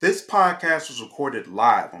This podcast was recorded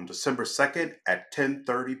live on December 2nd at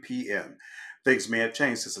 10:30 p.m. Things may have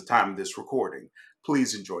changed since the time of this recording.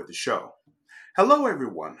 Please enjoy the show. Hello,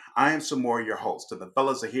 everyone. I am Samora, your host, and the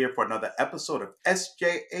fellas are here for another episode of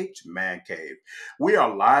SJH Man Cave. We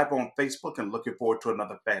are live on Facebook and looking forward to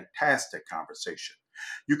another fantastic conversation.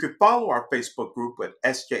 You can follow our Facebook group at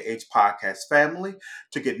SJH Podcast Family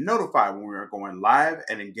to get notified when we are going live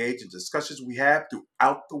and engage in discussions we have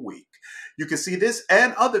throughout the week. You can see this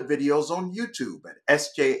and other videos on YouTube at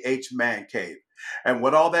SJH Man Cave. And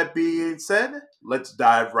with all that being said, let's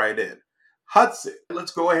dive right in. Hudson,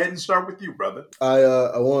 let's go ahead and start with you, brother.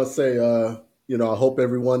 I want to say, I hope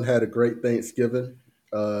everyone had a great Thanksgiving.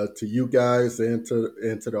 To you guys and to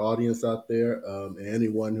the audience out there, and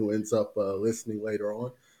anyone who ends up listening later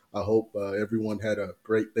on, I hope everyone had a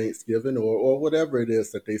great Thanksgiving or whatever it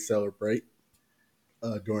is that they celebrate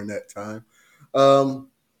during that time.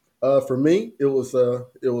 For me, it was a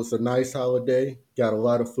nice holiday. Got a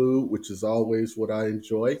lot of food, which is always what I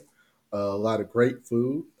enjoy. A lot of great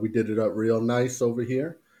food. We did it up real nice over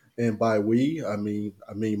here. And by we, I mean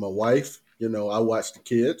my wife. I watched the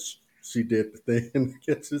kids. She did the thing in the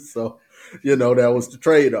kitchen. So, that was the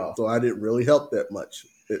trade-off. So I didn't really help that much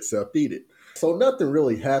except eat it. So nothing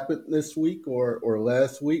really happened this week or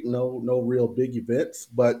last week. No real big events.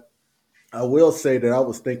 But I will say that I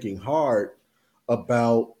was thinking hard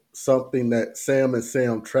about something that Sam and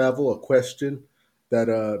Sam Travel, a question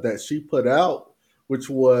that she put out, which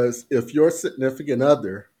was, if your significant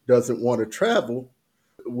other doesn't want to travel,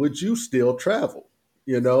 would you still travel?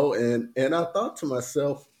 And I thought to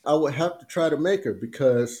myself, I would have to try to make her,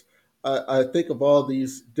 because I think of all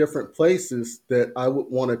these different places that I would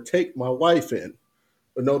want to take my wife in.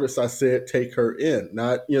 But notice I said take her in,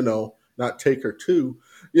 not take her to.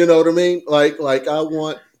 You know what I mean? Like I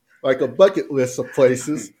want like a bucket list of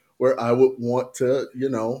places where I would want to,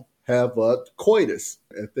 have a coitus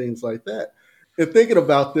and things like that. And thinking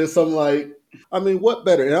about this, I'm like, what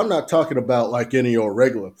better? And I'm not talking about like any old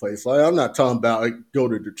regular place. Like, I'm not talking about like go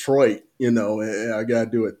to Detroit, and I got to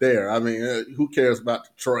do it there. Who cares about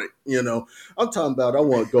Detroit? I'm talking about I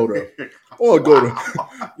want to go to,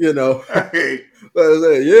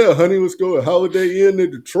 yeah, honey, let's go to Holiday Inn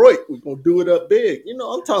in Detroit. We're going to do it up big.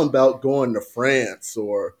 I'm talking about going to France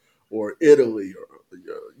or Italy or,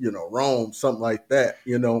 Rome, something like that.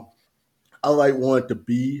 I want to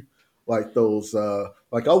be like those,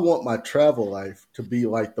 like I want my travel life to be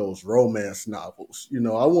like those romance novels. I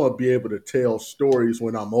want to be able to tell stories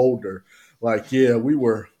when I'm older. Like, yeah, we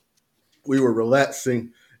were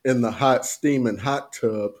relaxing in the hot steaming hot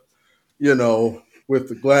tub,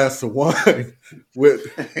 with a glass of wine, with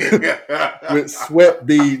sweat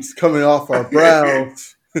beads coming off our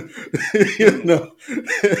brows, and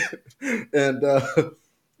and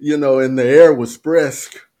the air was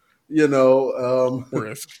brisk.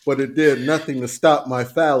 But it did nothing to stop my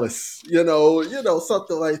phallus, something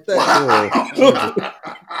like that.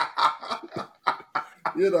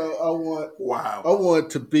 I want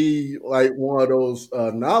to be like one of those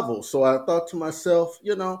novels. So I thought to myself,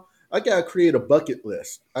 I got to create a bucket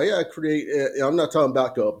list. I got to create, I'm not talking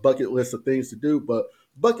about a bucket list of things to do, but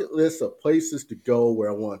bucket list of places to go where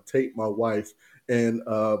I want to take my wife and,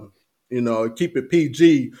 keep it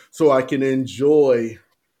PG so I can enjoy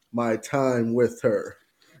my time with her,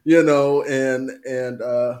 and I'm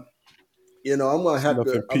gonna have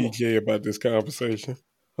nothing PJ about this conversation.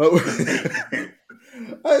 I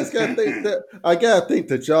just gotta think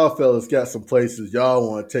that y'all fellas got some places y'all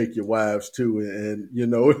want to take your wives to, and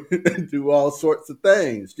do all sorts of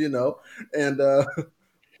things, and I'm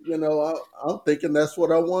thinking that's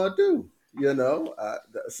what I want to do,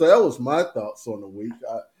 so that was my thoughts on the week.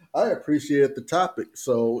 I appreciate the topic.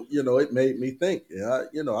 So, it made me think,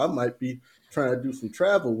 I might be trying to do some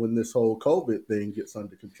travel when this whole COVID thing gets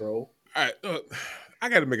under control. All right. I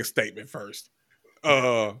got to make a statement first. There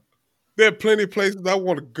are plenty of places I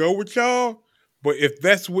want to go with y'all, but if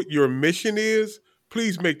that's what your mission is,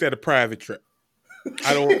 please make that a private trip.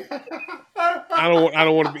 I don't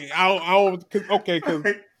want to be,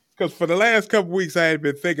 because for the last couple of weeks, I had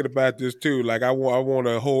been thinking about this too. Like, I want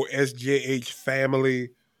a whole SJH family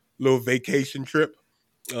little vacation trip.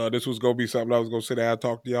 This was going to be something I was going to sit down and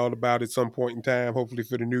talk to y'all about at some point in time, hopefully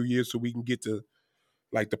for the new year, so we can get to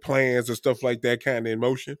like the plans and stuff like that kind of in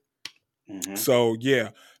motion. Mm-hmm. So yeah,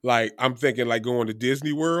 like I'm thinking like going to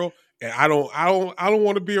Disney World, and I don't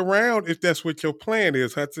want to be around if that's what your plan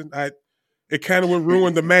is, Hudson. It kind of would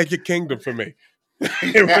ruin the Magic Kingdom for me.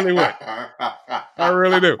 It really would. I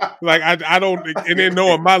really do. Like I don't, and then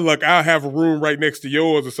knowing my luck, I'll have a room right next to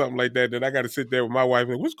yours or something like that. That I got to sit there with my wife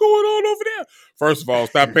and what's going on over there? First of all,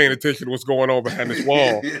 stop paying attention to what's going on behind this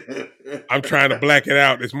wall. I'm trying to black it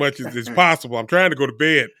out as much as possible. I'm trying to go to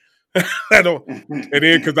bed. I don't, and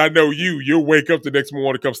then because I know you'll wake up the next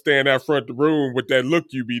morning, come stand out front of the room with that look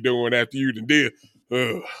you be doing after you done did,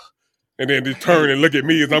 and then just turn and look at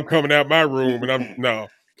me as I'm coming out my room, and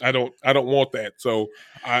I don't want that. So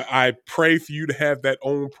I pray for you to have that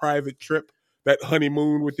own private trip, that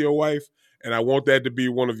honeymoon with your wife, and I want that to be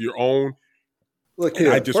one of your own. Look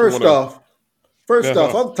here. First off,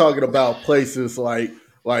 Uh-huh. I'm talking about places like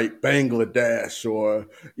Bangladesh or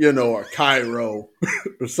or Cairo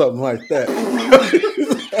or something like that.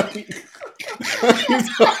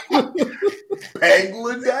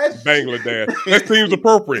 Bangladesh? That seems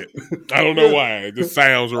appropriate. I don't know why. It just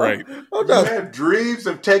sounds right. You have dreams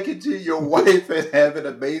of taking to your wife and having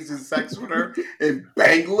amazing sex with her in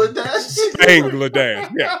Bangladesh?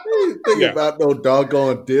 Bangladesh, yeah. Think about no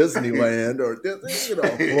doggone Disneyland or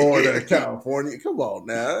Florida, California. Come on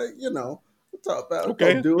now, talk about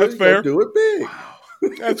okay. Go do That's it. Fair. Go do it big. Wow.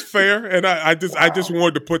 That's fair, and I just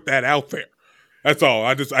wanted to put that out there. That's all.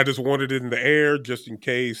 I just wanted it in the air just in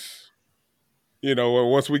case.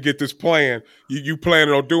 Once we get this plan, you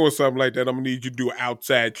planning on doing something like that, I'm going to need you to do an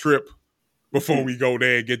outside trip before we go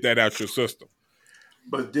there and get that out your system.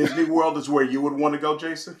 But Disney World is where you would want to go,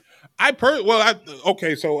 Jason?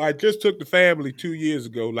 So I just took the family 2 years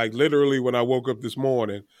ago, like literally when I woke up this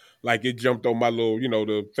morning, like it jumped on my little,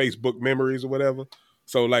 the Facebook memories or whatever.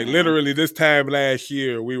 So like literally this time last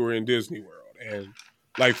year, we were in Disney World. And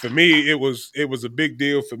like for me, it was a big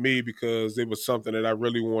deal for me because it was something that I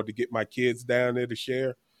really wanted to get my kids down there to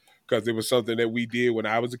share because it was something that we did when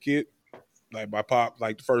I was a kid. Like my pop,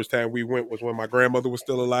 like the first time we went was when my grandmother was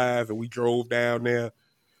still alive and we drove down there,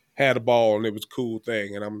 had a ball, and it was a cool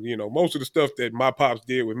thing. And I'm, most of the stuff that my pops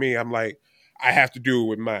did with me, I'm like, I have to do it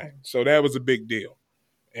with mine. So that was a big deal.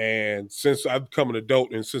 And since I've become an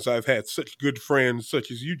adult and since I've had such good friends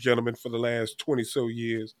such as you gentlemen for the last 20 so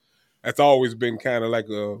years, that's always been kind of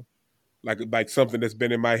like something that's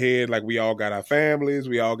been in my head. Like we all got our families,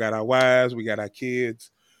 we all got our wives, we got our kids.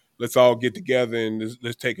 Let's all get together and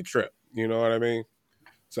let's take a trip. You know what I mean?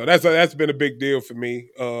 So that's been a big deal for me.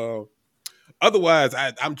 Otherwise,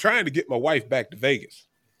 I'm trying to get my wife back to Vegas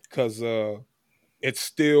because it's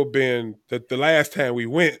still been the last time we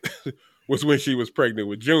went was when she was pregnant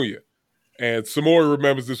with Junior. And Samori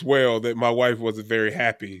remembers this well that my wife wasn't very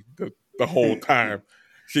happy the whole time.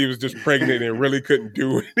 She was just pregnant and really couldn't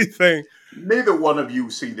do anything. Neither one of you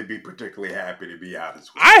seemed to be particularly happy, to be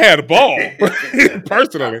honest with you. I had a ball,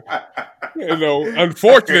 personally.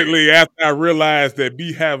 Unfortunately, after I realized that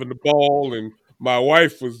me having the ball and my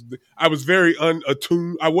wife I was very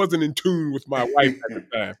unattuned. I wasn't in tune with my wife at the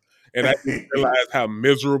time. And I didn't realize how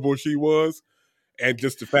miserable she was. And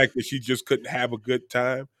just the fact that she just couldn't have a good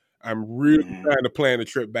time. I'm really trying to plan a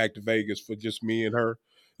trip back to Vegas for just me and her.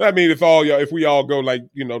 I mean, if we all go, like,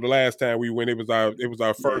 the last time we went, it was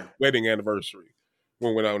our first wedding anniversary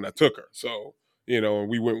when I took her. So, and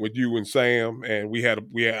we went with you and Sam, and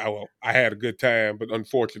I had a good time, but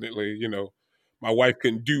unfortunately, my wife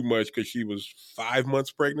couldn't do much because she was 5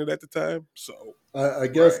 months pregnant at the time. So I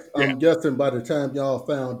guess I'm guessing by the time y'all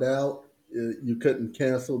found out, you couldn't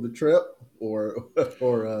cancel the trip, or.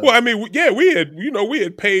 Well, I mean, we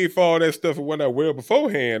had paid for all that stuff and whatnot well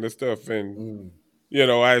beforehand and stuff, and we it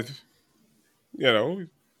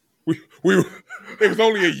was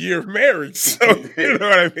only a year of marriage, so you know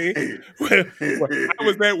what I mean. How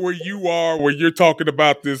was that where you are, where you're talking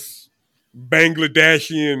about this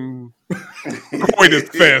Bangladeshian coitus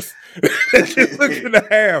fest that you're looking to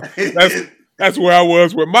have? That's where I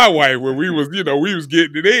was with my wife, where we was getting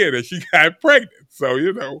it in, and she got pregnant. So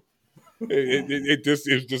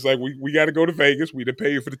it's just like we got to go to Vegas. We done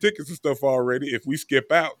paid for the tickets and stuff already. If we skip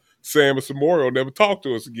out, Sam and Samori will never talk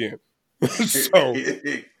to us again. So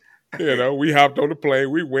we hopped on the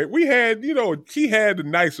plane. We went. We had she had a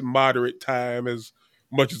nice moderate time, as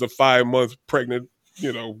much as a 5 month pregnant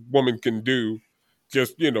woman can do.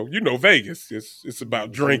 Just Vegas. It's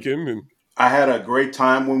about drinking and. I had a great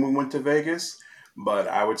time when we went to Vegas, but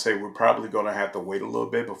I would say we're probably going to have to wait a little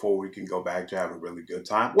bit before we can go back to have a really good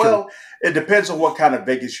time. Well, it depends on what kind of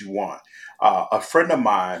Vegas you want. A friend of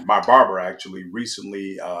mine, my barber, actually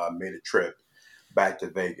recently made a trip back to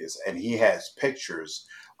Vegas, and he has pictures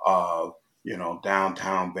of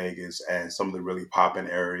downtown Vegas and some of the really popping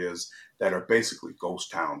areas that are basically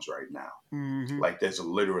ghost towns right now. Mm-hmm. Like there's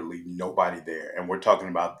literally nobody there, and we're talking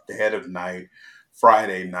about dead of night,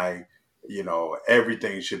 Friday night.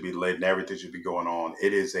 Everything should be lit and everything should be going on.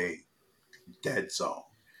 It is a dead zone.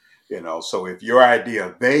 So if your idea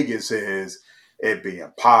of Vegas is it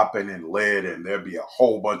being popping and lit and there be a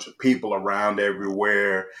whole bunch of people around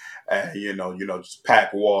everywhere, and just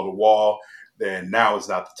pack wall to wall, then now is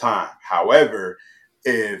not the time. However,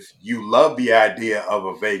 if you love the idea of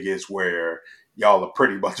a Vegas where y'all are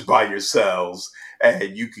pretty much by yourselves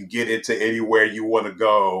and you can get into anywhere you want to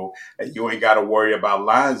go and you ain't got to worry about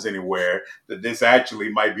lines anywhere, then this actually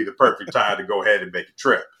might be the perfect time to go ahead and make a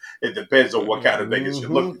trip. It depends on what kind of Vegas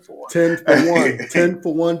you're looking for. 10 for 1. 10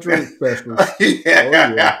 for 1 drink special.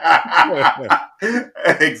 Yeah.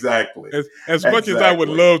 Exactly. As much as I would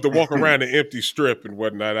love to walk around the empty strip and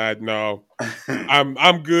whatnot,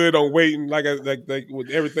 I'm good on waiting. Like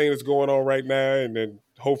with everything that's going on right now, and then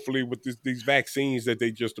hopefully with these vaccines that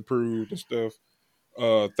they just approved and stuff.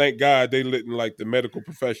 Thank God they letting like the medical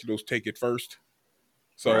professionals take it first.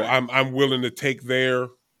 So right. I'm willing to take their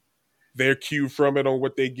cue from it on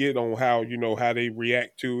what they get, on how how they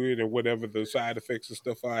react to it and whatever the side effects and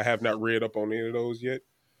stuff are. I have not read up on any of those yet.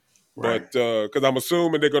 Right. But because I'm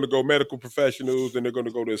assuming they're going to go medical professionals and they're going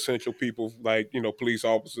to go to essential people like police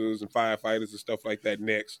officers and firefighters and stuff like that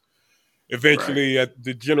next. Eventually,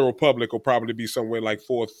 the general public will probably be somewhere like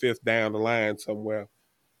 4th, 5th down the line somewhere.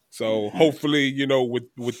 So hopefully,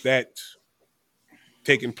 with that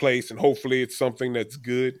taking place, and hopefully it's something that's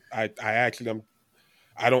good. I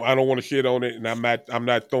don't want to shit on it, and I'm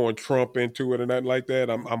not throwing Trump into it or nothing like that.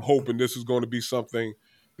 I'm hoping this is going to be something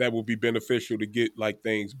that will be beneficial to get like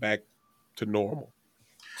things back to normal.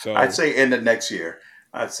 So I'd say end of next year.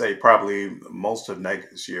 I'd say probably most of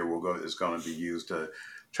next year is going to be used to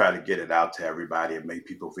try to get it out to everybody and make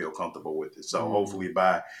people feel comfortable with it. So hopefully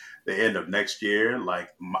by the end of next year, like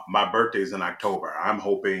my birthday is in October. I'm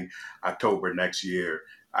hoping October next year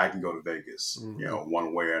I can go to Vegas,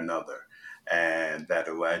 one way or another. And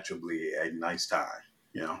that'll actually be a nice time,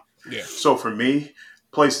 Yeah. So for me,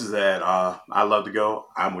 places that I love to go,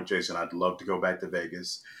 I'm with Jason. I'd love to go back to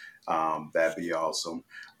Vegas. That'd be awesome.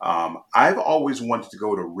 I've always wanted to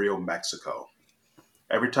go to Real Mexico.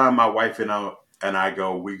 Every time my wife and I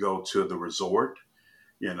go, we go to the resort,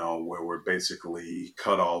 where we're basically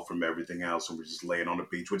cut off from everything else and we're just laying on the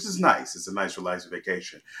beach, which is nice. It's a nice, relaxing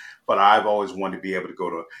vacation. But I've always wanted to be able to go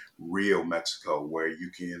to Real Mexico, where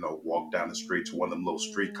you can, walk down the street to one of them little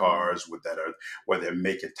streetcars where they're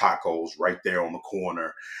making tacos right there on the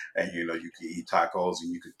corner. And, you can eat tacos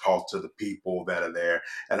and you can talk to the people that are there.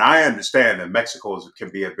 And I understand that Mexico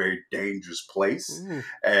can be a very dangerous place.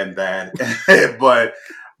 And that, but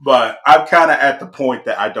I'm kind of at the point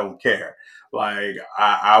that I don't care. Like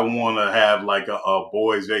I want to have like a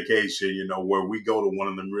boys' vacation, where we go to one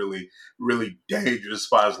of them really, really dangerous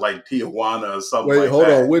spots like Tijuana or something. Wait, hold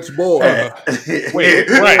on, which boy? Wait,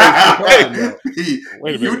 right?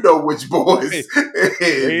 You know which boys?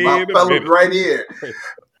 My fellas right here,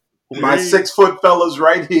 my 6-foot fellas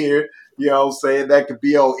right here. Saying that could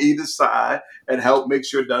be on either side and help make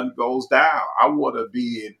sure nothing goes down. I want to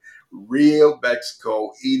be in Real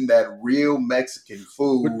Mexico, eating that real Mexican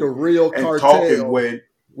food with the real and cartel, talking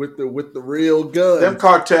with the real guns. Them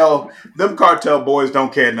cartel boys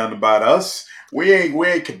don't care nothing about us. We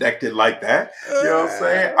ain't connected like that. You know what I'm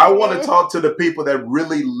saying? I want to talk to the people that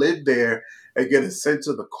really live there and get a sense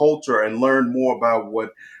of the culture and learn more about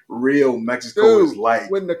what real Mexico is like.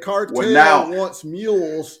 When the cartel wants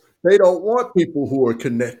mules, they don't want people who are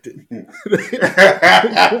connected. They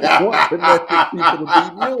want connected people to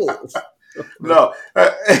be mules. No.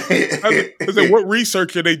 What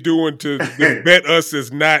research are they doing to bet us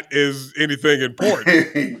is not as anything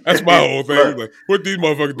important? That's my whole thing. Look, what these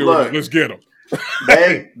motherfuckers doing? Let's get them.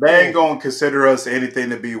 They ain't gonna consider us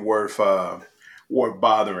anything to be worth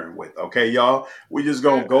bothering with. Okay, y'all. We just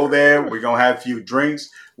gonna go there. We're gonna have a few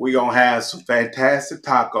drinks. We're gonna have some fantastic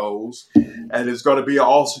tacos, and it's gonna be an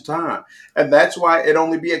awesome time. And that's why it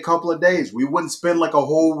only be a couple of days. We wouldn't spend like a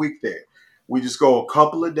whole week there. We just go a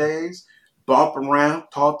couple of days, bump around,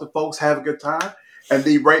 talk to folks, have a good time, and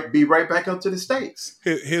be right back up to the States.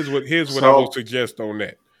 Here's what I will suggest on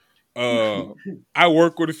that. I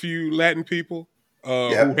work with a few Latin people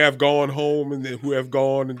who have gone home and who have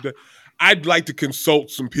gone, and I'd like to consult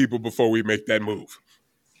some people before we make that move.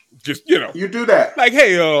 Just you do that. Like,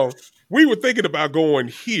 hey, we were thinking about going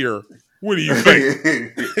here. What do you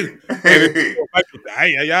think?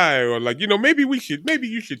 Or like, maybe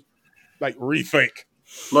you should like rethink.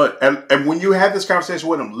 Look, and when you have this conversation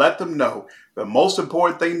with them, let them know the most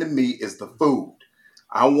important thing to me is the food.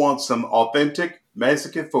 I want some authentic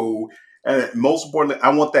Mexican food, and most importantly,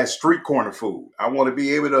 I want that street corner food. I want to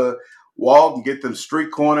be able to walk and get them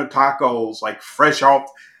street corner tacos like fresh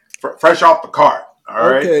off fresh off the cart. All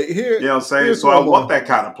right. Okay, here You know what I'm saying? here's So what I I'm want on. that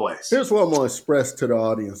kind of place. Here's what I'm going to express to the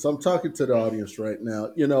audience. I'm talking to the audience right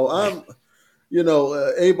now.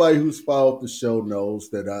 Anybody who's followed the show knows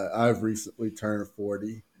that I've recently turned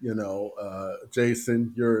 40.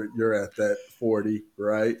 Jason, you're at that 40,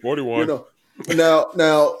 right? 41. You know,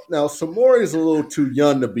 now, Samori is a little too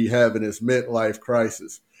young to be having his midlife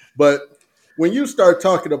crisis, but when you start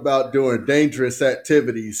talking about doing dangerous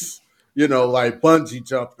activities, like bungee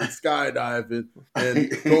jumping, skydiving,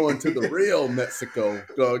 and going to the real Mexico,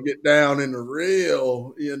 go get down in the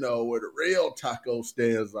real, where the real taco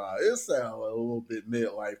stands are. It sounds a little bit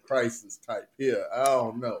midlife crisis type here. I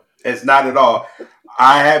don't know. It's not at all.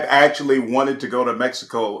 I have actually wanted to go to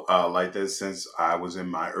Mexico like this since I was in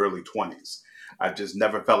my early 20s. I just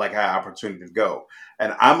never felt like I had opportunity to go.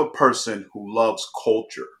 And I'm a person who loves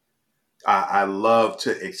culture. I love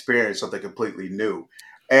to experience something completely new.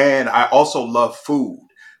 And I also love food.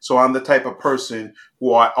 So I'm the type of person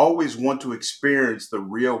who I always want to experience the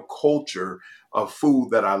real culture of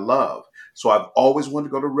food that I love. So I've always wanted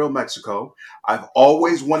to go to real Mexico. I've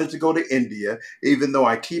always wanted to go to India, even though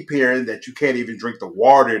I keep hearing that you can't even drink the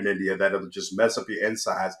water in India, that it'll just mess up your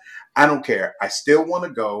insides. I don't care. I still want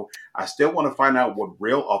to go. I still want to find out what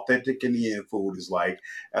real authentic Indian food is like,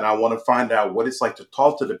 and I want to find out what it's like to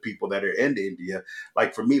talk to the people that are in India.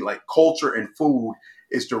 Like for me, like culture and food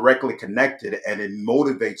is directly connected, and it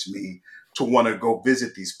motivates me to want to go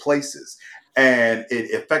visit these places. And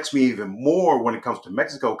it affects me even more when it comes to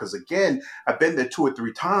Mexico, because again, I've been there 2 or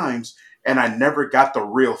 3 times and I never got the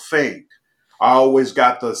real thing. I always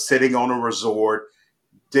got the sitting on a resort,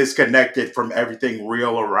 disconnected from everything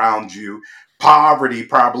real around you. Poverty,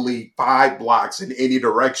 probably 5 blocks in any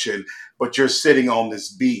direction, but you're sitting on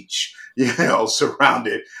this beach,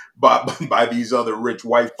 surrounded by these other rich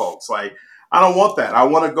white folks. Like, I don't want that. I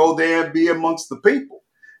want to go there and be amongst the people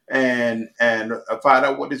and find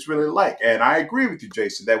out what it's really like. And I agree with you,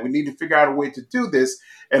 Jason, that we need to figure out a way to do this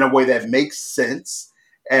in a way that makes sense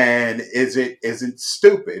and isn't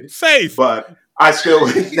stupid. Safe. But I still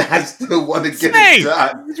want to get Safe. it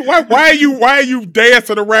done. Why are you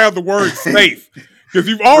dancing around the word safe? Because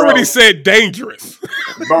you've already said dangerous.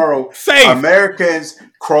 Bro, Safe. Americans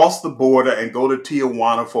cross the border and go to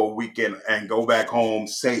Tijuana for a weekend and go back home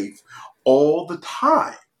safe all the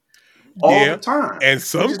time. All the time. And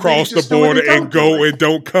some cross the border and go and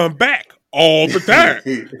don't come back all the time.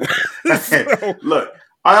 So. Look,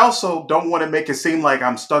 I also don't want to make it seem like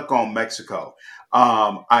I'm stuck on Mexico.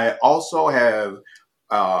 I also have,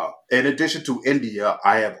 in addition to India,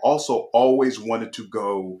 I have also always wanted to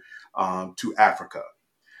go to Africa.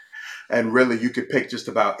 And really, you could pick just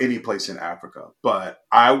about any place in Africa. But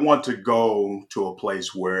I want to go to a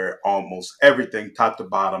place where almost everything, top to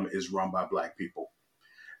bottom, is run by Black people.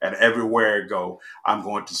 And everywhere I go, I'm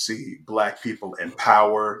going to see Black people in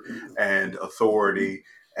power and authority.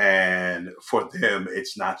 And for them,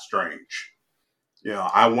 it's not strange.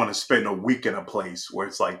 I want to spend a week in a place where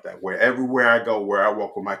it's like that, where everywhere I go, where I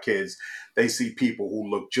walk with my kids, they see people who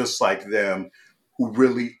look just like them, who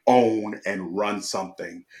really own and run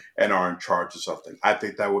something and are in charge of something. I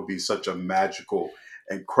think that would be such a magical,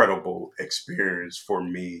 incredible experience for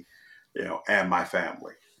me, and my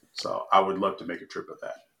family. So I would love to make a trip of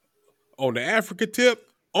that. On the Africa tip,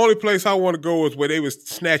 only place I want to go is where they was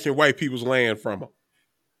snatching white people's land from them.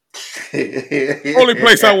 Only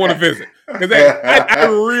place I want to visit. Because I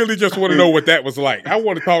really just want to know what that was like. I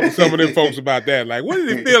want to talk to some of them folks about that. Like, what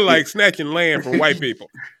did it feel like snatching land from white people?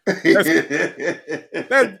 That's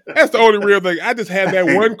the only real thing. I just had that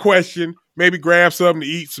one question, maybe grab something to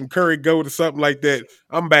eat, some curry goat or something like that.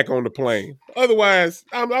 I'm back on the plane. Otherwise,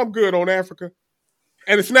 I'm good on Africa.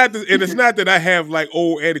 And it's not that I have like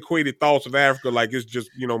old antiquated thoughts of Africa, like it's just,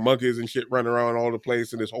 monkeys and shit running around all the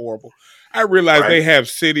place and it's horrible. I realize They have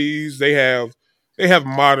cities, they have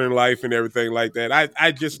modern life and everything like that.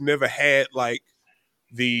 I just never had like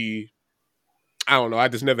I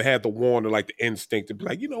just never had the want or like the instinct to be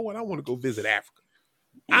like, you know what, I want to go visit Africa.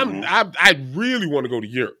 Mm-hmm. I really want to go to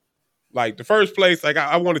Europe. Like the first place, like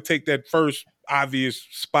I want to take that first obvious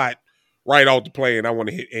spot right off the plane. I want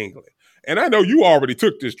to hit England. And I know you already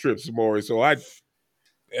took this trip, Samori, so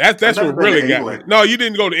that's what really got me. No, you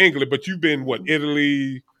didn't go to England, but you've been,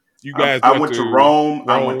 Italy? You guys I went to Rome.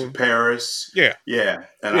 I went to Paris. Yeah.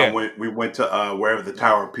 And we went to wherever the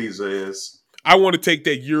Tower of Pisa is. I want to take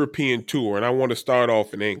that European tour, and I want to start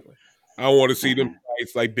off in England. I want to see them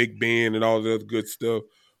sites like Big Ben and all the other good stuff.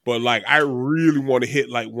 But, like, I really want to hit,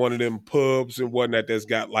 like, one of them pubs and whatnot that's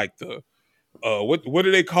got, like, the what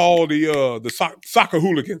do they call the soccer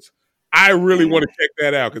hooligans? I really want to check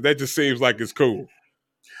that out because that just seems like it's cool.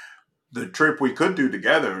 the trip we could do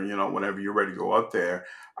together, whenever you're ready to go up there,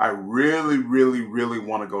 I really, really, really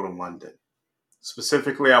want to go to London.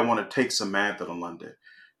 Specifically, I want to take Samantha to London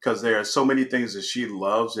because there are so many things that she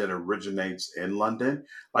loves that originates in London.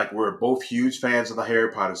 Like we're both huge fans of the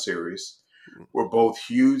Harry Potter series. We're both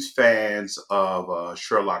huge fans of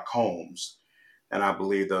Sherlock Holmes, and I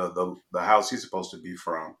believe the house he's supposed to be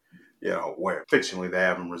from, where fictionally they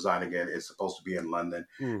have him residing in, is supposed to be in London.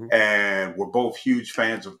 Hmm. And we're both huge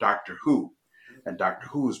fans of Doctor Who, and Doctor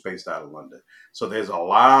Who is based out of London. So there's a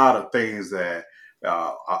lot of things that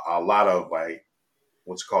a lot of like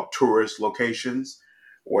what's called tourist locations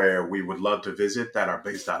where we would love to visit that are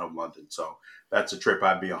based out of London. So that's a trip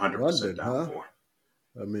I'd be 100% London, down huh? for.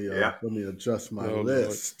 Let me Yeah. adjust my Oh, Lord.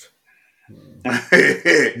 list.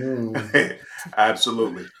 Mm.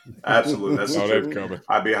 Absolutely. Absolutely. That's a Saw that trip coming.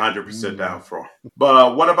 I'd be 100% Mm. down for.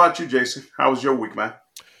 But what about you, Jason? How was your week, man?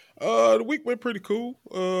 The week went pretty cool.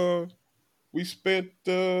 We spent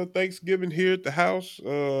Thanksgiving here at the house.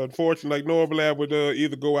 Unfortunately, like normally, I would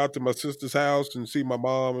either go out to my sister's house and see my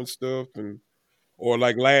mom and stuff, or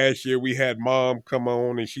like last year, we had mom come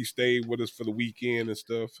on and she stayed with us for the weekend and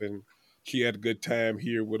stuff, and she had a good time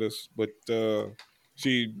here with us. But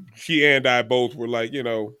she and I both were like,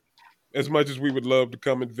 as much as we would love to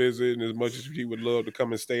come and visit, and as much as she would love to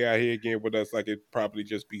come and stay out here again with us, like it'd probably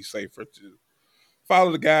just be safer to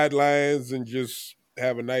follow the guidelines and just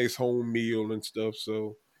have a nice home meal and stuff.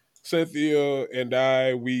 So Cynthia and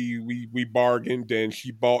I, we bargained, and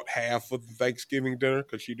she bought half of the Thanksgiving dinner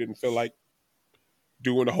because she didn't feel like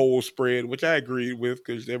doing the whole spread, which I agreed with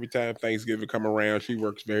because every time Thanksgiving come around, she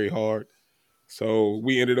works very hard. So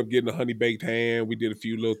we ended up getting a honey baked ham. We did a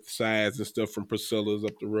few little sides and stuff from Priscilla's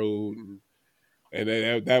up the road,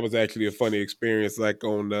 and that was actually a funny experience, like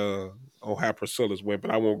on how Priscilla's went.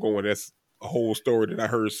 But I won't go in. That's a whole story that I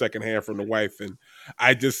heard secondhand from the wife. And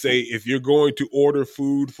I just say, if you're going to order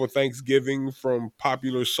food for Thanksgiving from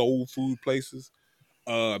popular soul food places,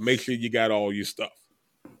 make sure you got all your stuff.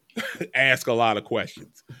 Ask a lot of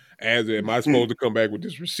questions. As am I supposed to come back with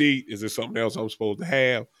this receipt? Is there something else I'm supposed to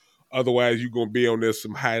have? Otherwise, you're gonna be on this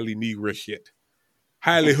some highly Negro shit.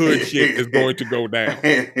 Highly hood shit is going to go down.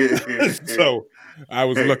 So I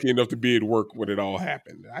was lucky enough to be at work when it all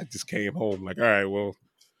happened. I just came home like, all right, well,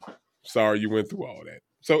 sorry you went through all that.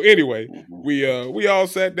 So anyway, we all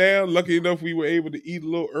sat down. Lucky enough we were able to eat a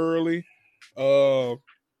little early. Uh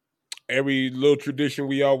every little tradition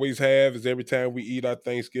we always have is every time we eat our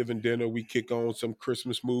Thanksgiving dinner, we kick on some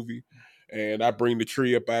Christmas movie. And I bring the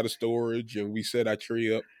tree up out of storage and we set our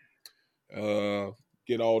tree up,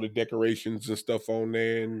 get all the decorations and stuff on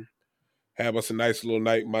there and have us a nice little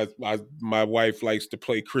night. My wife likes to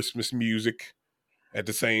play Christmas music at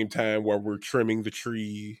the same time while we're trimming the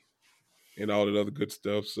tree and all that other good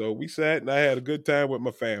stuff. So we sat and I had a good time with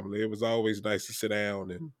my family. It was always nice to sit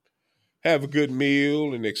down and have a good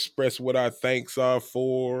meal and express what our thanks are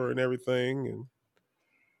for and everything. And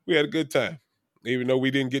we had a good time. Even though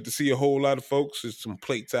we didn't get to see a whole lot of folks, there's some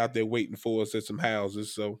plates out there waiting for us at some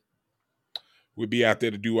houses. So we'll be out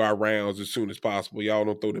there to do our rounds as soon as possible. Y'all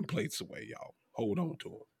don't throw them plates away, y'all. Hold on to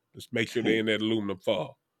them. Just make sure they're in that aluminum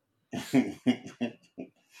foil.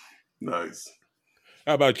 Nice.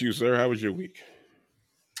 How about you, sir? How was your week?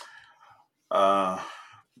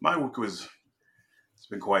 My week it's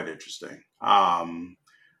been quite interesting.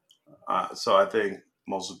 So I think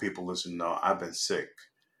most of the people listening know I've been sick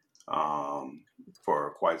um,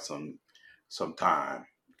 for quite some time.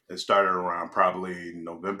 It started around probably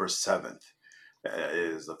November 7th.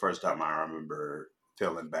 Is the first time I remember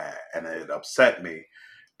feeling bad, and it upset me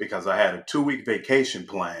because I had a 2 week vacation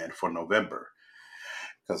planned for November.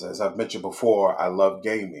 Because as I've mentioned before, I love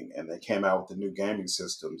gaming, and they came out with the new gaming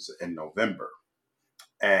systems in November.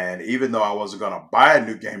 And even though I wasn't going to buy a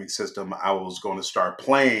new gaming system, I was going to start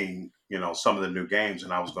playing, some of the new games,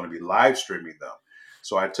 and I was going to be live streaming them.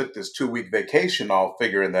 So I took this 2 week vacation off,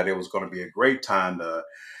 figuring that it was going to be a great time to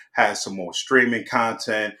have some more streaming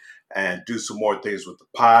content and do some more things with the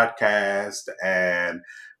podcast and,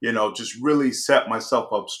 just really set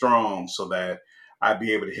myself up strong so that I'd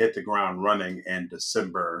be able to hit the ground running in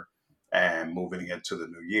December and moving into the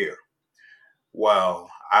new year. Well,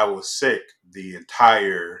 I was sick the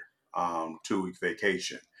entire 2 week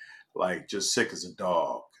vacation, like just sick as a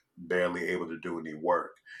dog, barely able to do any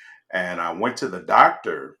work. And I went to the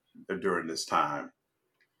doctor during this time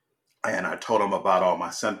and I told him about all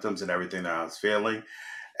my symptoms and everything that I was feeling.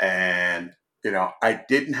 And, I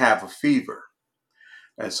didn't have a fever.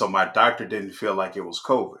 And so my doctor didn't feel like it was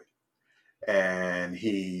COVID. And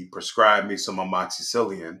he prescribed me some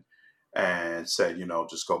amoxicillin and said,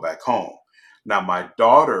 just go back home. Now, my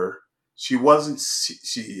daughter She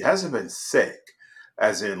hasn't been sick,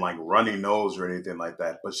 as in like runny nose or anything like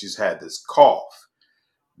that, but she's had this cough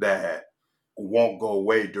that won't go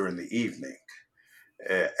away during the evening.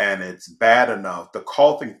 And it's bad enough. The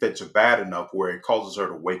coughing fits are bad enough where it causes her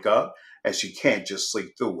to wake up and she can't just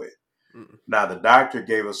sleep through it. Mm. Now, the doctor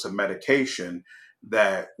gave us a medication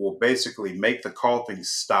that will basically make the coughing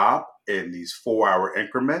stop in these 4 hour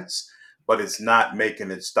increments, but it's not making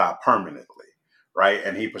it stop permanently, right?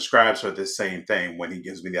 And he prescribes her the same thing when he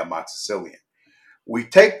gives me the amoxicillin. We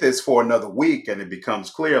take this for another week and it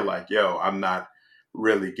becomes clear like, yo, I'm not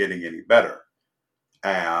really getting any better.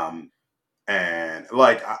 Um, and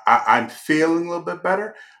like, I'm feeling a little bit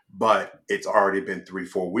better, but it's already been 3,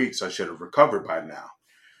 4 weeks. I should have recovered by now.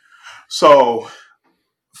 So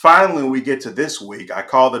finally, we get to this week. I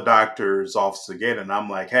call the doctor's office again and I'm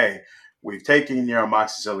like, hey, we've taken your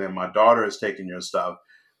amoxicillin. My daughter has taken your stuff.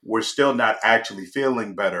 We're still not actually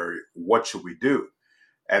feeling better. What should we do?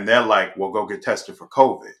 And they're like, well, go get tested for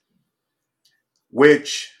COVID,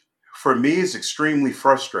 which for me is extremely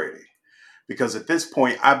frustrating because at this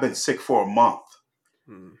point, I've been sick for a month.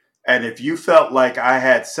 Mm. And if you felt like I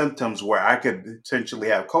had symptoms where I could potentially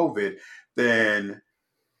have COVID, then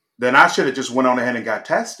I should have just went on ahead and got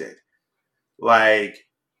tested. Like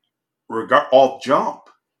off jump,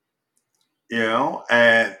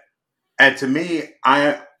 and to me,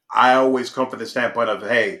 I always come from the standpoint of,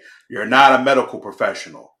 hey, you're not a medical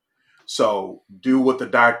professional, so do what the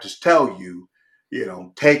doctors tell you.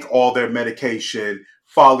 Take all their medication,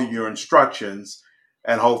 follow your instructions,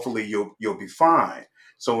 and hopefully you'll be fine.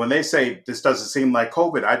 So when they say this doesn't seem like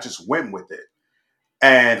COVID, I just went with it.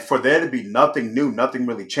 And for there to be nothing new, nothing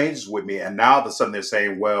really changes with me. And now all of a sudden they're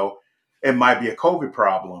saying, well, it might be a COVID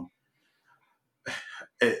problem.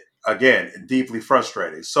 Again, deeply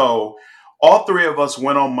frustrating. So all three of us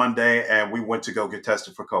went on Monday and we went to go get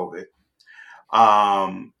tested for COVID.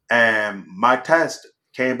 And my test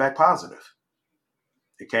came back positive.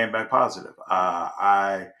 It came back positive.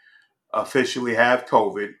 I officially have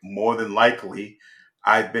COVID. More than likely,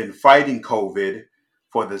 I've been fighting COVID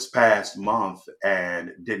for this past month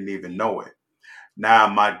and didn't even know it. Now,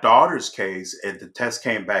 my daughter's case, the test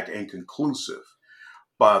came back inconclusive.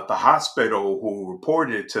 But the hospital who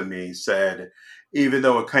reported it to me said, even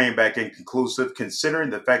though it came back inconclusive,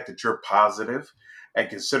 considering the fact that you're positive and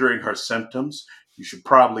considering her symptoms, you should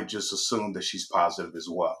probably just assume that she's positive as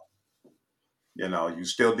well. You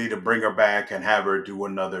still need to bring her back and have her do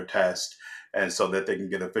another test and so that they can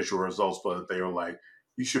get official results. But they were like,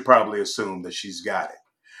 you should probably assume that she's got it.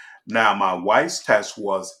 Now, my wife's test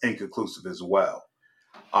was inconclusive as well.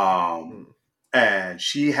 Mm. And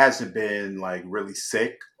she hasn't been like really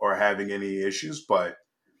sick or having any issues, but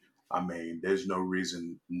I mean, there's no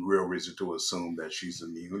real reason to assume that she's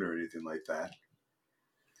immune or anything like that.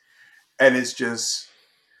 And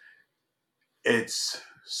it's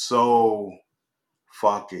so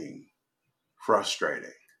fucking frustrating.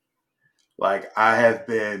 Like I have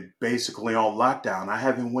been basically on lockdown. I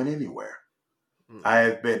haven't went anywhere. Mm. I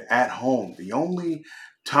have been at home. The only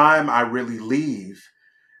time I really leave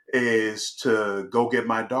is to go get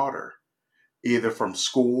my daughter, either from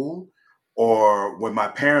school or when my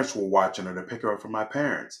parents were watching her to pick her up from my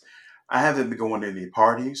parents. I haven't been going to any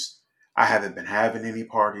parties. I haven't been having any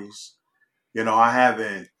parties. I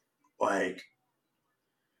haven't like,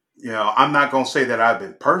 I'm not going to say that I've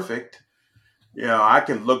been perfect. I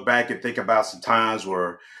can look back and think about some times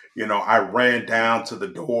where, I ran down to the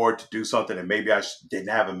door to do something and maybe didn't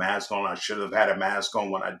have a mask on. I should have had a mask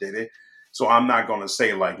on when I did it. So I'm not going to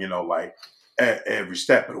say like, like every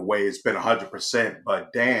step of the way it's been 100%,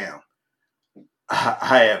 but damn,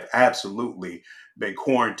 I have absolutely been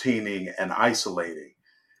quarantining and isolating.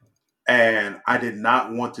 And I did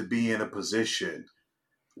not want to be in a position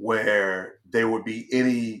where there would be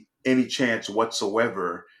any chance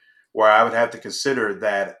whatsoever where I would have to consider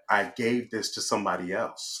that I gave this to somebody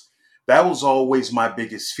else. That was always my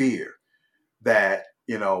biggest fear, that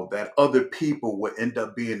that other people would end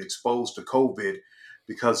up being exposed to COVID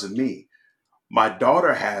because of me. My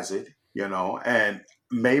daughter has it, and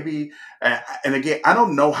maybe, and again, I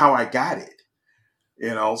don't know how I got it,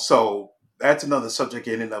 so that's another subject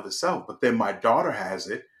in and of itself. But then my daughter has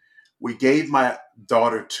it. We gave my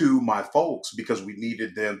daughter to my folks because we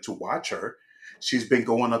needed them to watch her. She's been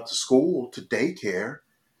going up to school, to daycare,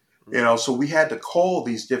 so we had to call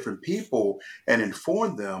these different people and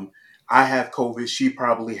inform them, I have COVID, she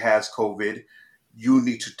probably has COVID. You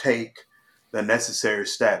need to take the necessary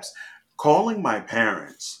steps. Calling my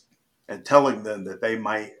parents and telling them that they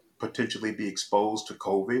might potentially be exposed to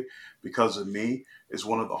COVID because of me is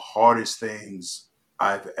one of the hardest things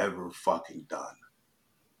I've ever fucking done.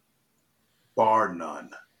 bar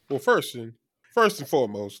none. Well, first and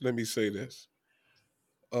foremost, let me say this.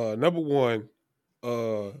 Number one,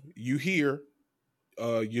 you hear,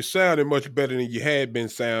 you're sounding much better than you had been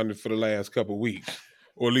sounding for the last couple of weeks,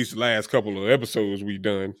 or at least the last couple of episodes we've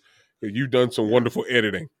done. You've done some wonderful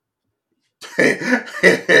editing. That's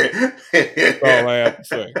all I have to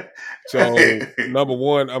say. So, number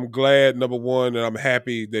one, I'm glad. Number one, and I'm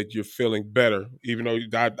happy that you're feeling better. Even though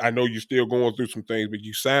I know you're still going through some things, but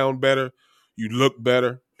you sound better, you look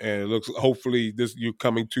better, and it looks. Hopefully, this you're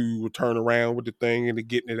coming to turn around with the thing and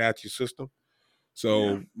getting it out your system.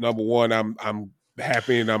 So, number one, I'm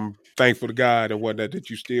happy and I'm thankful to God and whatnot that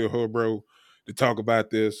you still here, bro, to talk about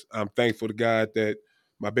this. I'm thankful to God that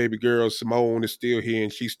my baby girl Simone is still here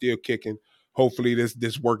and she's still kicking. Hopefully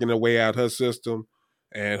this working her way out her system.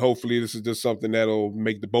 And hopefully this is just something that'll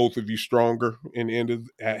make the both of you stronger in the end of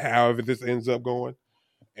however this ends up going.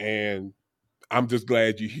 And I'm just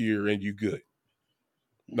glad you're here and you good.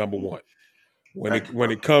 Number one.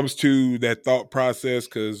 When it comes to that thought process,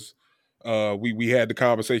 because we had the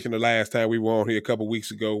conversation the last time we were on here a couple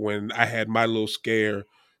weeks ago when I had my little scare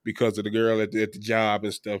because of the girl at the job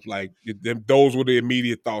and stuff. Like those were the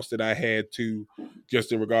immediate thoughts that I had to,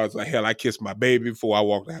 just in regards like hell, I kissed my baby before I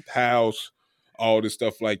walked out the house, all this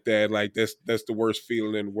stuff like that. Like that's the worst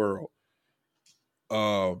feeling in the world.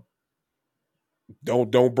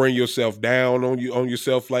 Don't bring yourself down on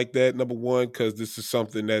yourself like that. Number one, because this is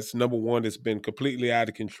something that's been completely out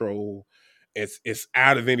of control. It's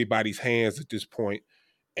out of anybody's hands at this point,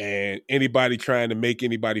 and anybody trying to make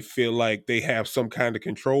anybody feel like they have some kind of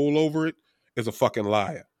control over it is a fucking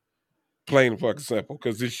liar. Plain and fucking simple.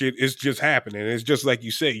 Because this shit is just happening. It's just like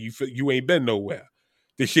you say, you ain't been nowhere.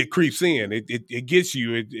 This shit creeps in. It gets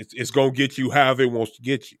you. It's gonna get you however it wants to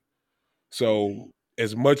get you. So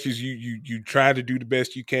as much as you try to do the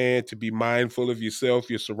best you can to be mindful of yourself,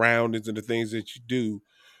 your surroundings, and the things that you do,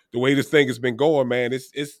 the way this thing has been going, man,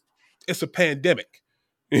 it's a pandemic.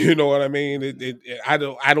 You know what I mean? I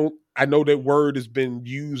know that word has been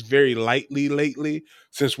used very lightly lately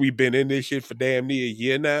since we've been in this shit for damn near a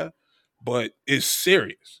year now, but it's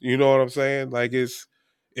serious. You know what I'm saying? Like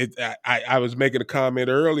I was making a comment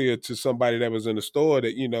earlier to somebody that was in the store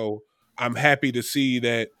that, I'm happy to see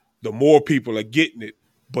that the more people are getting it,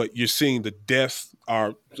 but you're seeing the deaths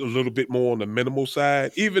are a little bit more on the minimal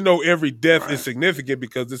side, even though every death is significant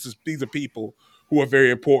because these are people who are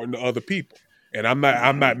very important to other people. And I'm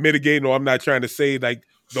not mitigating, or I'm not trying to say like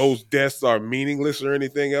those deaths are meaningless or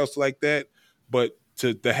anything else like that. But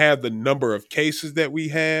to have the number of cases that we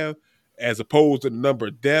have as opposed to the number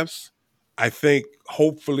of deaths, I think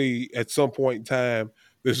hopefully at some point in time,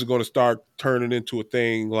 this is going to start turning into a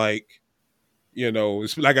thing like,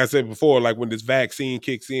 it's like I said before, like when this vaccine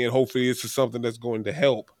kicks in, hopefully this is something that's going to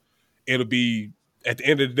help. It'll be, at the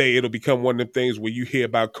end of the day, it'll become one of them things where you hear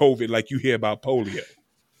about COVID like you hear about polio.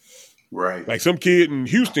 Right. Like some kid in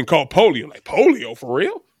Houston caught polio. Like, polio for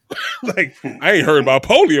real? Like, I ain't heard about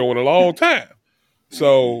polio in a long time.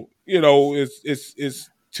 So, it's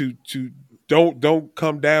to don't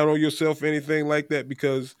come down on yourself or anything like that,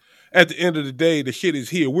 because at the end of the day, the shit is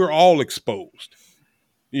here. We're all exposed.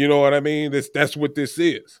 You know what I mean? That's what this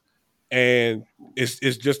is. And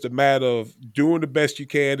it's just a matter of doing the best you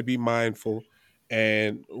can to be mindful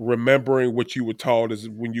and remembering what you were taught as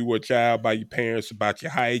when you were a child by your parents about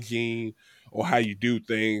your hygiene or how you do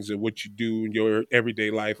things and what you do in your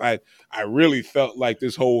everyday life. I really felt like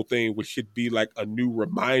this whole thing should be like a new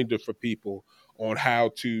reminder for people on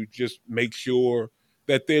how to just make sure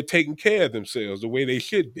that they're taking care of themselves the way they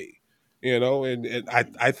should be. And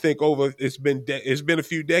I think it's been a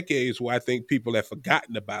few decades where I think people have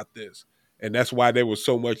forgotten about this, and that's why there was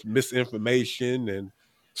so much misinformation and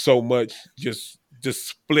so much just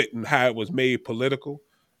split in how it was made political.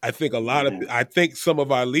 I think some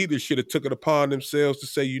of our leaders should have took it upon themselves to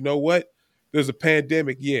say, you know what, there's a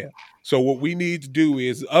pandemic, yeah. So what we need to do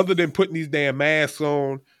is, other than putting these damn masks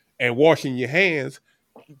on and washing your hands,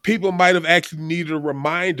 people might have actually needed a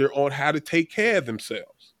reminder on how to take care of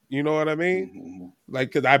themselves. You know what I mean?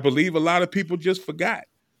 Like, because I believe a lot of people just forgot.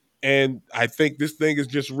 And I think this thing is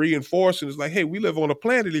just reinforcing. It's like, hey, we live on a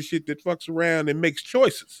planet of shit that fucks around and makes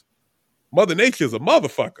choices. Mother Nature's a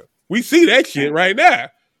motherfucker. We see that shit right now.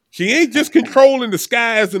 She ain't just controlling the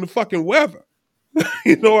skies and the fucking weather.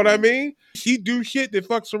 You know what I mean? She do shit that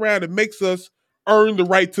fucks around and makes us earn the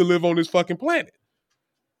right to live on this fucking planet.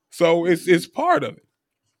 So it's part of it.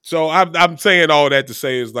 So I'm saying all that to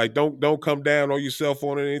say is like, don't come down on yourself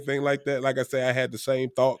on anything like that. Like I say, I had the same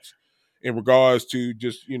thoughts in regards to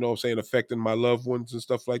just, affecting my loved ones and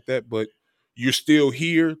stuff like that. But you're still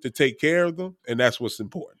here to take care of them, and that's what's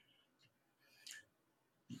important.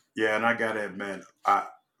 Yeah, and I gotta admit,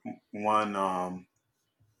 one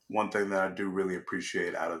one thing that I do really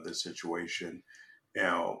appreciate out of this situation, you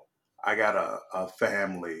know, I got a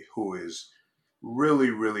family who is really,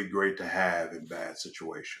 really great to have in bad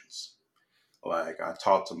situations. Like I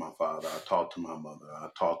talked to my father, I talked to my mother, I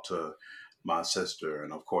talked to my sister,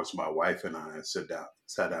 and of course my wife and I sat down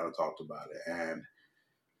and talked about it. And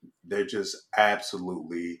they're just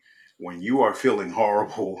absolutely, when you are feeling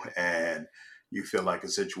horrible and you feel like a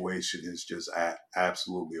situation is just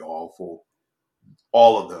absolutely awful,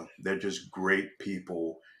 all of them, they're just great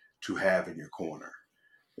people to have in your corner,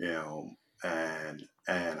 you know, and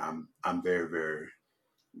I'm very, very,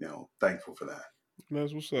 thankful for that,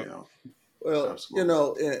 That's what's you up. know, Well, absolutely.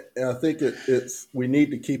 and I think it's we need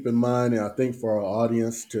to keep in mind, and I think for our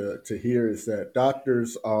audience to hear is that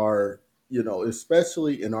doctors are,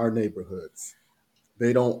 especially in our neighborhoods,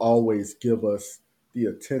 they don't always give us the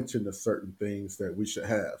attention to certain things that we should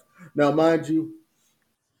have. Now, mind you,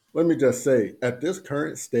 let me just say, at this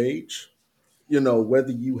current stage,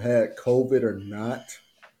 whether you had COVID or not,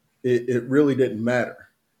 it really didn't matter.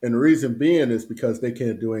 And the reason being is because they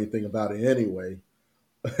can't do anything about it anyway,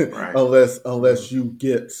 Right. unless you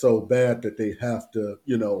get so bad that they have to,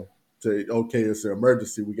 say, okay, it's an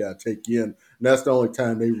emergency, we got to take you in. And that's the only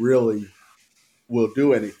time they really will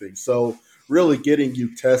do anything. So really getting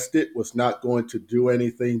you tested was not going to do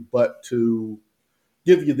anything but to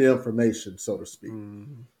give you the information, so to speak.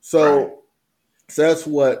 Mm. Right. So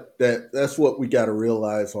that's what we got to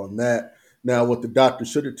realize on that. Now, what the doctor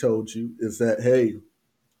should have told you is that, hey,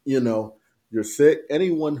 you know, you're sick.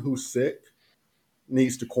 Anyone who's sick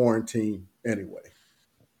needs to quarantine anyway.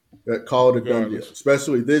 That call it a done deal. Regardless.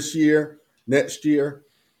 Especially this year, next year,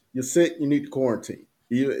 you're sick, you need to quarantine.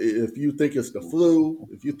 If you think it's the flu,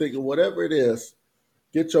 if you think of whatever it is,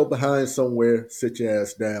 get your behind somewhere, sit your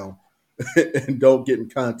ass down, and don't get in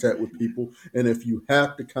contact with people. And if you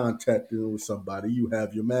have to contact with somebody, you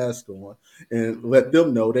have your mask on and let Hmm.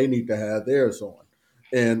 them know they need to have theirs on,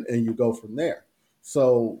 and you go from there.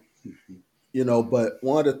 So but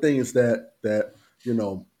one of the things that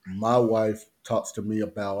my wife talks to me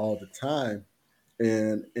about all the time,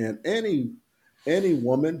 and any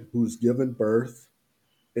woman who's given birth,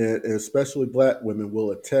 and especially black women,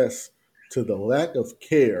 will attest to the lack of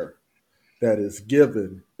care that is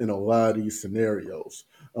given in a lot of these scenarios.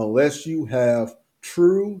 Unless you have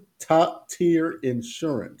true top tier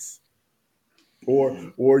insurance,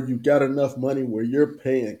 or you got enough money where you're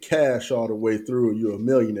paying cash all the way through, you're a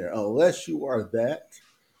millionaire. Unless you are that,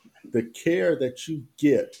 the care that you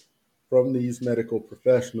get from these medical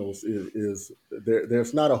professionals is there.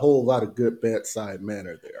 There's not a whole lot of good bedside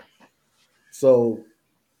manner there. So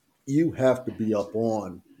you have to be up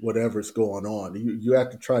on whatever's going on. You have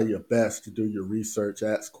to try your best to do your research,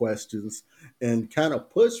 ask questions, and kind of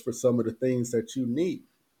push for some of the things that you need.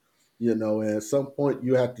 And at some point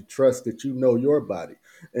you have to trust that you know your body,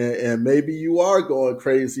 and maybe you are going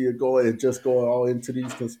crazy and going all into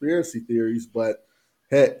these conspiracy theories, but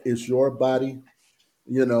heck, it's your body.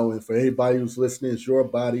 And for anybody who's listening, it's your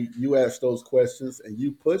body. You ask those questions and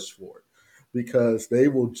you push for it, because they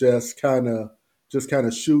will just kind of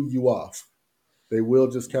shoo you off. They will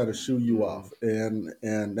just kind of shoo you off, and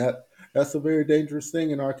that's a very dangerous thing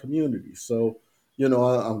in our community. So,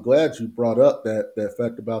 I'm glad you brought up that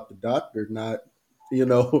fact about the doctor not,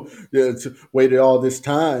 waited all this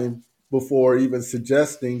time before even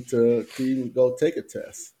suggesting to even go take a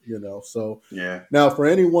test. So Yeah. now for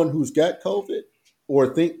anyone who's got COVID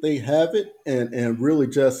or think they have it and really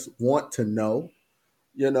just want to know,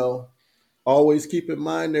 you know, always keep in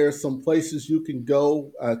mind there are some places you can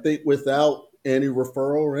go, I think, without any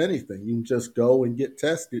referral or anything. You can just go and get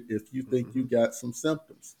tested if you think you Hmm. got some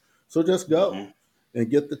symptoms. So just go Hmm. and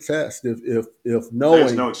get the test. If There's no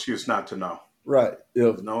knowing, excuse not to know. right,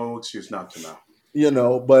 if There's no excuse not to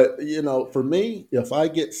know. but for me, if I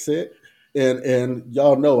get sick, and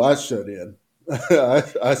y'all know I shut in.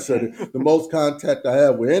 I shut in. The most contact I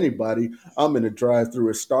have with anybody, I'm in a drive through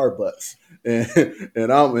at Starbucks,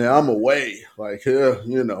 and I'm away, like,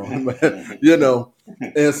 you know,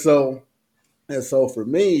 and so for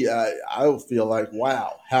me, I would feel like,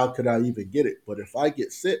 wow, how could I even get it? But if I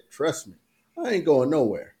get sick, trust me, I ain't going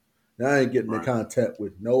nowhere. I ain't getting in Right. contact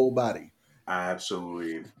with nobody. I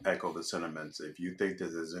absolutely echo the sentiments. If you think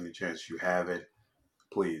that there's any chance you have it,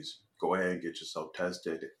 please go ahead and get yourself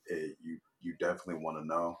tested. You definitely want to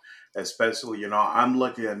know. Especially, I'm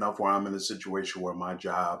lucky enough where I'm in a situation where my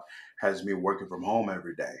job has me working from home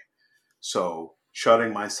every day. So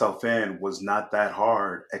shutting myself in was not that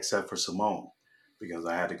hard, except for Simone. because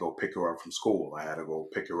I had to go pick her up from school. I had to go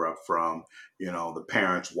pick her up from, the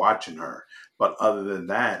parents watching her. But other than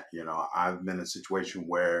that, I've been in a situation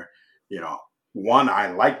where, you know, one,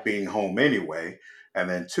 I like being home anyway. And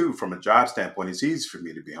then two, from a job standpoint, it's easy for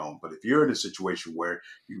me to be home. But if you're in a situation where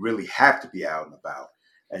you really have to be out and about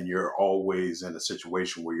and you're always in a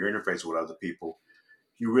situation where you're interfacing with other people,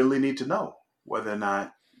 you really need to know whether or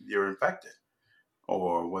not you're infected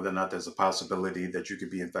or whether or not there's a possibility that you could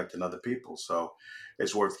be infecting other people. So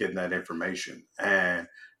it's worth getting that information. And,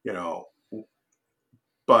 you know,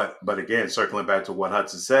 but again, circling back to what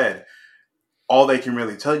Hudson said, all they can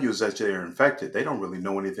really tell you is that they're infected. They don't really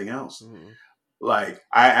know anything else. Mhm. Like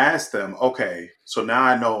I asked them, okay, so now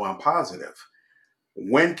I know I'm positive.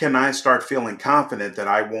 When can I start feeling confident that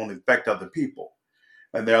I won't infect other people?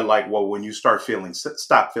 And they're like, well, when you stop feeling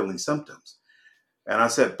symptoms. And I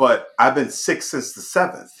said, but I've been sick since the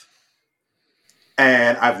 7th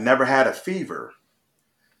and I've never had a fever.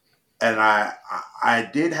 And I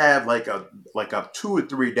did have like a 2 or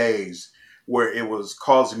 3 days where it was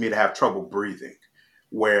causing me to have trouble breathing,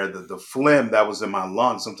 where the phlegm that was in my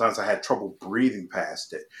lungs, sometimes I had trouble breathing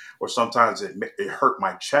past it, or sometimes it hurt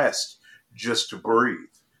my chest just to breathe.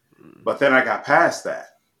 But then I got past that,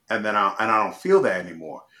 and I don't feel that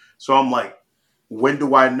anymore. So I'm like, when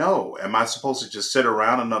do I know? Am I supposed to just sit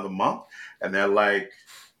around another month? And they're like,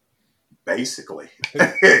 basically.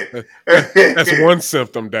 That's one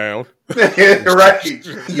symptom down. Right.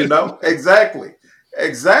 Exactly.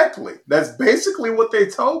 Exactly. That's basically what they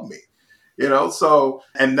told me. So,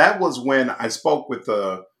 and that was when I spoke with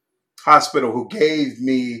the hospital who gave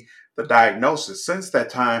me the diagnosis. Since that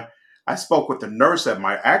time, I spoke with the nurse at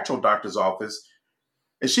my actual doctor's office,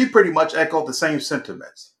 and she pretty much echoed the same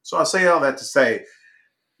sentiments. So I say all that to say,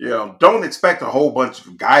 don't expect a whole bunch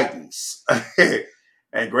of guidance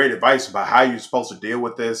and great advice about how you're supposed to deal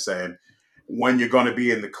with this and when you're going to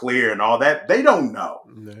be in the clear and all that. They don't know.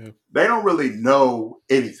 No. They don't really know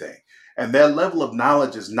anything. And their level of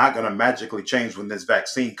knowledge is not going to magically change when this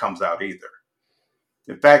vaccine comes out either.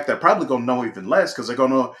 In fact, they're probably going to know even less because they're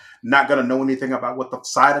not going to know anything about what the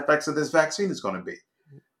side effects of this vaccine is going to be.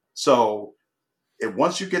 So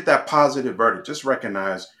once you get that positive verdict, just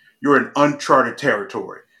recognize you're in uncharted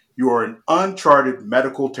territory. You are in uncharted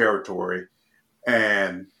medical territory,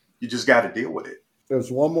 and you just got to deal with it.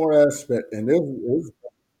 There's one more aspect, and this is an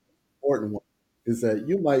important one, is that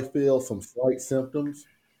you might feel some slight symptoms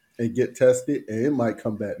and get tested, and it might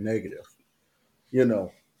come back negative. You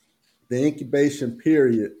know, the incubation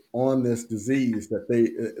period on this disease that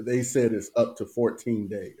they said is up to 14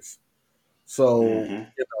 days. So, Mm-hmm.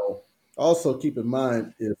 also keep in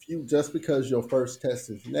mind, if you just because your first test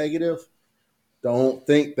is negative, don't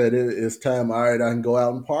think that it is time. All right, I can go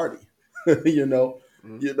out and party. you know,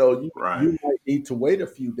 Mhm. Right. you might need to wait a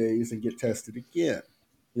few days and get tested again.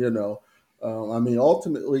 You know, I mean,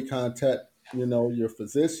 ultimately contact your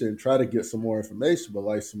physician, try to get some more information. But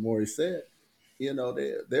like Samori said,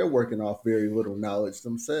 they're working off very little knowledge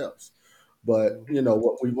themselves. But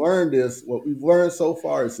what we've learned so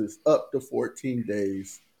far is it's up to 14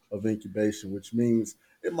 days of incubation, which means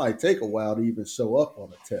it might take a while to even show up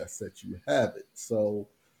on a test that you have it. So,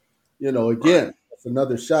 Right. again, it's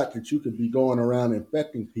another shot that you could be going around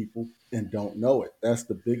infecting people and don't know it. That's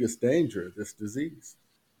the biggest danger of this disease.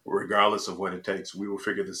 Regardless of what it takes, we will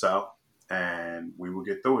figure this out and we will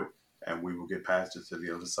get through it and we will get past it to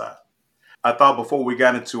the other side. I thought before we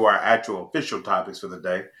got into our actual official topics for the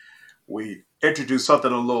day, we introduced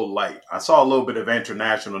something a little light. I saw a little bit of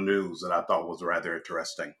international news that I thought was rather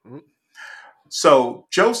interesting. Mhm. So,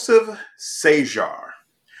 Joseph Szilard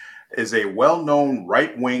is a well known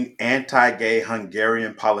right wing anti gay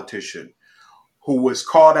Hungarian politician who was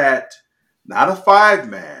caught at not a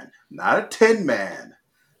 5-man, not a 10-man,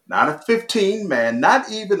 not a 15-man, not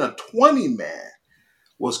even a 20-man,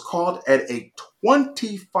 was caught at a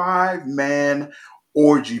 25-man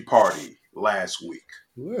orgy party last week.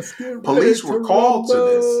 Let's get ready Police to were called to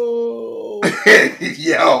this. rumble.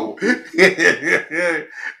 Yo.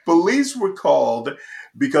 Police were called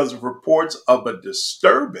because of reports of a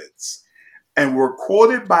disturbance and were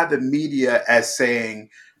quoted by the media as saying,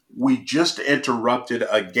 "We just interrupted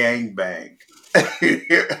a gangbang."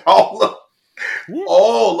 all, of, Whoop.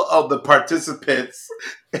 all of the participants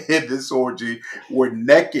in this orgy were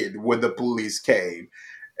naked when the police came,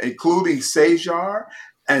 including Szilard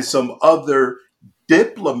and some other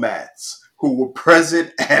diplomats who were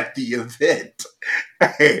present at the event.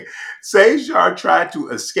 Szilard tried to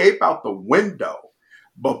escape out the window,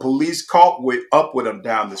 but police caught up with him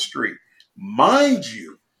down the street. Mind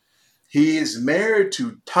you, he is married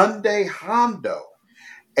to Tunde Hondo,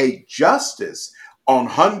 a justice on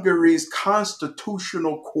Hungary's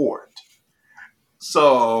constitutional court.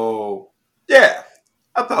 So, yeah,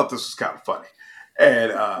 I thought this was kind of funny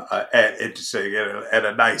and interesting and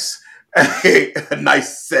a nice a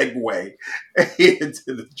nice segue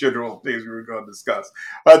into the general things we were going to discuss.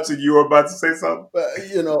 Hudson, you were about to say something?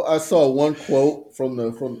 I saw one quote from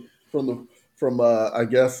I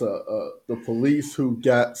guess the police who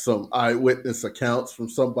got some eyewitness accounts from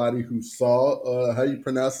somebody who saw how you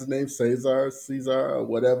pronounce his name, Cesar or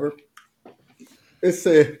whatever. It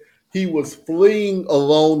said he was fleeing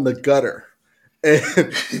along the gutter. And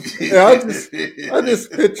I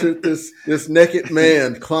just pictured this naked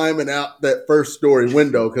man climbing out that first story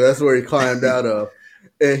window, because that's where he climbed out of,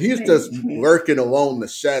 and he's just lurking along the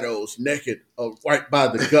shadows, naked, right by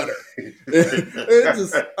the gutter.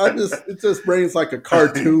 It just brings like a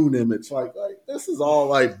cartoon image, like this is all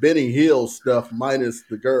like Benny Hill stuff minus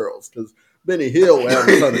the girls, because Benny Hill had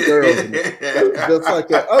a ton of girls in it. Just like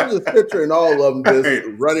that. I'm just picturing all of them just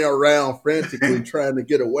running around frantically trying to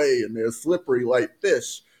get away, and they're slippery like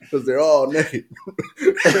fish because they're all naked.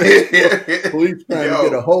 Police trying to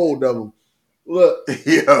get a hold of them. Look,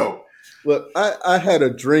 I had a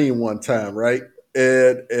dream one time, right?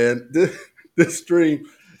 And this dream,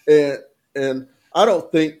 and I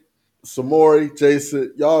don't think Samori,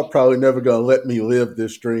 Jason, y'all are probably never gonna let me live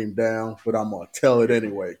this dream down, but I'm gonna tell it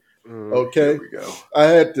anyway. Okay, here we go. I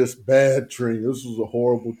had this bad dream. This was a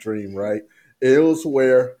horrible dream, right? It was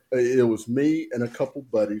where it was me and a couple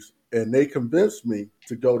buddies, and they convinced me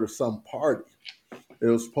to go to some party. It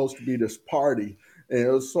was supposed to be this party, and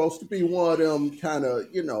it was supposed to be one of them kind of,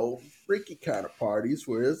 freaky kind of parties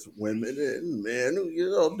where it's women and men,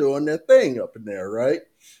 doing their thing up in there, right?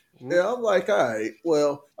 Yeah, I'm like, all right,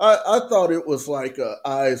 well, I thought it was like a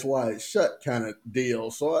eyes wide shut kind of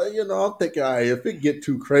deal. So, I'm thinking, all right, if it get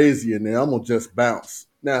too crazy in there, I'm going to just bounce.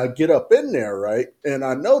 Now, I get up in there, right? And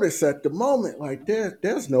I notice at the moment, like,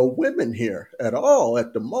 there's no women here at all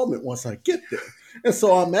at the moment once I get there. And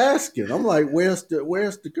so I'm asking, I'm like, where's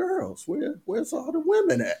the girls? Where's all the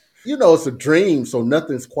women at? It's a dream, so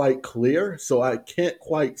nothing's quite clear. So I can't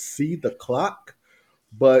quite see the clock.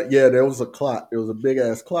 But yeah, there was a clock. It was a big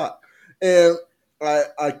ass clock. And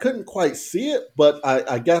I couldn't quite see it, but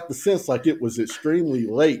I got the sense like it was extremely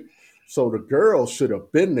late. So the girls should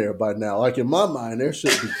have been there by now. Like in my mind, there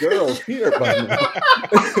should be girls here by now.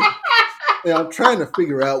 And I'm trying to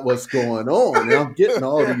figure out what's going on. And I'm getting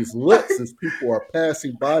all these looks as people are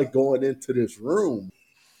passing by going into this room.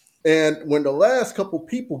 And when the last couple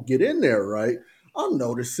people get in there, right, I'm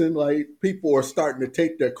noticing like people are starting to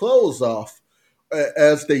take their clothes off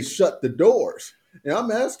as they shut the doors. And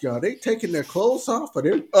I'm asking, are they taking their clothes off? Are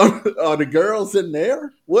the girls in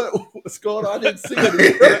there? What's going on? I didn't see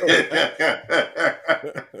any girls.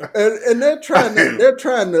 And they're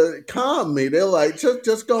trying to calm me. They're like,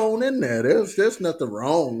 just go on in there. There's nothing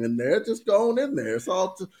wrong in there. Just go on in there. It's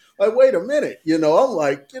all like, wait a minute. I'm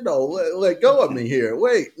like, let go of me here.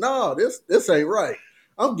 Wait, no, this ain't right.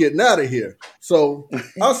 I'm getting out of here. So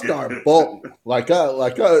I start bolting like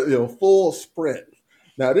I full sprint.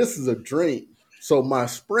 Now this is a dream. So my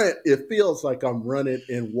sprint, it feels like I'm running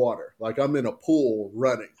in water, like I'm in a pool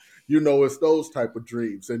running. It's those type of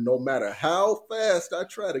dreams. And no matter how fast I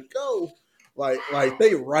try to go, like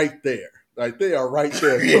they right there. Like they are right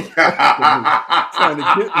there trying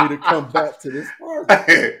to get me to come back to this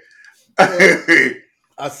party.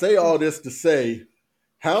 I say all this to say,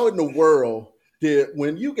 how in the world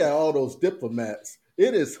when you got all those diplomats,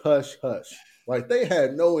 it is hush hush. Like they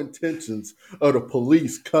had no intentions of the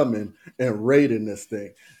police coming and raiding this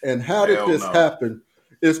thing. And how did this happen?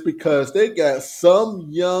 It's because they got some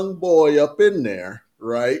young boy up in there,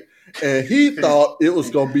 right? And he thought it was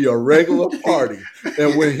going to be a regular party.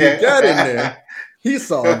 And when he got in there, he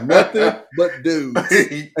saw nothing but dudes.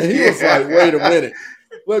 And he was like, wait a minute,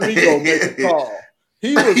 let me go make a call.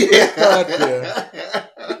 He was inside there.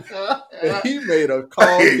 And he made a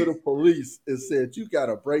call to the police and said, you got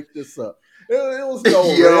to break this up. It was no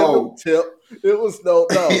random tip. It was no.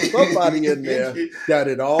 Somebody in there got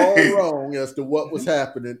it all wrong as to what was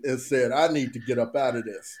happening and said, I need to get up out of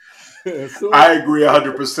this. I agree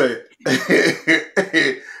 100%.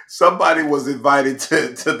 Somebody was invited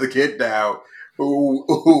to the get down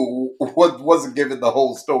who wasn't given the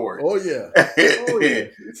whole story. Oh, yeah. He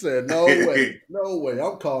said, no way.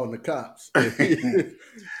 I'm calling the cops.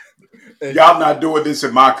 Y'all not doing this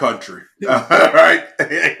in my country. All right?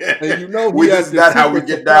 And this is not how we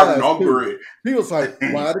get down in Hungary. He was like,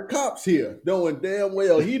 why are the cops here? Knowing damn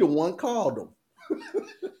well he the one called them.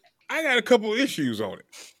 I got a couple issues on it.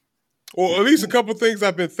 Or at least a couple things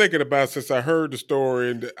I've been thinking about since I heard the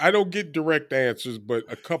story. And I don't get direct answers, but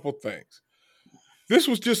a couple things. this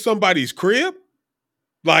was just somebody's crib?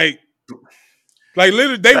 Like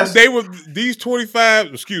literally, they were these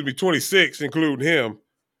 26, including him.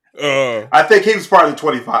 I think he was part of the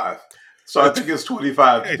 25. So I think it's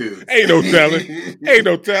 25 dudes. Ain't no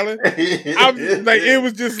telling. It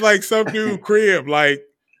was just like some dude crib. Like,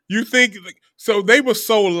 you think, so they were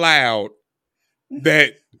so loud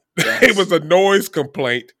that it was a noise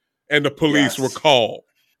complaint and the police were called.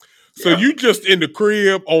 So you just in the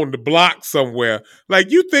crib on the block somewhere. Like,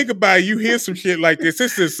 you think about it, you hear some shit like this.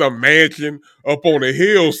 This is some mansion up on a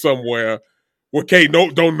hill somewhere where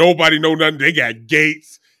don't nobody know nothing. They got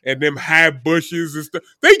gates and them high bushes and stuff.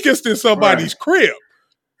 They just in somebody's crib.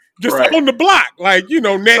 Just on the block. Like,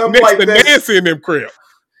 next to Nancy in them crib.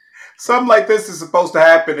 Something like this is supposed to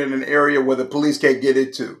happen in an area where the police can't get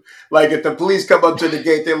into. Like, if the police come up to the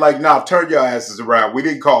gate, they're like, "Nah, turn your asses around. We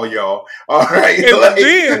didn't call y'all." All right. And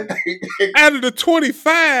then, out of the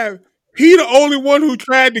 25, he the only one who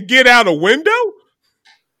tried to get out a window?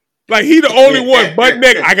 Like, he the only one, butt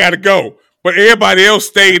naked, I gotta go. But everybody else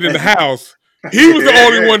stayed in the house. He was the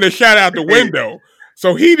only one that shot out the window.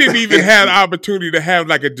 So he didn't even have the opportunity to have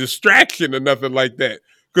like a distraction or nothing like that.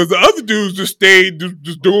 Because the other dudes just stayed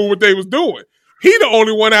just doing what they was doing. He the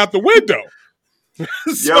only one out the window.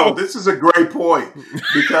 Yo, this is a great point.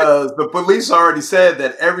 Because the police already said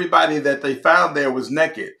that everybody that they found there was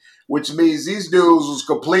naked. Which means these dudes was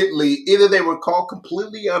either they were caught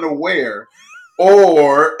completely unaware,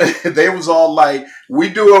 or they was all like, "We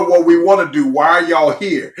doing what we want to do. Why are y'all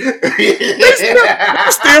here?"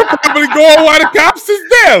 They're still probably going while the cops is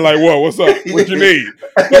there. Like, what's up? What you need?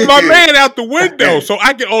 But my man out the window. So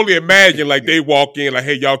I can only imagine, like, they walk in, like,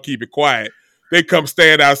 "Hey, y'all keep it quiet." They come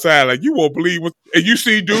stand outside, like, you won't believe what. And you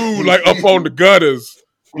see dude, like, up on the gutters,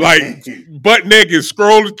 like, butt naked,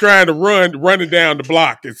 scrolling, trying to running down the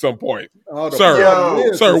block at some point.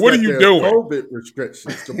 Sir, what are you doing? COVID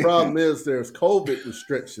restrictions. The problem is there's COVID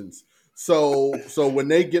restrictions. So when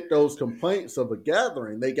they get those complaints of a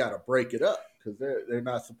gathering, they got to break it up because they're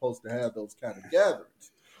not supposed to have those kind of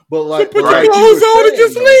gatherings. But like, put your clothes on and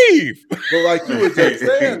just leave. But like you were just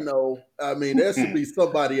saying, though, I mean, there should be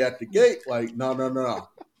somebody at the gate. Like, no.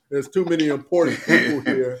 There's too many important people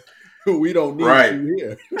here. We don't need you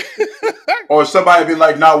here. Or somebody be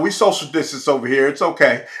like, "No, we social distance over here. It's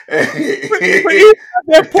okay." but even at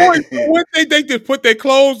that point, what they just put their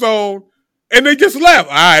clothes on and they just left.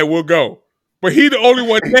 All right, we'll go. But he the only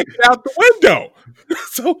one naked out the window.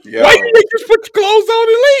 So why you just put your clothes on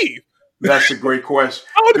and leave? That's a great question.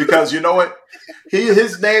 Because you know what?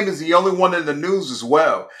 His name is the only one in the news as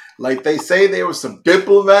well. Like, they say there were some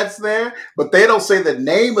diplomats there, but they don't say the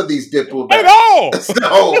name of these diplomats at all.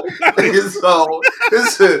 So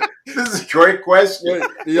this is a great question.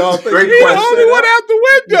 Y'all think he's the only one out the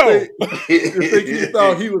window? You think he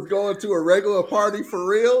thought he was going to a regular party for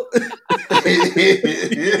real?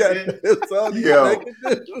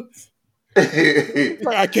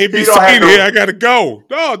 I can't be seen here. I gotta go.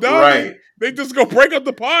 No, right. They just go break up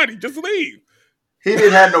the party. Just leave. He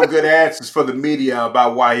didn't have no good answers for the media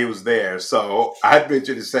about why he was there. So I'd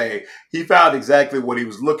venture to say he found exactly what he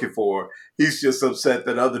was looking for. He's just upset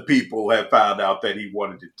that other people have found out that he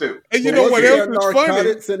wanted it too. And you know what else is funny?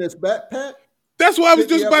 Narcotics in his backpack? That's what I was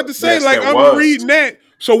just about to say. Yes, like, I'm reading that.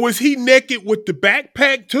 So was he naked with the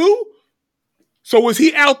backpack too? So was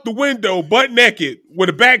he out the window butt naked with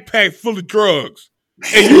a backpack full of drugs?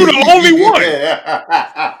 And you're the only one.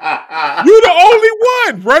 You're the only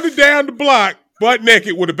one running down the block butt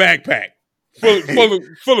naked with a backpack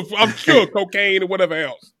full of I'm sure, cocaine or whatever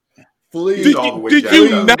else. Did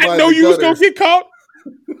you not know you was going to get caught?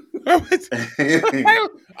 I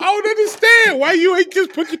don't understand why you ain't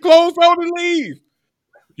just put your clothes on and leave.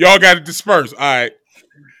 Y'all got to disperse. All right.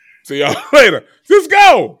 See y'all later. Just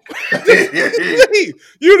go. Just leave.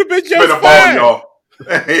 You'd have been just fine. Y'all.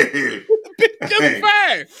 Just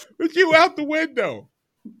fine. But you out the window.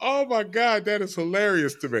 Oh my God, that is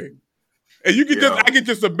hilarious to me. And you can I can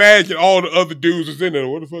just imagine all the other dudes is in there.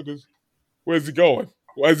 What the fuck where's he going?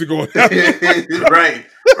 Why is he going? Right.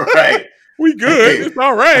 We good. It's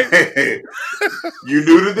all right. You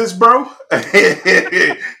new to this, bro?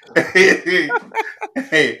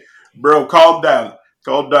 Hey, bro, calm down.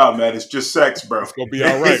 Calm down, man. It's just sex, bro. It's gonna be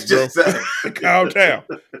all right, bro. Calm down.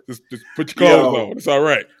 Just put your clothes on. It's all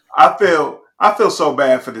right. I feel so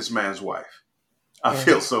bad for this man's wife. I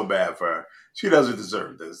feel so bad for her. She doesn't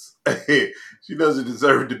deserve this. She doesn't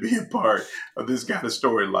deserve to be a part of this kind of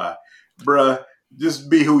storyline. Bruh, just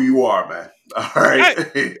be who you are, man. All right.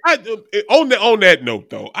 On that note,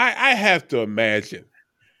 though, I have to imagine,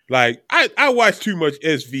 like, I watch too much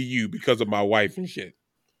SVU because of my wife and shit.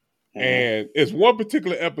 And it's one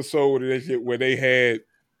particular episode of that shit where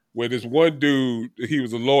this one dude, he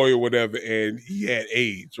was a lawyer or whatever, and he had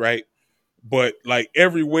AIDS, right? But like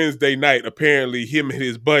every Wednesday night, apparently him and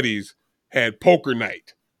his buddies had poker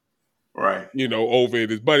night. Right. Over at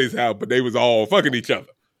his buddy's house, but they was all fucking each other.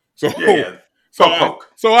 So yeah. So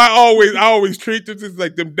I always treat them just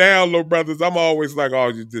like them down low brothers. I'm always like,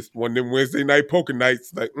 oh, just one of them Wednesday night poker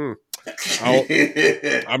nights. Like,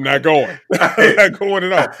 I'm not going. I'm not going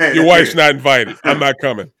at all. Your wife's not invited. I'm not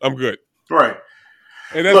coming. I'm good. Right.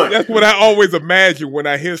 And that's what I always imagine when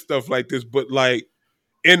I hear stuff like this. But like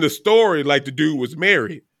in the story, like the dude was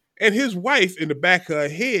married, and his wife in the back of her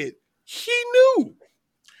head, she knew.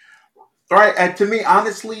 Right. And to me,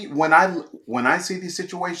 honestly, when I see these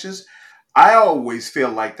situations, I always feel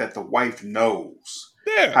like that the wife knows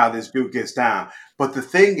how this dude gets down. But the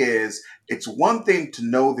thing is, it's one thing to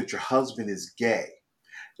know that your husband is gay.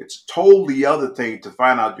 It's a totally other thing to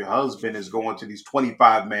find out your husband is going to these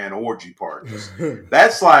 25-man orgy parties.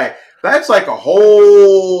 That's like a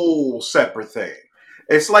whole separate thing.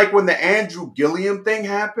 It's like when the Andrew Gilliam thing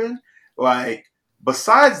happened, like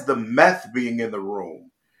besides the meth being in the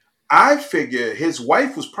room, I figure his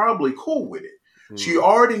wife was probably cool with it. She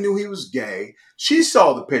already knew he was gay. She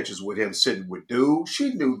saw the pictures with him sitting with dudes.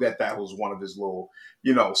 She knew that was one of his little,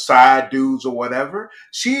 side dudes or whatever.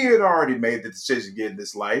 She had already made the decision to get in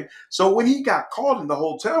this life. So when he got caught in the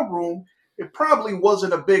hotel room, it probably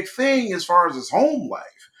wasn't a big thing as far as his home life.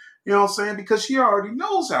 You know what I'm saying? Because she already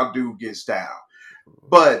knows how dude gets down.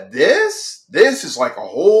 But this is like a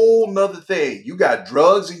whole nother thing. You got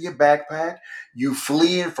drugs in your backpack. You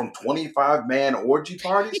fleeing from 25-man orgy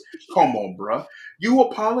parties? Come on, bro. You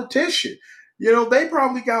a politician. They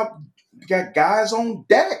probably got guys on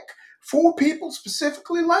deck, 4 people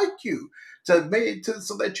specifically like you to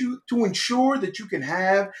ensure that you can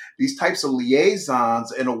have these types of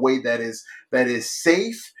liaisons in a way that is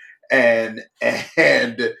safe and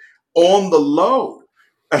on the low.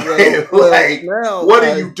 What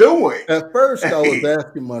are you doing? At first, I was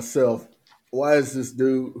asking myself, why is this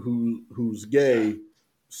dude who's gay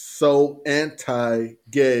so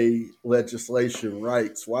anti-gay legislation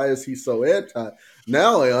rights? Why is he so anti?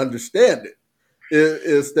 Now I understand it.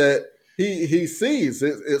 It's that he sees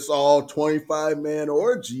it's all 25-man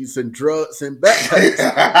orgies and drugs and backpacks.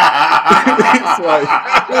 It's like,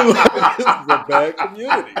 this is a bad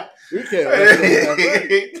community. We can't.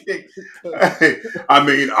 I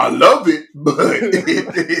mean, I love it, but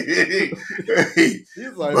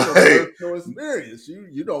he's like, from personal experience,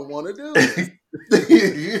 you don't want to do this.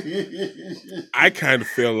 I kind of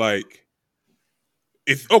feel like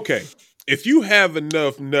it's okay if you have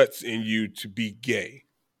enough nuts in you to be gay,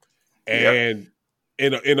 and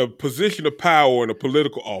in a position of power in a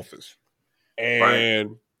political office,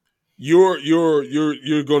 and you're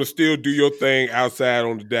going to still do your thing outside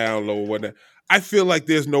on the down low or whatnot. I feel like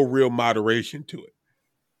there's no real moderation to it.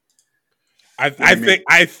 I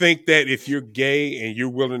think that if you're gay and you're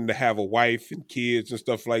willing to have a wife and kids and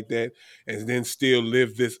stuff like that, and then still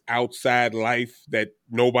live this outside life that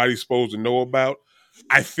nobody's supposed to know about,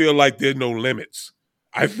 I feel like there's no limits.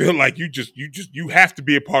 I feel like you have to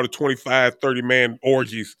be a part of 25, 30-man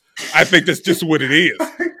orgies. I think that's just what it is.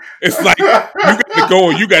 It's like you got to go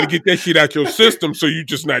and you got to get that shit out your system, so you're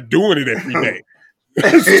just not doing it every day.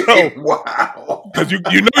 Wow. Because you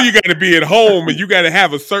got to be at home and you got to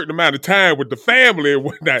have a certain amount of time with the family and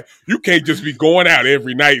whatnot. You can't just be going out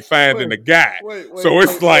every night finding a guy. So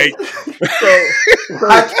it's like,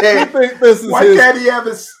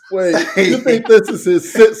 you think this is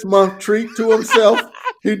his 6-month treat to himself?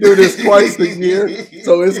 He do this twice a year,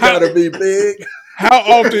 so it's got to be big. How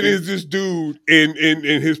often is this dude in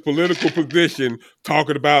his political position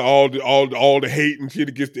talking about all the hate and shit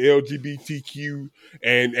against the LGBTQ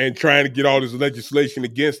and trying to get all this legislation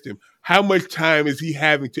against him? How much time is he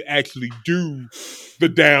having to actually do the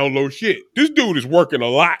down low shit? This dude is working a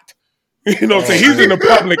lot. You know what I'm saying? He's in the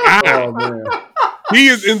public eye. Oh, man. He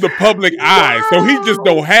is in the public eye, so he just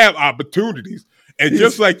don't have opportunities. And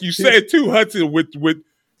just like you said too, Hudson,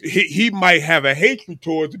 he might have a hatred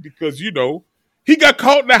towards it because he got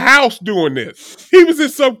caught in the house doing this. He was in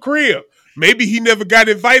some crib. Maybe he never got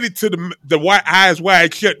invited to the Eyes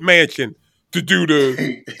Wide Shut mansion to do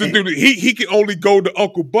the. He can only go to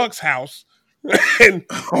Uncle Buck's house, and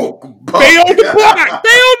they on the block. They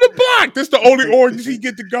on the block. That's the only orgies he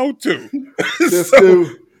get to go to.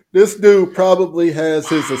 This dude probably has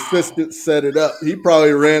his assistant set it up. He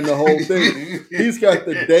probably ran the whole thing. He's got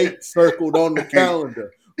the date circled on the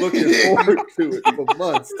calendar. Looking forward to it for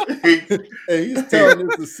months. And he's telling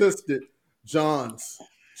his assistant, Johns,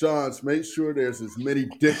 Johns, make sure there's as many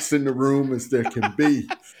dicks in the room as there can be.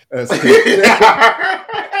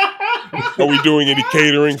 Are we doing any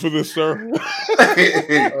catering for this, sir?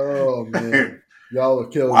 Oh man, y'all are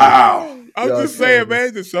killing me. I'm just saying,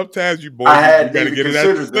 man. That sometimes you boys, you got to get it out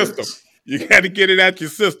your system. You got to get it out your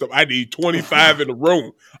system. I need 25 in the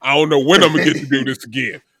room. I don't know when I'm gonna get to do this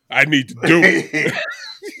again. I need to do it.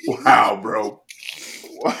 Wow, bro.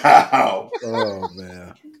 Wow. Oh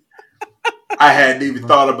man. I hadn't even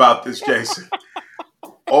thought about this, Jason.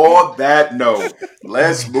 On that note,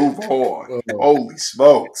 let's move on. Holy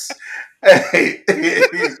smokes. Hey.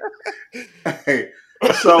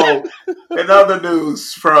 So, in other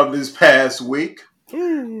news from this past week,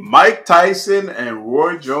 Mike Tyson and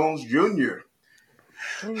Roy Jones Jr.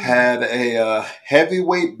 had a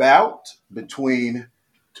heavyweight bout between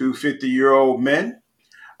two 50-year-old men.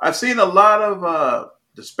 I've seen a lot of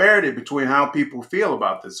disparity between how people feel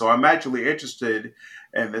about this, so I'm actually interested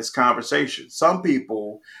in this conversation. Some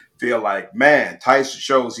people feel like, man, Tyson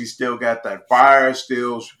shows he still got that fire,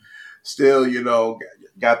 still,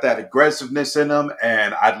 got that aggressiveness in him,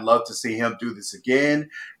 and I'd love to see him do this again.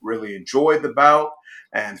 Really enjoyed the bout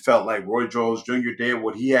and felt like Roy Jones Jr. did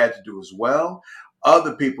what he had to do as well.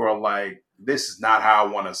 Other people are like, this is not how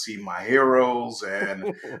I want to see my heroes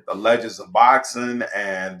and the legends of boxing,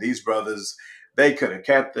 and these brothers, they could have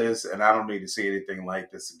kept this, and I don't need to see anything like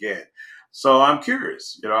this again. So I'm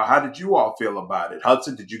curious, how did you all feel about it?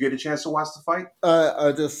 Hudson, did you get a chance to watch the fight?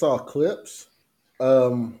 I just saw clips.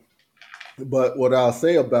 But what I'll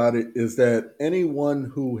say about it is that anyone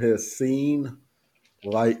who has seen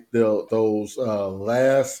like those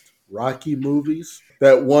last Rocky movies,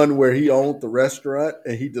 that one where he owned the restaurant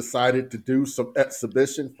and he decided to do some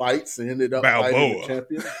exhibition fights and ended up fighting the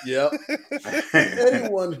champion. Yep.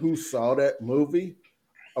 Anyone who saw that movie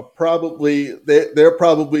are they're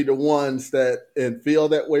probably the ones that and feel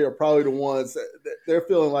that way are probably the ones that they're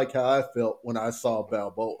feeling like how I felt when I saw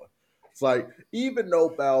Balboa. It's like, even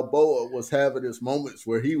though Balboa was having his moments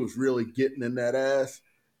where he was really getting in that ass,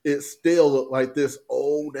 it still looked like this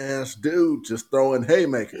old ass dude just throwing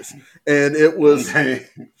haymakers. And it was,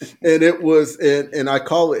 and I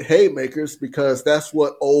call it haymakers because that's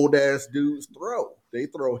what old ass dudes throw. They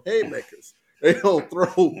throw haymakers. They don't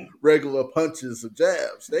throw regular punches or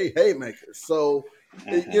jabs. They haymakers. So,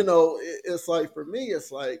 it's like, for me,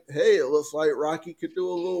 it's like, hey, it looks like Rocky could do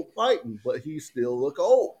a little fighting, but he still look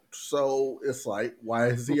old. So it's like, why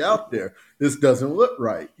is he out there? This doesn't look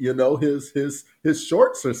right. His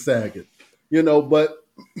shorts are sagging. But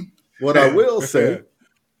what I will say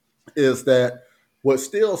is that what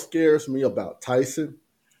still scares me about Tyson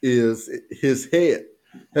is his head.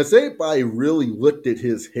 Has anybody really looked at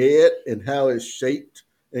his head and how it's shaped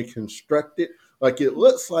and constructed? Like, it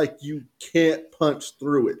looks like you can't punch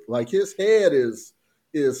through it. Like, his head is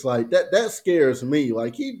like that. That scares me.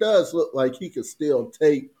 Like, he does look like he could still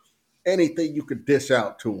take anything you could dish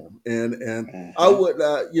out to him. And I would,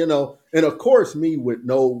 and of course, me with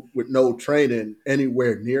no training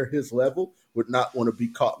anywhere near his level would not want to be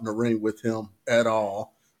caught in the ring with him at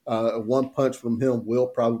all. One punch from him will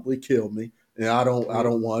probably kill me, and I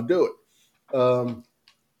don't want to do it.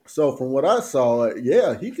 So from what I saw,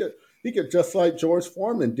 yeah, he could just like George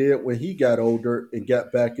Foreman did when he got older and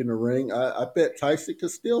got back in the ring. I bet Tyson could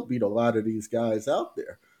still beat a lot of these guys out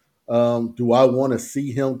there. Do I want to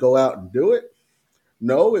see him go out and do it?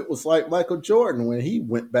 No, it was like Michael Jordan when he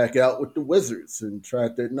went back out with the Wizards and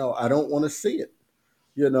tried to. No, I don't want to see it.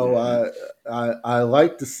 I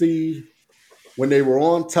like to see when they were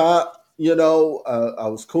on top. I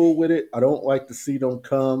was cool with it. I don't like to see them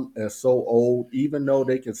come as so old, even though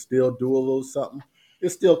they can still do a little something. It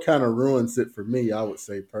still kind of ruins it for me, I would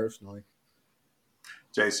say, personally.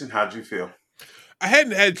 Jason, how'd you feel? I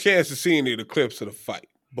hadn't had a chance to see any of the clips of the fight,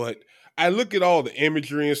 but I look at all the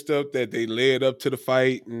imagery and stuff that they led up to the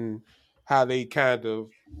fight and how they kind of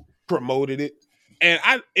promoted it. And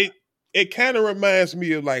it kind of reminds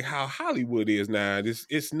me of like how Hollywood is now.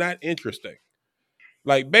 It's not interesting.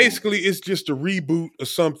 Like, basically, it's just a reboot of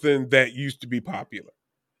something that used to be popular.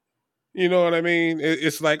 You know what I mean?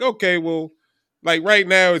 It's like, okay, well, like right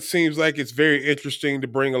now, it seems like it's very interesting to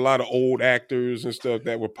bring a lot of old actors and stuff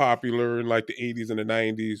that were popular in like the 80s and the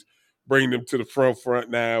 90s, bring them to the front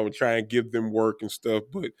now and try and give them work and stuff.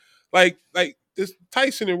 But like this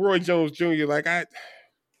Tyson and Roy Jones Jr., like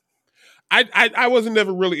I wasn't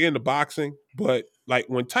never really into boxing, but like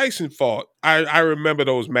when Tyson fought, I remember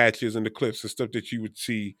those matches and the clips and stuff that you would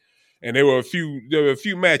see. And there were a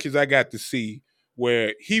few matches I got to see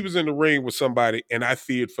where he was in the ring with somebody and I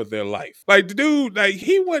feared for their life. Like, the dude, like,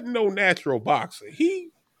 he wasn't no natural boxer. He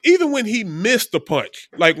even when he missed a punch,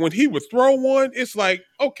 like when he would throw one, it's like,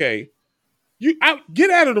 okay, get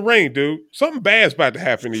out of the ring, dude. Something bad's about to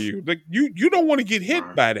happen to you. Like you don't want to get hit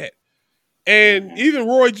by that. And even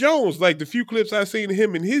Roy Jones, like the few clips I've seen of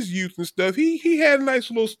him in his youth and stuff, he had a nice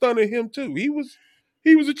little stun in him too. He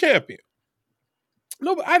was a champion.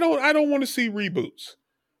 No, but I don't want to see reboots.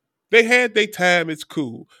 They had their time. It's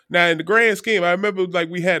cool. Now, in the grand scheme, I remember like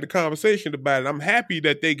we had the conversation about it. I'm happy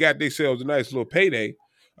that they got themselves a nice little payday.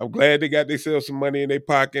 I'm glad they got themselves some money in their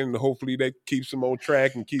pocket, and hopefully that keeps them on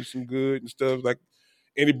track and keeps them good and stuff. Like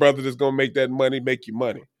any brother that's gonna make that money, make you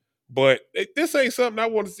money. But this ain't something I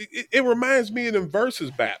want to see. It reminds me of them versus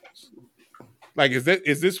battles. Like, is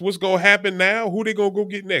this what's gonna happen now? Who they gonna go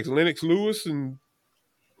get next? Lennox Lewis and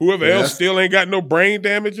whoever else still ain't got no brain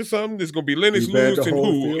damage or something? It's gonna be Lennox Lewis and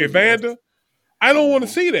who? Evander? I don't want to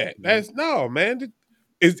see that. That's no, man.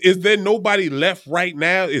 Is there nobody left right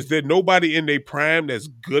now? Is there nobody in their prime that's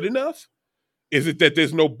good enough? Is it that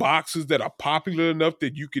there's no boxers that are popular enough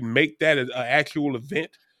that you can make that an actual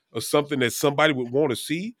event or something that somebody would want to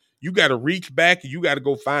see? You got to reach back and you got to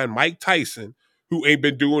go find Mike Tyson, who ain't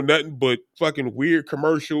been doing nothing but fucking weird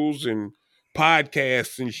commercials and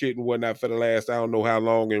podcasts and shit and whatnot for the last I don't know how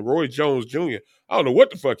long. And Roy Jones Jr., I don't know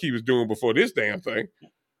what the fuck he was doing before this damn thing.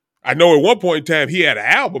 I know at one point in time he had an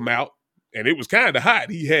album out and it was kind of hot.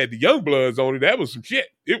 He had the Young Bloods on it. That was some shit.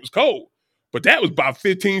 It was cold. But that was about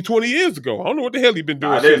 15, 20 years ago. I don't know what the hell he been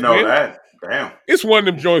doing. I didn't know that. Damn. It's one of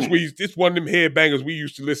them joints it's one of them headbangers we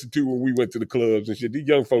used to listen to when we went to the clubs and shit. These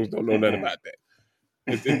young folks don't know nothing about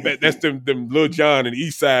that. That's them Lil Jon and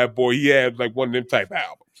East Side Boy. He had like one of them type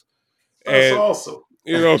albums. That's awesome.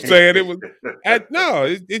 You know what I'm saying? It was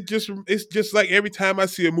it's just like every time I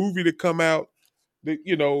see a movie that come out, that,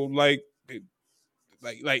 you know, like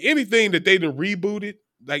anything that they done rebooted,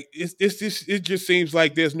 like it just seems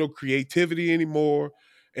like there's no creativity anymore,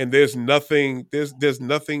 and there's nothing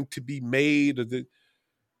to be made of the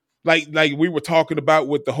like we were talking about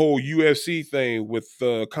with the whole UFC thing with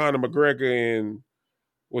Conor McGregor and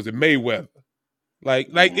was it Mayweather?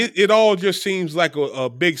 It all just seems like a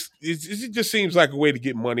big. It just seems like a way to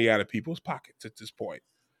get money out of people's pockets at this point.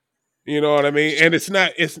 You know what I mean? And it's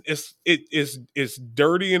not. It's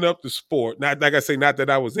dirtying up the sport. Not like I say. Not that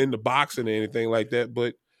I was into boxing or anything like that,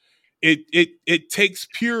 but it takes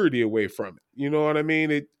purity away from it. You know what I mean?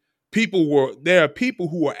 There are people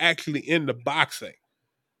who are actually into boxing.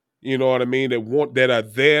 You know what I mean? That are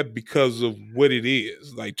there because of what it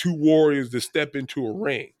is. Like two warriors that step into a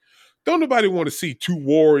ring. Don't nobody want to see two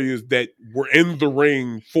warriors that were in the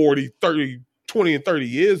ring 40, 30, 20 and 30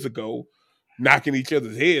 years ago knocking each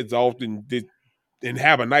other's heads off and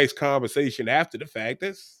have a nice conversation after the fact.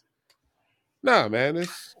 Man.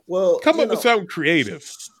 Come up with something creative.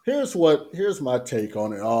 Here's my take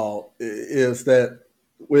on it all is that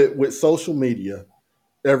with social media,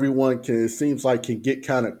 everyone it seems like can get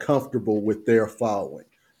kind of comfortable with their following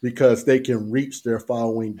because they can reach their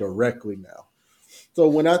following directly now. So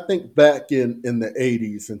when I think back in the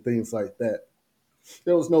 80s and things like that,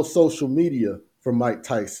 there was no social media for Mike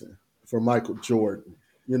Tyson, for Michael Jordan.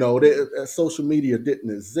 You know, social media didn't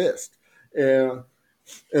exist. And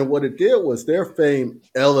what it did was their fame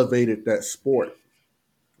elevated that sport,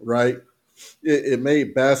 right? It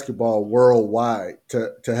made basketball worldwide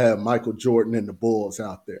to have Michael Jordan and the Bulls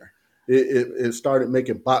out there. It started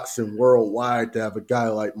making boxing worldwide to have a guy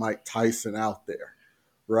like Mike Tyson out there.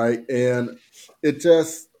 Right. And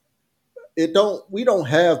we don't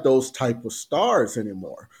have those type of stars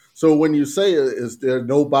anymore. So when you say, is there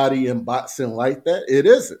nobody in boxing like that? It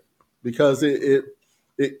isn't, because it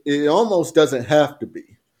almost doesn't have to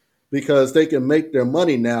be, because they can make their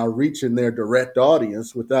money now reaching their direct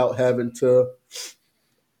audience without having to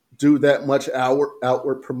do that much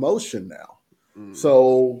outward promotion now. Mm.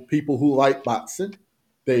 So people who like boxing,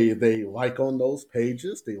 They like on those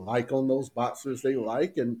pages, they like on those boxers they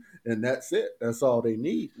like, and that's it. That's all they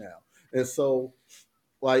need now. And so,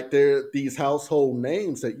 like, there these household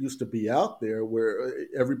names that used to be out there where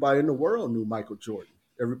everybody in the world knew Michael Jordan.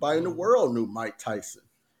 Everybody in the world knew Mike Tyson.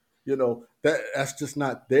 You know, that's just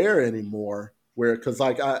not there anymore. Because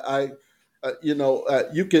like you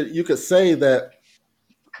could say that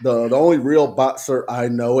the only real boxer I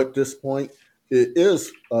know at this point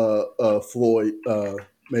is Floyd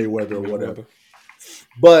Mayweather or whatever.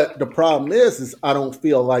 But the problem is I don't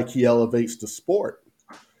feel like he elevates the sport.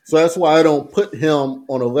 So that's why I don't put him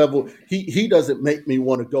on a level. He doesn't make me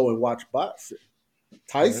want to go and watch boxing.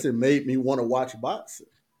 Tyson made me want to watch boxing.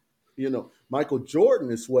 You know, Michael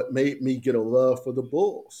Jordan is what made me get a love for the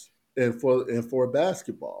Bulls and for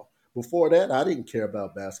basketball. Before that, I didn't care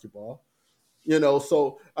about basketball.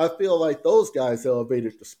 So I feel like those guys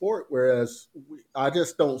elevated the sport, whereas I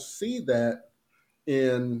just don't see that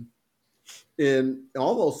in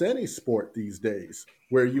almost any sport these days,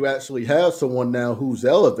 where you actually have someone now who's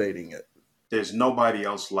elevating it. There's nobody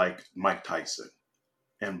else like Mike Tyson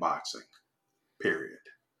in boxing, period.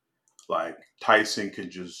 Like Tyson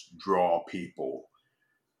can just draw people.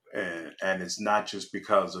 And it's not just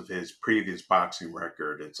because of his previous boxing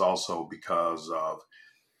record. It's also because of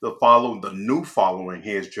the new following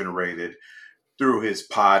he has generated through his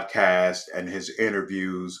podcast and his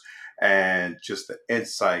interviews and just the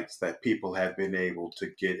insights that people have been able to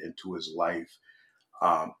get into his life.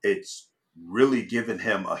 It's really given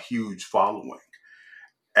him a huge following.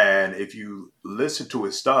 And if you listen to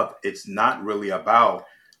his stuff, it's not really about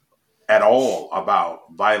at all about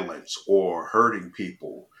violence or hurting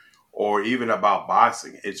people or even about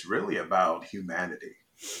boxing. It's really about humanity.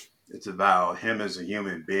 It's about him as a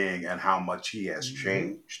human being and how much he has Mm-hmm.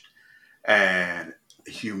 changed and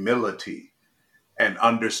humility and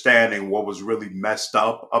understanding what was really messed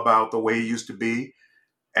up about the way he used to be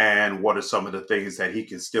and what are some of the things that he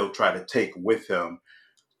can still try to take with him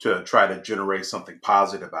to try to generate something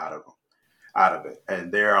positive out of it.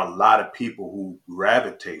 And there are a lot of people who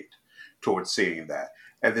gravitate towards seeing that.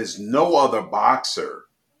 And there's no other boxer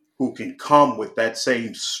who can come with that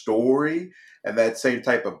same story and that same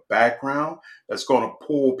type of background that's going to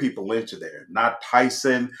pull people into there. Not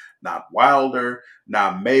Tyson, not Wilder,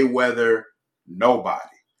 not Mayweather, nobody.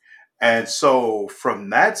 And so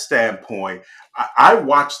from that standpoint, I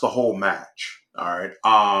watched the whole match. All right.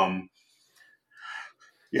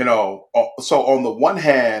 So on the one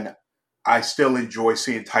hand, I still enjoy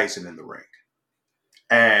seeing Tyson in the ring.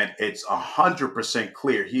 And it's 100%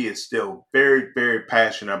 clear he is still very, very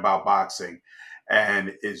passionate about boxing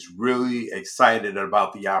and is really excited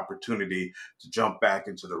about the opportunity to jump back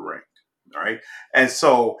into the ring. All right. And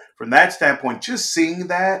so, from that standpoint, just seeing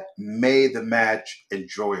that made the match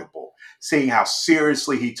enjoyable. Seeing how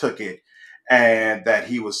seriously he took it and that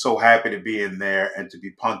he was so happy to be in there and to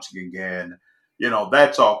be punching again,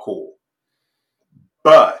 that's all cool.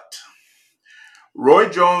 But Roy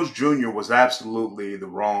Jones Jr. was absolutely the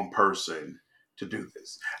wrong person to do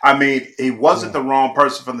this. I mean, he wasn't Yeah. the wrong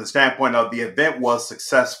person from the standpoint of the event was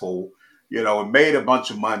successful. It made a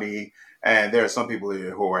bunch of money, and there are some people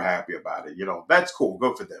here who are happy about it. That's cool,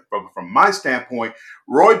 good for them. But from my standpoint,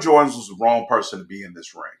 Roy Jones was the wrong person to be in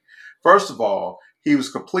this ring. First of all, he was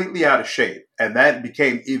completely out of shape, and that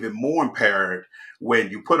became even more apparent when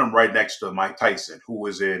you put him right next to Mike Tyson, who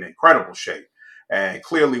was in incredible shape and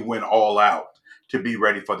clearly went all out to be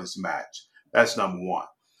ready for this match. That's number one.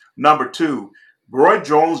 Number two, Roy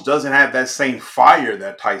Jones doesn't have that same fire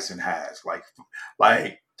that Tyson has.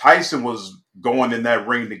 Like Tyson was going in that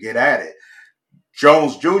ring to get at it.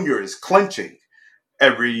 Jones Jr. is clinching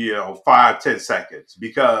every 5-10 seconds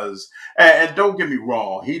because and don't get me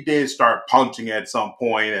wrong, he did start punching at some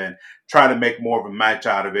point and try to make more of a match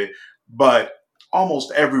out of it, but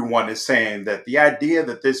almost everyone is saying that the idea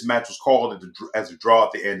that this match was called as a draw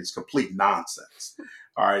at the end is complete nonsense.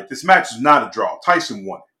 All right, this match is not a draw. Tyson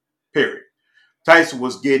won it, period. Tyson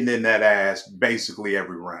was getting in that ass basically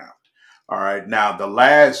every round. All right. Now the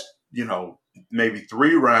last, maybe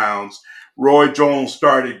 3 rounds, Roy Jones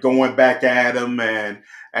started going back at him and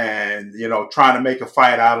trying to make a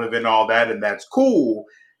fight out of it and all that, and that's cool.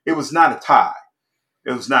 It was not a tie.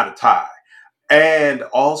 It was not a tie. And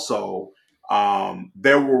also,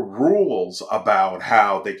 there were rules about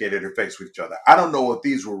how they get interface with each other. I don't know if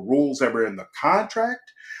these were rules that were in the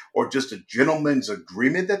contract or just a gentleman's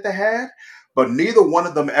agreement that they had, but neither one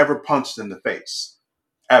of them ever punched in the face,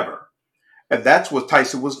 ever. And that's what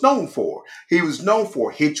Tyson was known for. He was known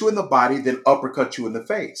for hit you in the body, then uppercut you in the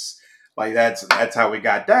face. Like that's how he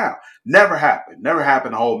got down. Never happened. Never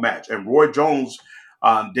happened the whole match. And Roy Jones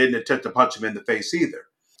didn't attempt to punch him in the face either.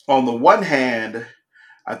 On the one hand,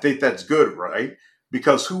 I think that's good, right?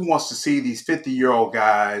 Because who wants to see these 50-year-old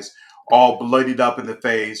guys all bloodied up in the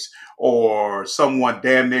face or someone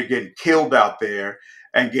damn near getting killed out there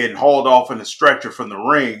and getting hauled off in a stretcher from the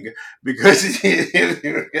ring because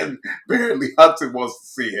barely Hudson wants to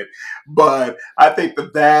see it. But I think the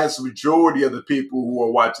vast majority of the people who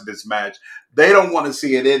are watching this match, they don't want to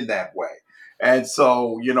see it in that way. And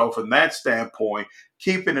so, from that standpoint,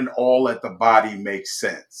 keeping it all at the body makes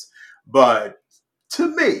sense. But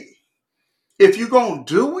to me, if you're going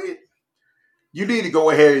to do it, you need to go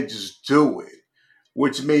ahead and just do it,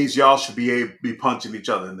 which means y'all should be punching each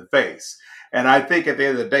other in the face. And I think at the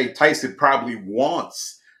end of the day, Tyson probably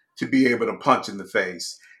wants to be able to punch in the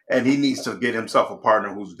face, and he needs to get himself a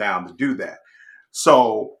partner who's down to do that.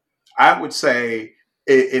 So I would say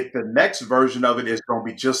If the next version of it is going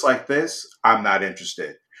to be just like this, I'm not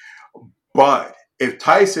interested. But if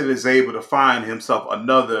Tyson is able to find himself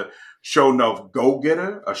another show enough go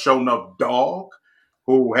getter, a show enough dog,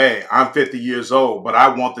 who, hey, I'm 50 years old, but I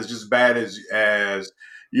want this just as bad as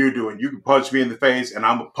you do, and you can punch me in the face, and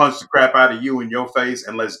I'm gonna punch the crap out of you in your face,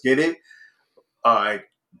 and let's get it. Uh,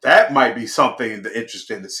 that might be something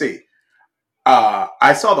interesting to see.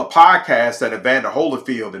 I saw the podcast that Evander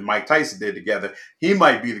Holyfield and Mike Tyson did together. He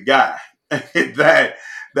might be the guy that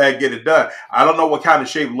get it done. I don't know what kind of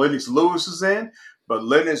shape Lennox Lewis is in, but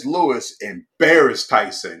Lennox Lewis embarrassed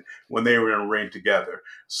Tyson when they were in a ring together.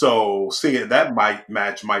 So seeing that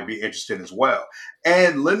match might be interesting as well.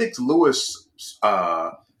 And Lennox Lewis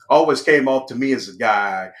always came off to me as a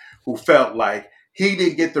guy who felt like he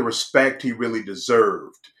didn't get the respect he really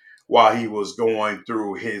deserved while he was going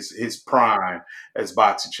through his prime as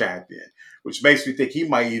boxing champion, which makes me think he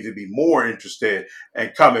might even be more interested in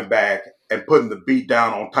coming back and putting the beat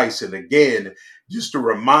down on Tyson again, just to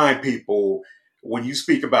remind people when you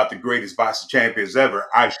speak about the greatest boxing champions ever,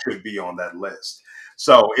 I should be on that list.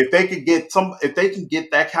 So if they can get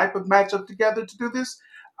that type of matchup together to do this,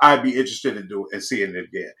 I'd be interested in seeing it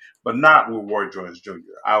again, but not with Roy Jones Jr.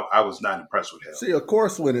 I was not impressed with him. See, of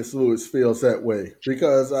course, Lennox Lewis feels that way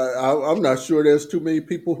because I'm not sure there's too many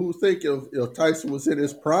people who think if Tyson was in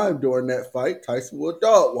his prime during that fight, Tyson would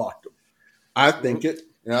dog walk him. I think it,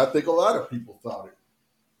 and I think a lot of people thought it.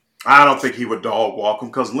 I don't think he would dog walk him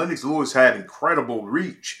because Lennox Lewis had incredible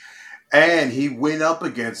reach, and he went up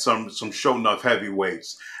against some show enough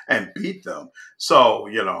heavyweights and beat them. So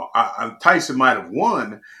Tyson might have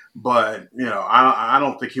won, but I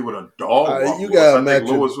don't think he would have dog walked. I think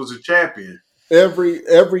Lewis was a champion.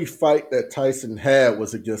 Every fight that Tyson had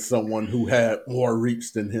was against someone who had more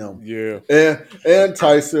reach than him. Yeah. And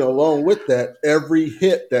Tyson, along with that, every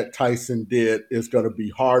hit that Tyson did is going to be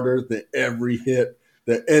harder than every hit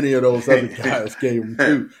that any of those other guys gave him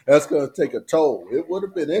too. That's going to take a toll. It would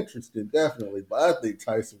have been interesting, definitely, but I think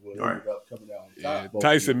Tyson would have ended up coming out on top.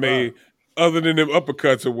 Tyson made, other than them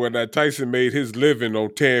uppercuts or whatnot, Tyson made his living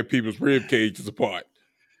on tearing people's rib cages apart.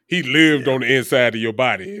 He lived on the inside of your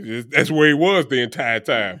body. That's where he was the entire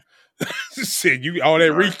time. Shit, all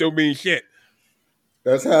that reach don't mean shit.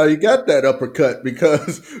 That's how he got that uppercut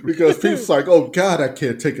because people's like, oh God, I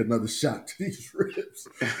can't take another shot to these ribs.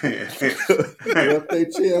 Left their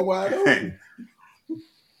chin wide open.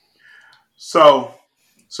 So,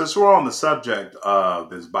 since we're on the subject of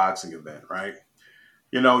this boxing event, right?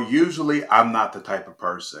 Usually I'm not the type of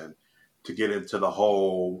person to get into the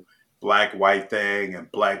whole black-white thing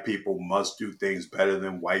and black people must do things better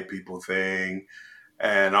than white people thing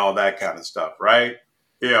and all that kind of stuff, right?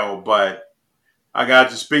 But I got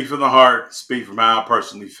to speak from the heart, speak from how I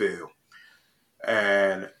personally feel.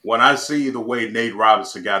 And when I see the way Nate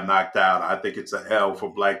Robinson got knocked out, I think it's a hell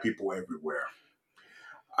for black people everywhere.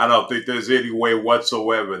 I don't think there's any way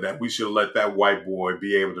whatsoever that we should let that white boy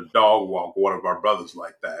be able to dog walk one of our brothers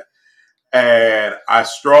like that. And I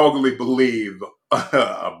strongly believe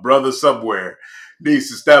a brother somewhere needs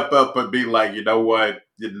to step up and be like, you know what?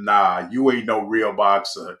 Nah, you ain't no real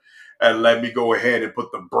boxer. And let me go ahead and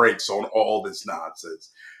put the brakes on all this nonsense.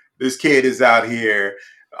 This kid is out here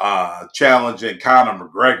challenging Conor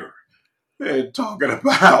McGregor and talking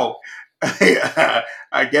about,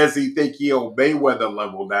 I guess he think he on Mayweather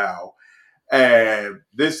level now. And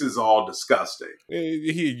this is all disgusting.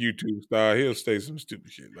 He a YouTube star. He'll say some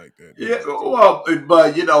stupid shit like that. Yeah, well,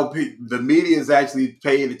 but the media is actually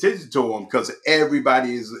paying attention to him because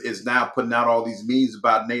everybody is now putting out all these memes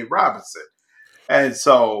about Nate Robinson. And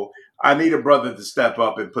so I need a brother to step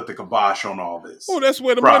up and put the kibosh on all this. Oh, that's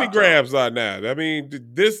where the money grabs are now. I mean,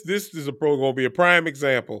 this is going to be a prime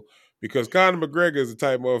example because Conor McGregor is the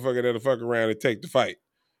type of motherfucker that'll fuck around and take the fight.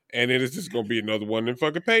 And then it's just going to be another one of them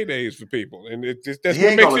fucking paydays for people. And that's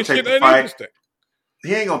what makes this shit uninteresting.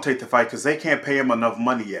 He ain't going to take the fight because they can't pay him enough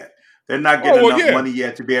money yet. They're not getting enough money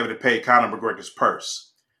yet to be able to pay Conor McGregor's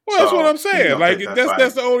purse. Well, that's what I'm saying. Like,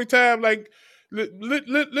 that's the only time, like,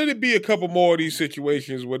 let it be a couple more of these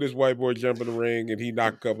situations where this white boy jump in the ring and he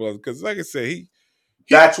knock a couple others. Because, like I said,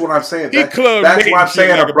 that's what I'm saying. That's what I'm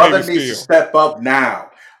saying. A brother needs to step up now.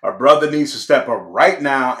 A brother needs to step up right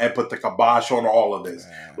now and put the kibosh on all of this.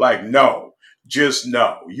 Like, no, just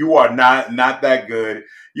no. You are not that good.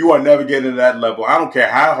 You are never getting to that level. I don't care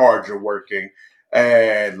how hard you're working.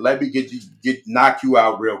 And let me knock you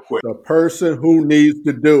out real quick. The person who needs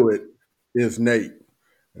to do it is Nate.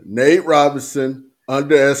 Nate Robinson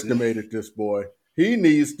underestimated this boy. He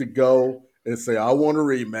needs to go and say, I want a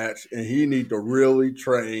rematch, and he needs to really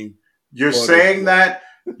train. You're saying that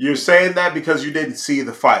because you didn't see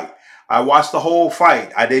the fight. I watched the whole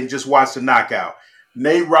fight. I didn't just watch the knockout.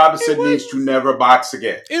 Nate Robinson needs to never box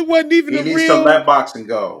again. It wasn't even he needs to let boxing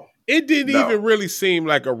go. It didn't even really seem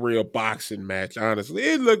like a real boxing match, honestly.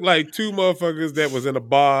 It looked like two motherfuckers that was in a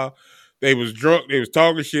bar. They was drunk. They was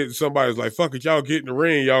talking shit. And somebody was like, fuck it, y'all get in the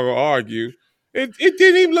ring. Y'all gonna argue. It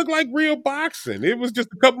didn't even look like real boxing. It was just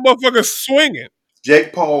a couple motherfuckers swinging.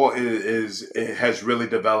 Jake Paul has really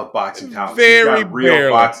developed boxing talent. Very He's got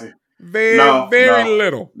real boxing. Very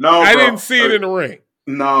little. No, I didn't see it in the ring.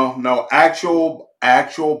 No.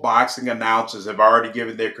 Actual boxing announcers have already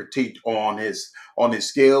given their critique on his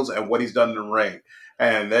skills and what he's done in the ring.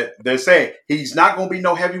 And they're saying he's not going to be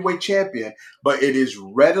no heavyweight champion, but it is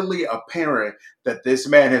readily apparent that this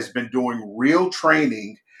man has been doing real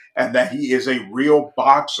training and that he is a real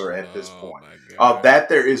boxer at this point. That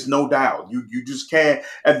there is no doubt. You just can't.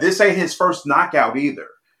 And this ain't his first knockout either.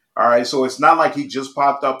 All right, so it's not like he just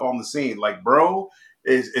popped up on the scene. Like, bro,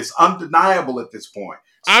 it's undeniable at this point.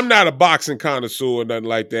 I'm not a boxing connoisseur or nothing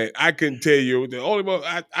like that. I couldn't tell you. The only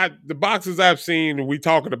the boxers I've seen, and we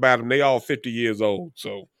talking about them, they all 50 years old.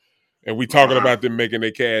 So, and we talking about them making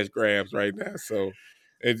their cash grabs right now. So,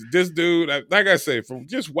 it's this dude, like I say, from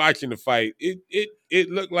just watching the fight, it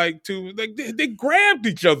looked like they grabbed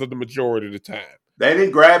each other the majority of the time. They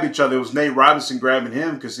didn't grab each other. It was Nate Robinson grabbing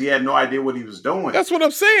him because he had no idea what he was doing. That's what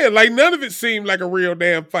I'm saying. Like, none of it seemed like a real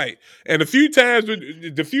damn fight. And the few times that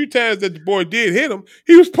the boy did hit him,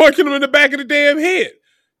 he was punching him in the back of the damn head.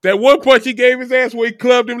 That one punch he gave his ass where he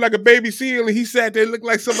clubbed him like a baby seal, and he sat there and looked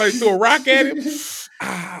like somebody threw a rock at him. If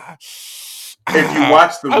you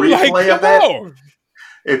watch the replay of that,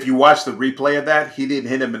 if you watch the replay of that, he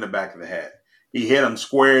didn't hit him in the back of the head. He hit him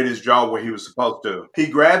square in his jaw where he was supposed to. He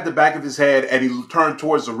grabbed the back of his head and he turned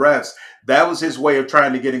towards the refs. That was his way of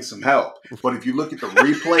trying to getting some help. But if you look at the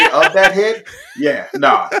replay of that hit,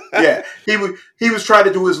 he was trying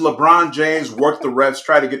to do his LeBron James, work the refs,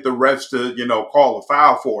 try to get the refs to call a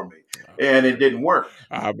foul for me, and it didn't work.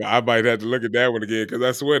 I might have to look at that one again because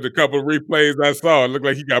I swear the couple of replays I saw, it looked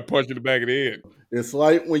like he got punched in the back of the head. It's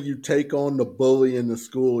like when you take on the bully in the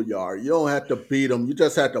schoolyard. You don't have to beat him. You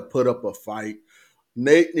just have to put up a fight.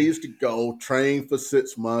 Nate needs to go, train for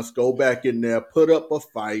 6 months, go back in there, put up a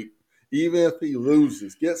fight. Even if he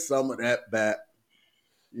loses, get some of that back.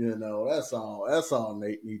 That's all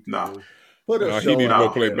Nate needs to do. Put a show he need to go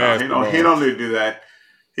play basketball. He don't need to do that.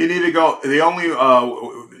 He need to go. The only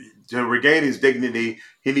to regain his dignity,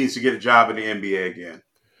 he needs to get a job in the NBA again.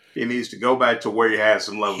 He needs to go back to where he has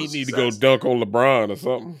some level. He needs to go dunk on LeBron or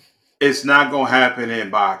something. It's not going to happen in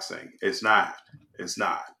boxing. It's not.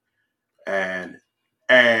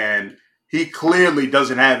 And he clearly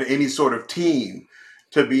doesn't have any sort of team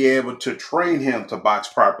to be able to train him to box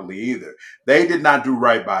properly either. They did not do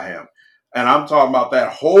right by him. And I'm talking about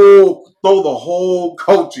throw the whole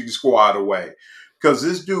coaching squad away. Because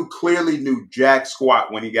this dude clearly knew jack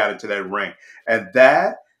squat when he got into that ring. And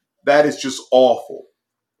that is just awful.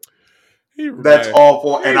 That's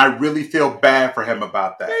awful, and I really feel bad for him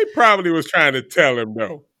about that. They probably was trying to tell him,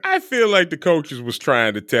 though. I feel like the coaches was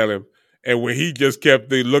trying to tell him, and when he just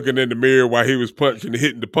kept looking in the mirror while he was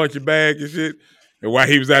hitting the punching bag and shit, and while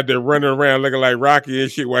he was out there running around looking like Rocky and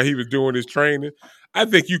shit while he was doing his training, I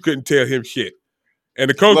think you couldn't tell him shit. And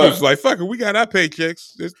the coach was like, fuck it, we got our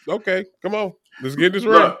paychecks. Okay, come on, let's get this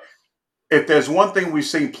right. If there's one thing we've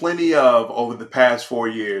seen plenty of over the past 4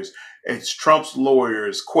 years, it's Trump's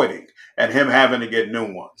lawyers quitting and him having to get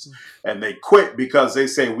new ones. And they quit because they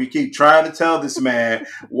say, we keep trying to tell this man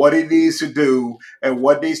what he needs to do and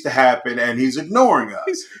what needs to happen, and he's ignoring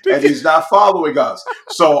us and he's not following us.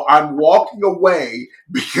 So I'm walking away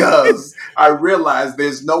because I realize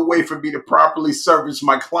there's no way for me to properly service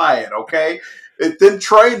my client, okay? Then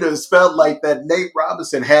trainers felt like that Nate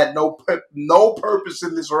Robinson had no purpose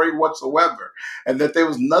in this ring whatsoever, and that there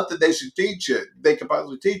was nothing they could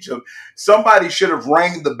possibly teach him. Somebody should have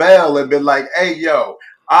rang the bell and been like, "Hey, yo,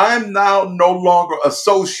 I'm now no longer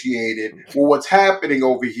associated with what's happening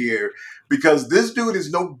over here because this dude is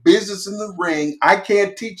no business in the ring. I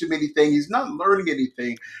can't teach him anything. He's not learning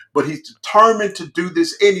anything, but he's determined to do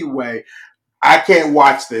this anyway. I can't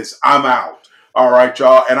watch this. I'm out." All right,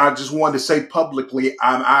 y'all. And I just wanted to say publicly,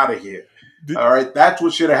 I'm out of here. All right. That's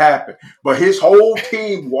what should have happened. But his whole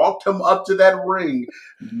team walked him up to that ring,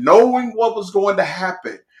 knowing what was going to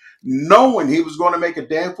happen, knowing he was going to make a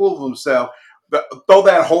damn fool of himself. Throw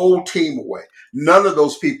that whole team away. None of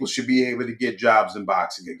those people should be able to get jobs in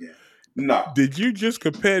boxing again. No. Did you just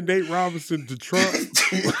compare Nate Robinson to Trump?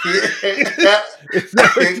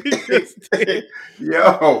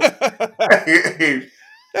 Yo.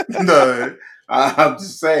 No. I'm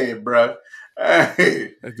just saying, bro.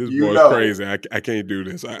 Hey, This you boy's know, crazy. I can't do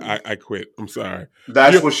this. I quit. I'm sorry.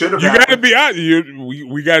 that's You what should have you got to happened. be out.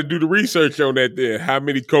 We got to do the research on that. There, how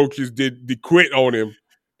many coaches did quit on him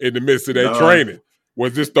in the midst of that None. training?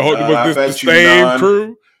 Was this None. I the bet you same none.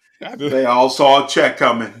 crew? They all saw a check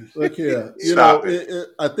coming. Look here, Stop it.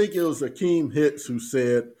 I think it was Akeem Hicks who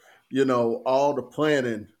said, all the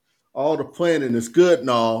planning is good and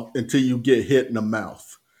all until you get hit in the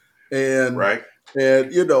mouth. And Right?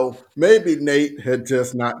 maybe Nate had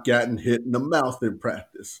just not gotten hit in the mouth in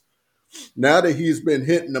practice. Now that he's been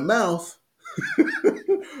hit in the mouth,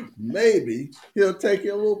 maybe he'll take it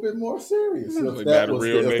a little bit more serious Really not a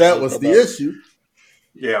real if Nate that gonna was come the out. issue.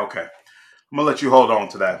 Yeah, okay. I'm going to let you hold on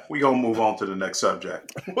to that. We're going to move on to the next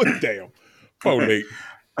subject. Damn. Poor Nate.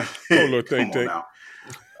 Poor little Come think on tank. now.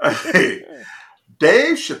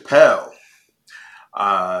 Dave Chappelle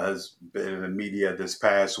has been in the media this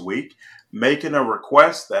past week making a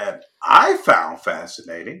request that I found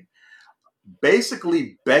fascinating,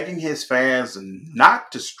 basically begging his fans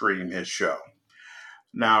not to stream his show.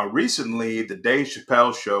 Now, recently, the Dave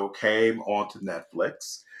Chappelle show came onto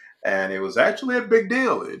Netflix, and it was actually a big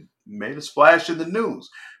deal. It made a splash in the news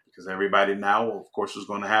because everybody now, of course, was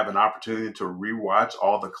going to have an opportunity to rewatch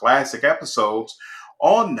all the classic episodes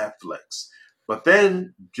on Netflix. But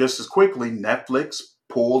then, just as quickly, Netflix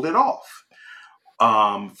pulled it off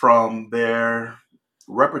from their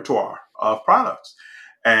repertoire of products.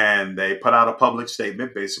 And they put out a public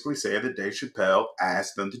statement basically saying that Dave Chappelle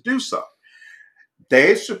asked them to do so.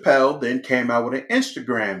 Dave Chappelle then came out with an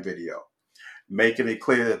Instagram video making it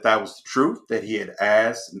clear that that was the truth, that he had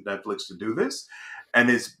asked Netflix to do this. And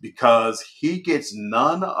it's because he gets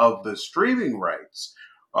none of the streaming rights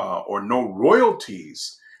or no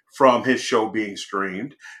royalties from his show being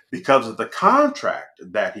streamed because of the contract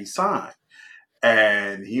that he signed.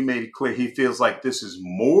 And he made it clear he feels like this is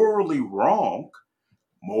morally wrong,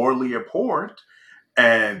 morally abhorrent,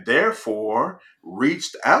 and therefore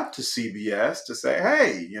reached out to CBS to say,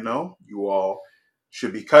 hey, you all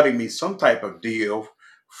should be cutting me some type of deal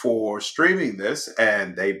for streaming this.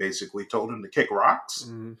 And they basically told him to kick rocks.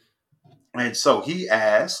 Mm-hmm. And so he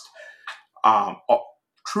asked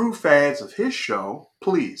true fans of his show,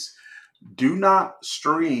 please do not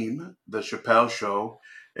stream the Chappelle Show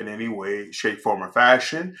in any way, shape, form, or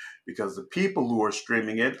fashion, because the people who are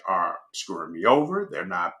streaming it are screwing me over. They're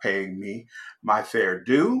not paying me my fair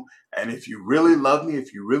due. And if you really love me,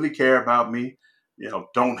 if you really care about me,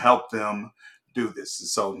 don't help them do this. And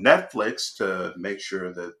so Netflix, to make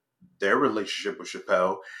sure that their relationship with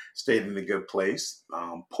Chappelle stayed in a good place,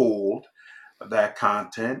 pulled that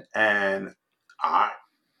content. And I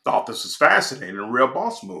thought this was fascinating, a real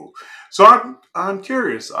boss move. So I'm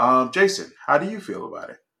curious, Jason, how do you feel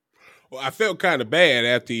about it? Well, I felt kind of bad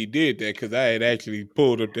after he did that because I had actually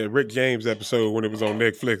pulled up that Rick James episode when it was on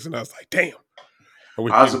Netflix, and I was like, damn.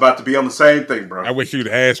 I was about to be on the same thing, bro. I wish you'd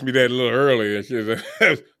asked me that a little earlier.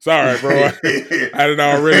 Sorry, bro. I had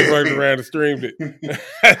already fucked around and streamed it.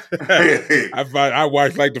 I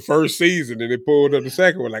watched like the first season and it pulled up the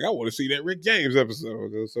second one. Like, I want to see that Rick James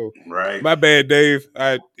episode. So, right. My bad, Dave.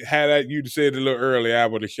 Had you'd said it a little earlier, I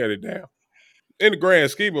would have shut it down. In the grand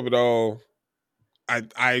scheme of it all,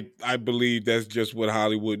 I believe that's just what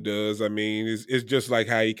Hollywood does. I mean, it's just like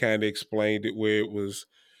how he kind of explained it, where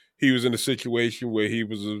he was in a situation where he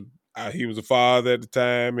was a father at the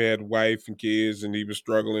time, he had a wife and kids, and he was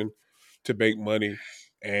struggling to make money.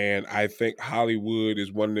 And I think Hollywood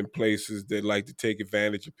is one of them places that like to take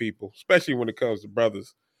advantage of people, especially when it comes to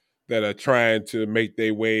brothers that are trying to make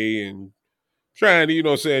their way and trying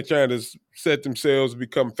to, trying to set themselves to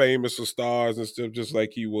become famous or stars and stuff, just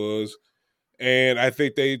like he was. And I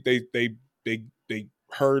think they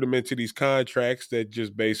herd him into these contracts that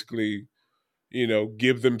just basically,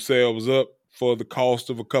 give themselves up for the cost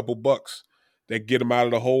of a couple bucks that get them out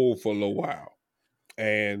of the hole for a little while.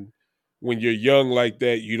 And when you're young like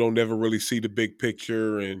that, you don't ever really see the big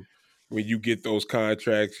picture. And when you get those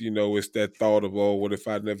contracts, it's that thought of, oh, what if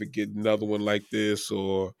I never get another one like this?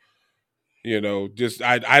 Or, just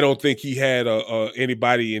I don't think he had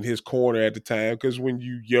anybody in his corner at the time, because when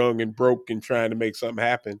you young and broke and trying to make something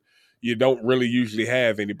happen, you don't really usually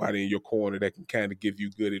have anybody in your corner that can kind of give you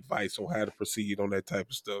good advice on how to proceed on that type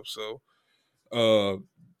of stuff. So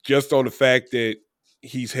just on the fact that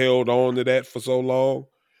he's held on to that for so long,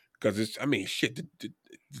 because shit, the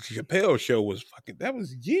Chappelle show was that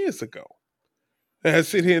was years ago. And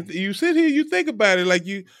you sit here, you think about it, like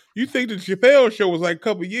you think the Chappelle show was like a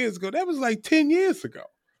couple years ago. That was like 10 years ago.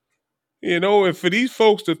 And for these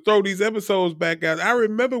folks to throw these episodes back out, I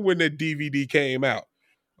remember when that DVD came out,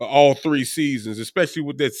 all 3 seasons, especially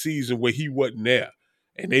with that season where he wasn't there.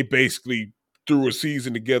 And they basically threw a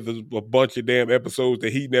season together, a bunch of damn episodes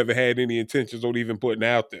that he never had any intentions on even putting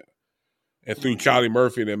out there, and threw Charlie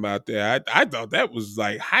Murphy and them out there. I thought that was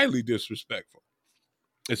like highly disrespectful,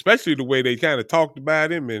 especially the way they kind of talked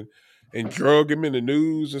about him and drug him in the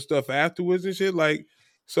news and stuff afterwards and shit. Like,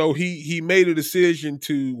 so he made a decision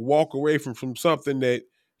to walk away from something that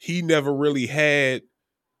he never really had,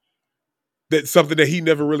 that something that he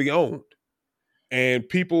never really owned. And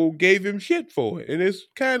people gave him shit for it. And it's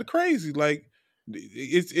kind of crazy. Like,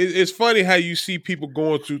 it's funny how you see people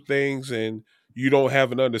going through things and you don't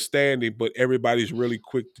have an understanding, but everybody's really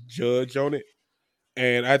quick to judge on it.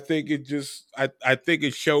 And I think I think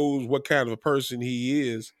it shows what kind of a person he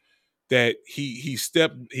is, that he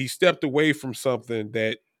stepped away from something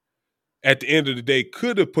that at the end of the day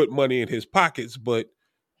could have put money in his pockets, but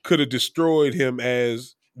could have destroyed him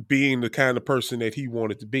as being the kind of person that he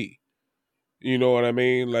wanted to be. You know what I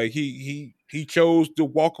mean? Like he chose to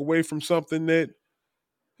walk away from something that,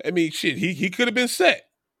 I mean, shit, he could have been set,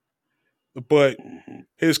 but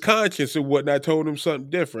his conscience and whatnot told him something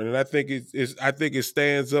different. And I think I think it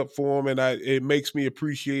stands up for him, and it makes me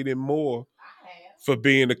appreciate him more for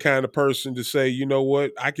being the kind of person to say, you know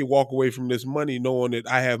what, I can walk away from this money knowing that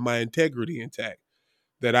I have my integrity intact,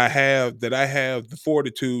 that I have the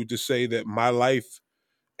fortitude to say that my life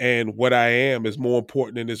and what I am is more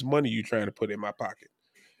important than this money you're trying to put in my pocket.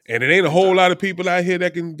 And it ain't a whole lot of people out here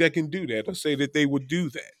that can do that or say that they would do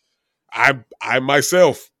that. I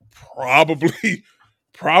myself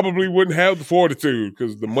probably wouldn't have the fortitude,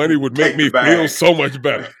 because the money would make me feel so much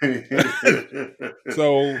better.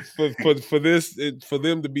 So for this, for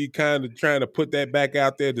them to be kind of trying to put that back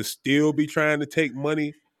out there, to still be trying to take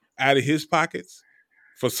money out of his pockets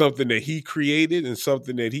for something that he created and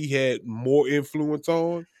something that he had more influence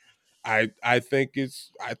on, I think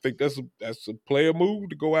that's a player move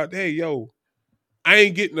to go out there. Hey, yo, I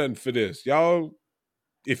ain't getting nothing for this. Y'all,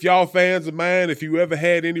 if y'all fans of mine, if you ever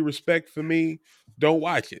had any respect for me, don't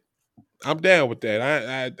watch it. I'm down with that.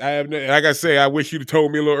 I have no, like I say, I wish you'd have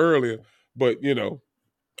told me a little earlier, but you know,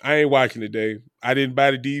 I ain't watching it, Dave. I didn't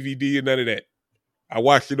buy the DVD or none of that. I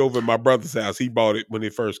watched it over at my brother's house. He bought it when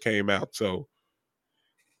it first came out, so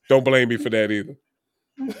don't blame me for that either.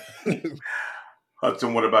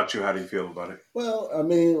 Hudson, what about you? How do you feel about it? Well, I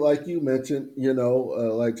mean, like you mentioned,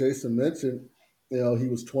 like Jason mentioned, he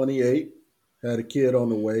was 28, had a kid on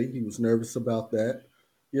the way. He was nervous about that.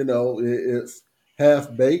 It's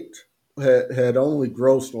Half Baked had only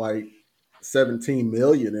grossed like 17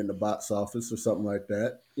 million in the box office or something like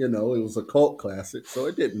that. It was a cult classic, so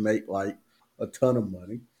it didn't make like a ton of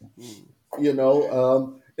money.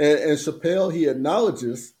 And Chappelle, he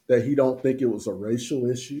acknowledges that he don't think it was a racial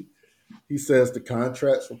issue. He says the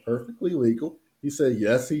contracts were perfectly legal. He said,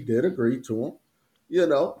 yes, he did agree to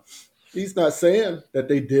them. He's not saying that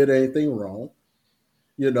they did anything wrong,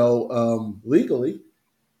 legally.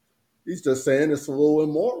 He's just saying it's a little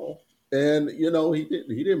immoral. And, he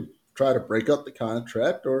didn't try to break up the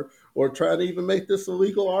contract or try to even make this a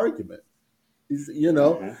legal argument.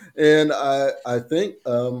 And I think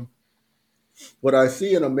what I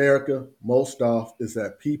see in America most often is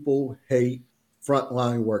that people hate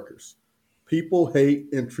frontline workers. People hate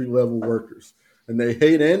entry-level workers, and they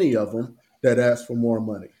hate any of them that ask for more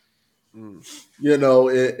money.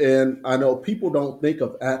 And I know people don't think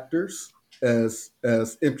of actors as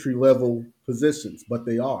entry-level positions, but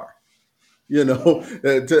they are.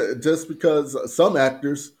 Just because some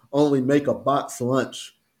actors only make a box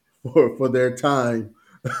lunch for their time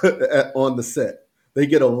on the set. They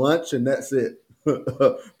get a lunch and that's it.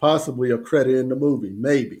 Possibly a credit in the movie,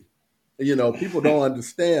 maybe. People don't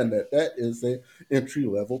understand that is an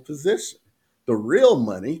entry-level position. The real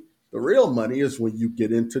money is when you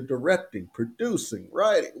get into directing, producing,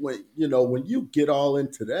 writing. When you get all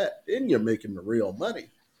into that, then you're making the real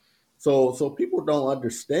money. So people don't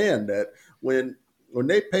understand that when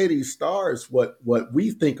they pay these stars what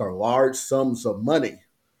we think are large sums of money,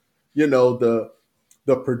 the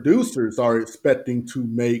producers are expecting to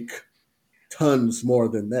make tons more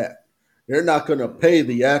than that. They're not going to pay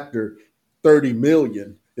the actor $30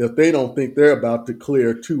 million if they don't think they're about to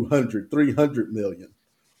clear 200, 300 million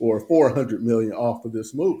or 400 million off of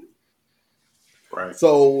this movie. Right.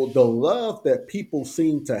 So the love that people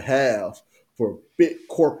seem to have for big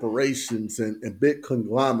corporations and big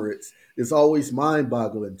conglomerates is always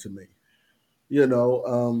mind-boggling to me. There's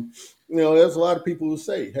a lot of people who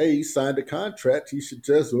say, hey, he signed a contract. He should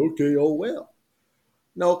just, okay, oh, well.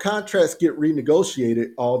 No, contracts get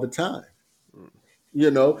renegotiated all the time.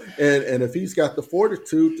 And if he's got the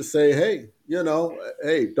fortitude to say, hey,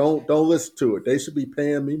 don't listen to it. They should be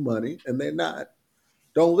paying me money, and they're not.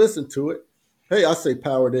 Don't listen to it. Hey, I say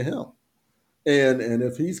power to him. And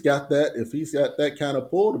if he's got that kind of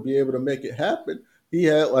pull to be able to make it happen, he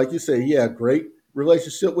had, like you say, he had a great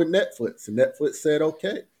relationship with Netflix, and Netflix said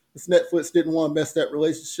okay. This Netflix didn't want to mess that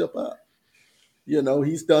relationship up.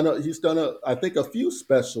 He's done I think a few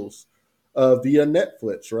specials via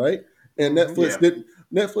Netflix, right? And Yeah.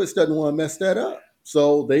 Netflix doesn't want to mess that up.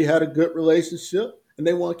 So they had a good relationship, and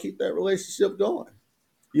they want to keep that relationship going.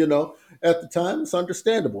 You know, at the time, it's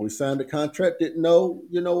understandable. He signed a contract, didn't know,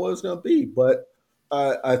 what it was going to be. But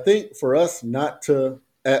I think for us not to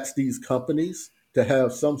ask these companies to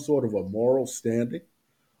have some sort of a moral standing,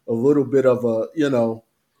 a little bit of a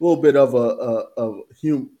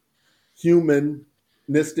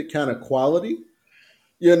humanistic kind of quality,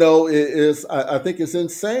 I think it's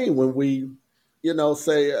insane when we,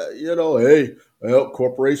 say, hey, well,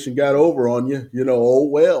 corporation got over on you, oh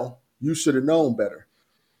well, you should have known better.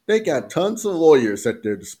 They got tons of lawyers at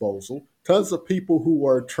their disposal, tons of people who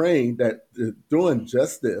are trained at doing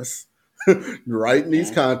just this, writing these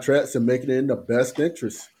Mhm. contracts and making it in the best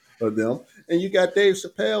interest of them. And you got Dave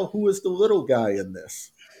Chappelle, who is the little guy in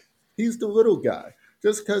this. He's the little guy.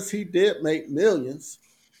 Just because he did make millions,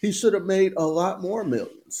 he should have made a lot more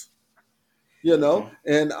millions. Mhm.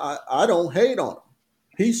 And I don't hate on him.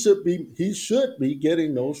 He should be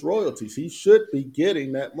getting those royalties. He should be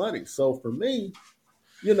getting that money. So for me,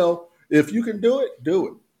 if you can do it, do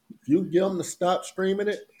it. If you get them to stop streaming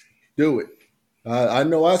it, do it. I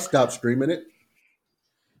know I stopped streaming it.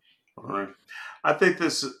 All right. I think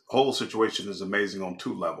this whole situation is amazing on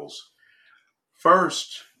two levels.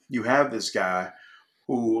 First, you have this guy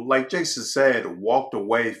who, like Jason said, walked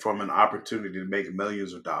away from an opportunity to make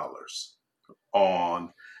millions of dollars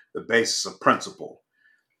on the basis of principle.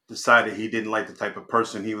 Decided he didn't like the type of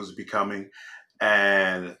person he was becoming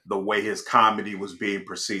and the way his comedy was being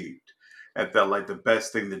perceived, and felt like the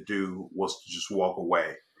best thing to do was to just walk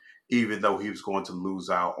away, even though he was going to lose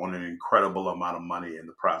out on an incredible amount of money in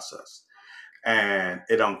the process. And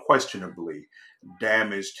it unquestionably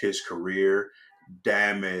damaged his career,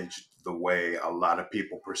 damaged the way a lot of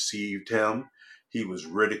people perceived him. He was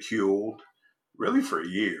ridiculed really for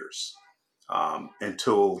years,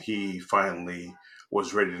 until he finally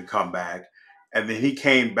was ready to come back. And then he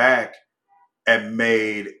came back and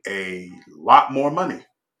made a lot more money.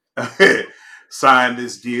 Signed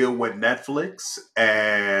this deal with Netflix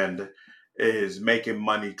and is making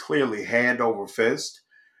money clearly hand over fist,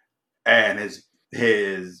 and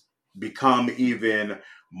has become even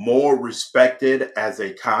more respected as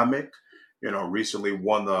a comic. Recently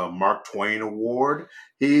won the Mark Twain Award.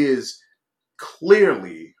 He is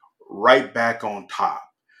clearly right back on top.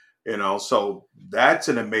 So that's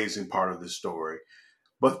an amazing part of the story.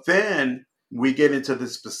 But then we get into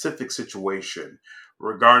this specific situation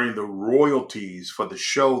regarding the royalties for the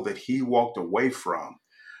show that he walked away from.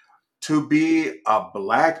 To be a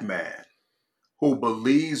black man who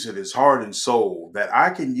believes in his heart and soul that I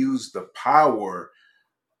can use the power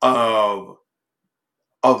of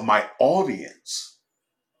my audience,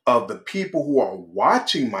 of the people who are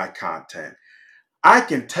watching my content, I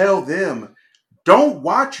can tell them, don't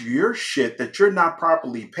watch your shit that you're not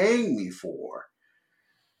properly paying me for,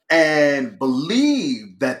 and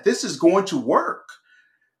believe that this is going to work.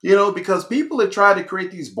 Because people have tried to create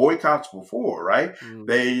these boycotts before, right?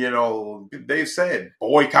 Mm. They've said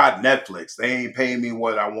boycott Netflix. They ain't paying me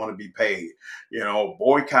what I want to be paid.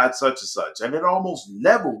 Boycott such and such, and it almost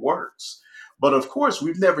never works. But of course,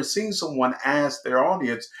 we've never seen someone ask their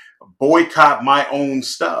audience, boycott my own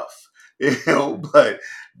stuff. But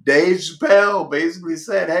Dave Chappelle basically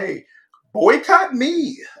said, hey, boycott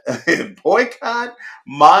me, boycott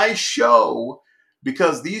my show,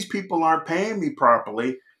 because these people aren't paying me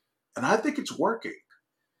properly. And I think it's working.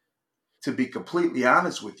 To be completely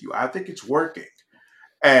honest with you, I think it's working.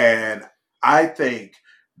 And I think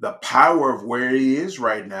the power of where he is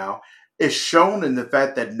right now is shown in the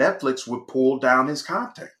fact that Netflix would pull down his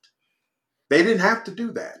content. They didn't have to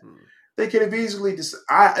do that. Mm. They could have easily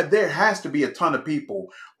there has to be a ton of people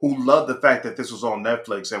who love the fact that this was on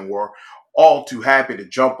Netflix and were all too happy to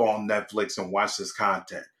jump on Netflix and watch this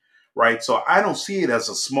content, right? So I don't see it as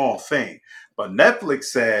a small thing. But Netflix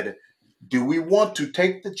said, do we want to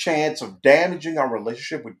take the chance of damaging our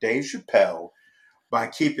relationship with Dave Chappelle by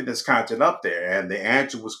keeping this content up there? And the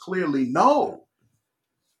answer was clearly no.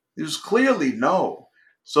 It was clearly no.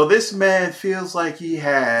 So this man feels like he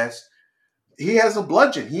has a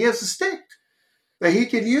bludgeon, he has a stick that he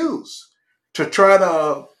can use to try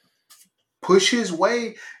to push his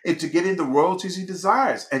way into getting the royalties he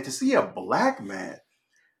desires. And to see a black man,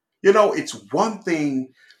 it's one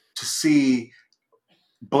thing to see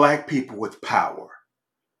black people with power.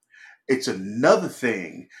 It's another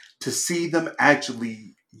thing to see them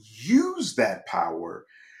actually use that power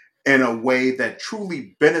in a way that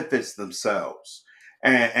truly benefits themselves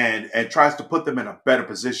and tries to put them in a better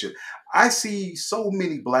position. I see so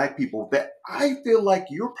many black people that I feel like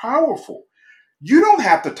you're powerful. You don't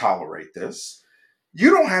have to tolerate this. You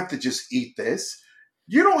don't have to just eat this.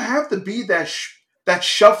 You don't have to be that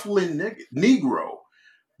shuffling Negro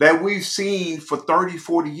that we've seen for 30,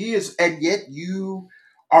 40 years, and yet you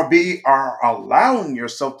are allowing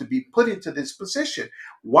yourself to be put into this position.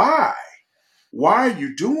 Why? Why are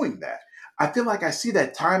you doing that? I feel like I see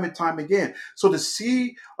that time and time again. So to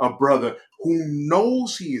see a brother who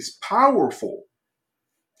knows he is powerful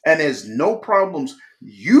and has no problems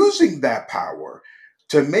using that power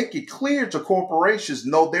to make it clear to corporations,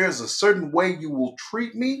 no, there's a certain way you will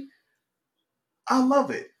treat me. I love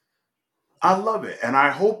it. I love it. And I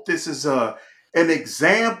hope this is an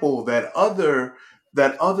example that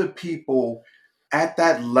other people at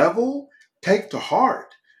that level take to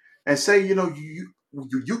heart and say, you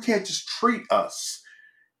can't just treat us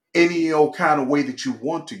any old kind of way that you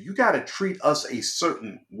want to. You got to treat us a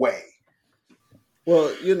certain way.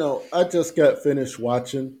 Well, I just got finished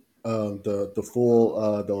watching the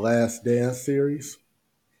full The Last Dance series,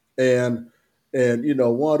 and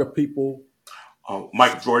one of the people,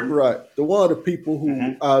 Mike Jordan. right, the one of the people who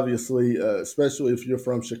Hmm. obviously, especially if you're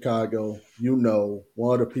from Chicago,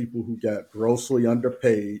 one of the people who got grossly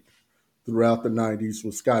underpaid throughout the '90s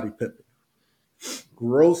was Scottie Pippen.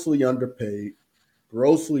 Grossly underpaid,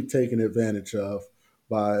 grossly taken advantage of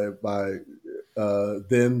by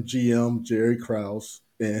then GM Jerry Krause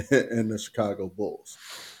and the Chicago Bulls.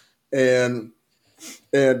 And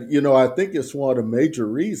I think it's one of the major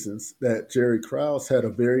reasons that Jerry Krause had a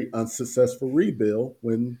very unsuccessful rebuild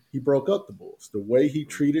when he broke up the Bulls. The way he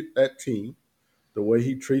treated that team, the way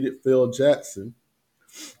he treated Phil Jackson,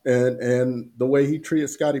 and the way he treated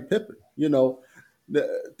Scottie Pippen. The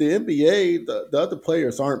NBA, the other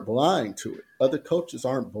players aren't blind to it. Other coaches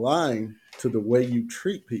aren't blind to the way you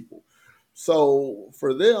treat people. So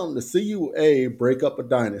for them to see you break up a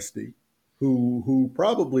dynasty, who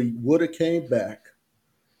probably would have came back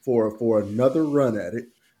for another run at it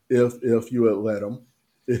if you had let them,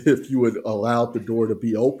 if you had allowed the door to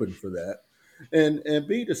be open for that, and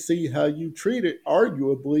B, to see how you treated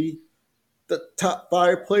arguably the top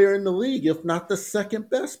five player in the league, if not the second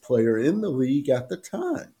best player in the league at the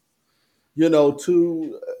time.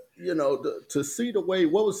 To see the way,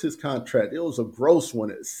 what was his contract? It was a gross one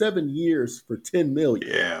at 7 years for 10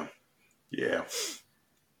 million. Yeah. Yeah.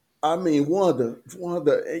 I mean, one of the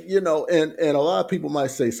and a lot of people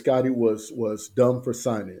might say Scotty was dumb for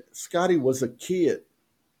signing it. Scotty was a kid.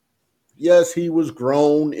 Yes, he was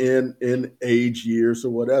grown in age years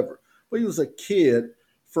or whatever, but he was a kid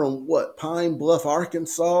from what, Pine Bluff,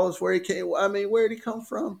 Arkansas is where he came. I mean, where did he come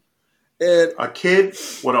from? And A kid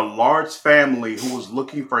with a large family who was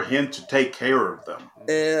looking for him to take care of them.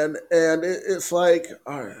 it's like,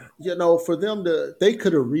 for them they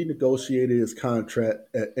could have renegotiated his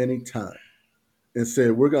contract at any time and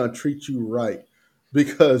said, we're going to treat you right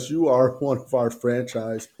because you are one of our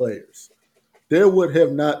franchise players. There would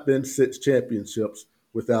have not been 6 championships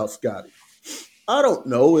without Scotty. I don't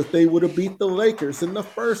know if they would have beat the Lakers in the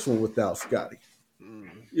first one without Scotty.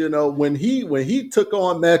 When he took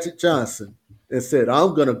on Magic Johnson and said,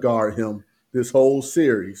 I'm going to guard him this whole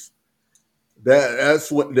series, that's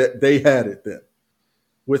what they had it then.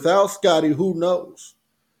 Without Scotty, who knows?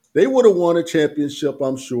 They would have won a championship,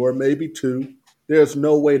 I'm sure, maybe 2. There's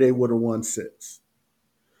no way they would have won 6.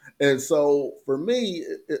 And so for me,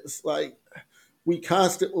 it's like we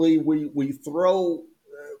throw,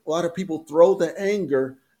 a lot of people throw the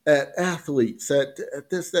anger at athletes, at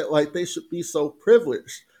this, that, like they should be so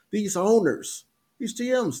privileged. These owners, these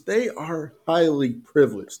GMs, they are highly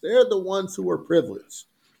privileged. They're the ones who are privileged.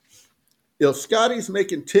 If Scotty's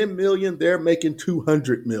making 10 million, they're making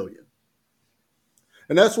 200 million.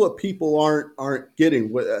 And that's what people aren't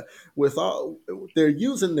getting with all. They're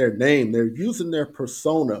using their name, they're using their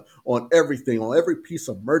persona on everything, on every piece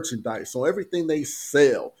of merchandise, on everything they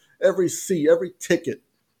sell, every seat, every ticket.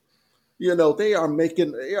 They are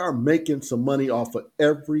making some money off of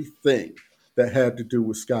everything that had to do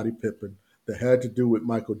with Scottie Pippen, that had to do with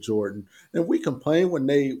Michael Jordan. And we complain when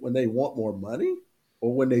they want more money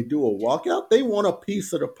or when they do a walkout, they want a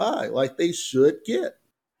piece of the pie like they should get.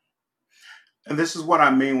 And this is what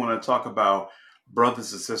I mean when I talk about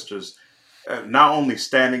brothers and sisters not only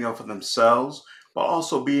standing up for themselves, but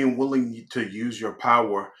also being willing to use your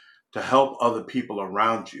power to help other people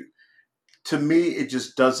around you. To me, it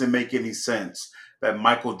just doesn't make any sense that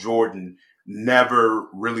Michael Jordan never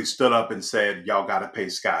really stood up and said, y'all got to pay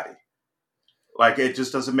Scotty. Like, it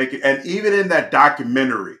just doesn't make it. And even in that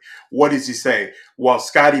documentary, what does he say? Well,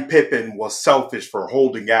 Scottie Pippen was selfish for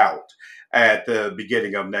holding out at the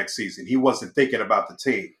beginning of next season. He wasn't thinking about the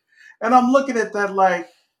team. And I'm looking at that like,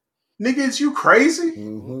 nigga, is you crazy?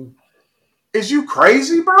 Mm-hmm. Is you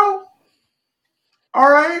crazy, bro? All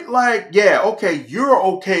right. Like, yeah, okay, you're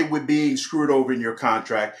okay with being screwed over in your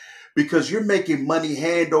contract because you're making money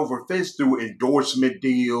hand over fist through endorsement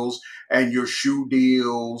deals and your shoe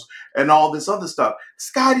deals and all this other stuff.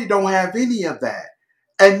 Scotty don't have any of that.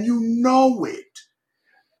 And you know it.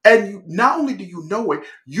 And not only do you know it,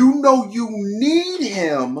 you know you need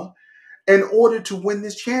him in order to win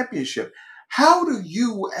this championship. How do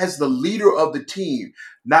you, as the leader of the team,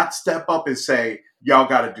 not step up and say, y'all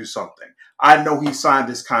got to do something? I know he signed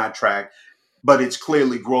this contract, but it's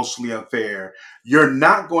clearly grossly unfair. You're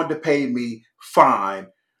not going to pay me, fine,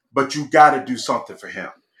 but you got to do something for him.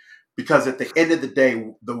 Because at the end of the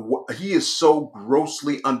day, he is so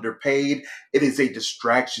grossly underpaid, it is a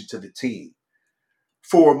distraction to the team.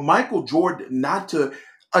 For Michael Jordan not to,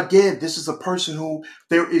 again, this is a person who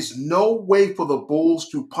there is no way for the Bulls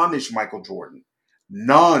to punish Michael Jordan.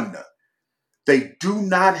 None. They do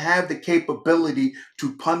not have the capability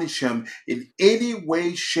to punish him in any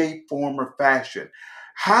way, shape, form, or fashion.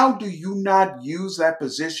 How do you not use that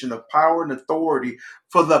position of power and authority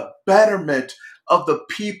for the betterment of the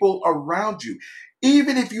people around you?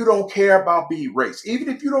 Even if you don't care about being race, even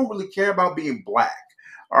if you don't really care about being black,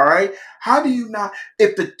 all right? How do you not,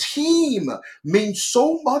 if the team means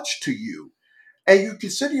so much to you and you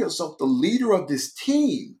consider yourself the leader of this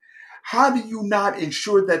team, how do you not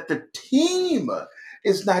ensure that the team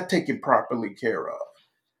is not taken properly care of?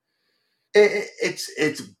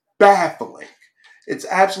 It's baffling. It's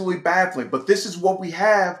absolutely baffling. But this is what we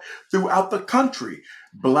have throughout the country.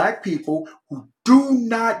 Black people who do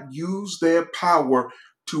not use their power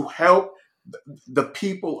to help the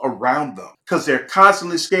people around them because they're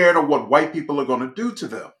constantly scared of what white people are going to do to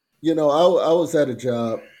them. You know, I was at a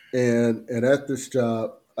job, and at this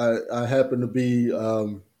job, I happened to be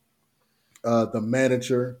the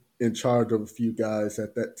manager in charge of a few guys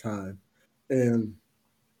at that time, and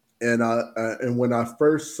and when I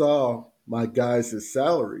first saw my guys'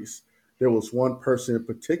 salaries, there was one person in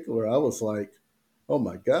particular. I was like, "Oh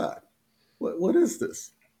my God, what is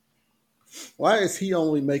this? Why is he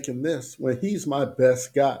only making this when he's my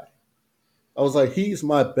best guy?" I was like, "He's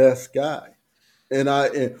my best guy," and I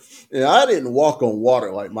didn't walk on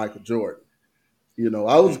water like Michael Jordan. You know,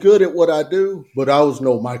 I was good at what I do, but I was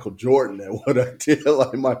no Michael Jordan at what I did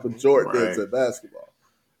like Michael Jordan is at basketball,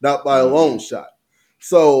 not by a long shot.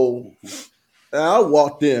 So I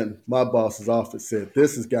walked in my boss's office, said,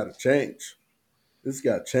 "This has got to change. This has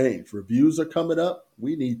got to change. Reviews are coming up.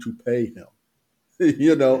 We need to pay him."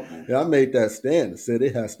 You know, and I made that stand and said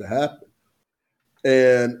it has to happen.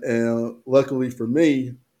 And luckily for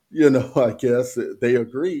me, you know, I guess they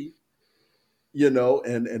agreed, you know,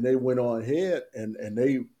 and they went on ahead and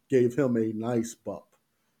they gave him a nice bump,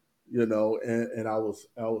 you know, and I was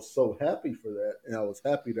so happy for that. And I was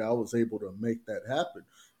happy that I was able to make that happen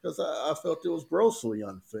because I felt it was grossly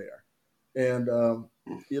unfair. And,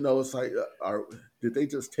 you know, it's like, did they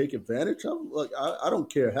just take advantage of him? Like, I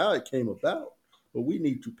don't care how it came about, but we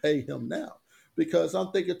need to pay him now because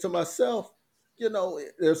I'm thinking to myself, you know,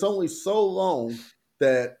 there's only so long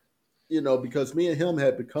that, you know, because me and him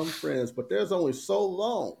had become friends, but there's only so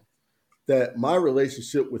long that my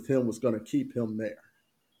relationship with him was going to keep him there.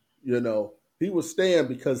 You know, he was staying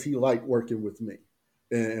because he liked working with me.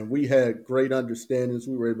 And we had great understandings.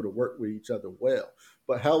 We were able to work with each other well.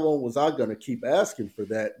 But how long was I going to keep asking for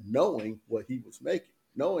that, knowing what he was making,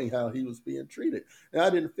 knowing how he was being treated? And I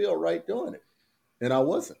didn't feel right doing it. And I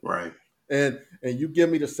wasn't. Right. And you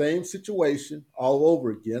give me the same situation all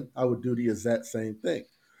over again, I would do the exact same thing.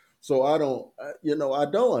 So I don't, you know, I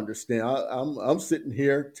don't understand. I'm sitting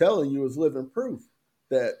here telling you as living proof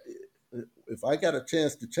that if I got a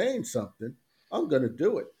chance to change something, I'm going to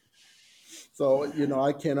do it. So, you know,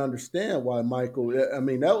 I can't understand why Michael, I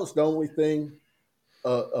mean, that was the only thing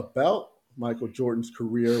about Michael Jordan's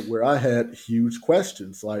career where I had huge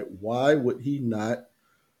questions. Like, why would he not,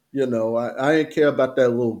 you know, I didn't care about that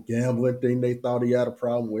little gambling thing they thought he had a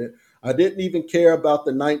problem with. I didn't even care about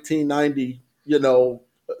the 1990, you know,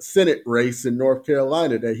 Senate race in North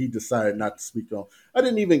Carolina that he decided not to speak on. I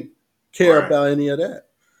didn't even care about any of that.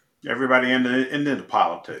 Everybody into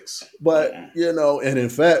politics. But, you know, and in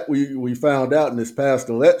fact, we found out in this past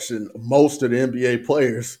election, most of the NBA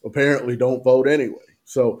players apparently don't vote anyway.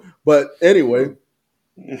 So, but anyway,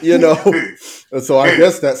 you know, so I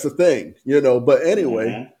guess that's the thing, you know, but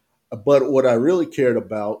anyway, but what I really cared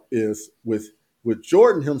about is with with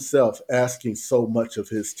Jordan himself asking so much of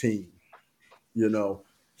his team, you know,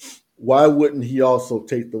 why wouldn't he also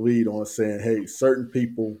take the lead on saying, hey, certain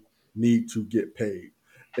people need to get paid?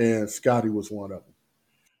 And Scotty was one of them.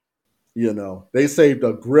 You know, they saved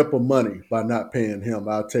a grip of money by not paying him.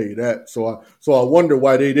 I'll tell you that. So I wonder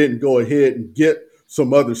why they didn't go ahead and get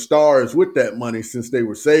some other stars with that money, since they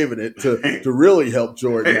were saving it to really help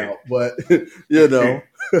Jordan out. But you know,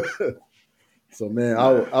 so man,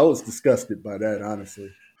 I was disgusted by that, honestly.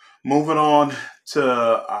 Moving on to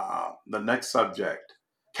the next subject.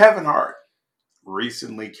 Kevin Hart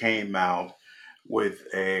recently came out with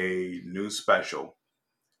a new special,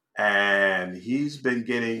 and he's been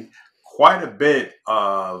getting quite a bit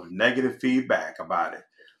of negative feedback about it.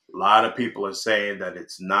 A lot of people are saying that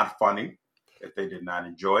it's not funny, that they did not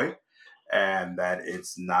enjoy it, and that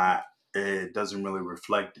it doesn't really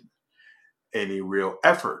reflect any real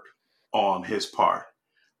effort on his part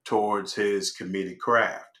towards his comedic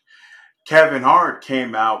craft. Kevin Hart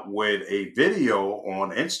came out with a video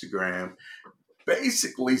on Instagram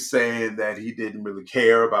basically saying that he didn't really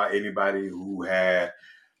care about anybody who had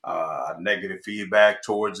negative feedback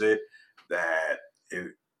towards it, that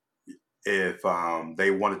if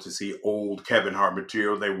they wanted to see old Kevin Hart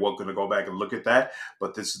material, they were going to go back and look at that.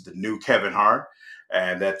 But this is the new Kevin Hart,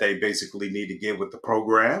 and that they basically need to get with the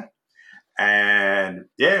program. And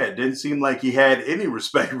yeah, it didn't seem like he had any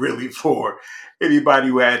respect really for anybody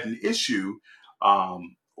who had an issue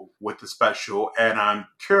with the special. And I'm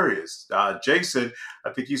curious, Jason,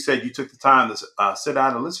 I think you said you took the time to sit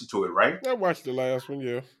down and listen to it, right? I watched the last one,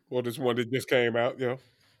 yeah. Well, this one that just came out, yeah.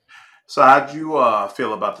 So how'd you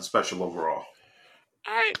feel about the special overall?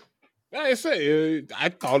 I say, I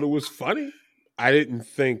thought it was funny. I didn't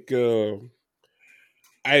think it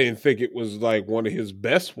was like one of his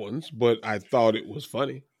best ones, but I thought it was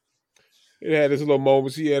funny. It had his little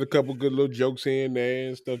moments. He had a couple good little jokes here and there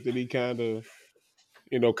and stuff that he kind of,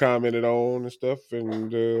 commented on and stuff.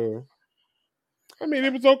 And I mean,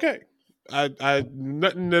 it was okay. I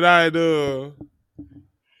nothing that I'd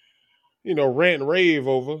rant and rave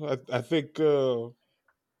over. I think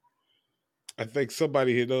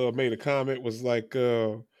somebody had made a comment, was like,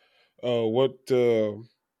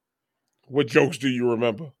 what jokes do you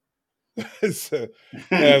remember? So,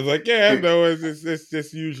 I was like, yeah, I know. It's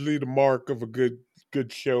just usually the mark of a good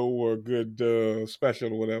show or a good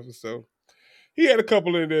special or whatever. So he had a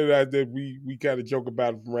couple in there that we kind of joke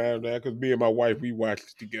about from around there, because me and my wife, we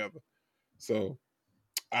watched it together. So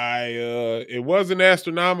it wasn't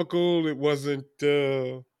astronomical. It wasn't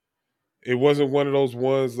one of those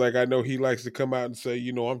ones like, I know he likes to come out and say,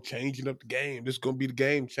 I'm changing up the game. This is gonna be the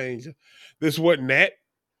game changer. This wasn't that,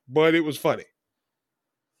 but it was funny.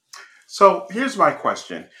 So here's my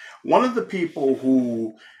question. One of the people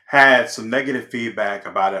who had some negative feedback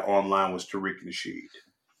about it online was Tariq Nasheed,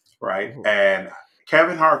 right? Mm-hmm. And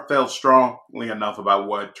Kevin Hart felt strongly enough about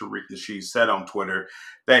what Tariq Nasheed said on Twitter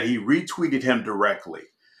that he retweeted him directly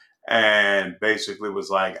and basically was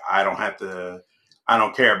like, I don't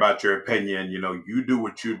care about your opinion. You do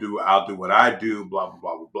what you do. I'll do what I do, blah, blah,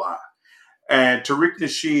 blah, blah, blah. And Tariq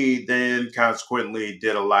Nasheed then consequently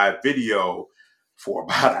did a live video for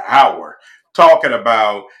about an hour talking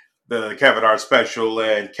about the Kevin Hart special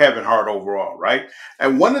and Kevin Hart overall, right?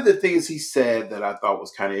 And one of the things he said that I thought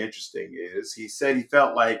was kind of interesting is he said he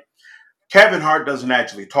felt like Kevin Hart doesn't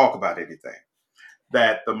actually talk about anything.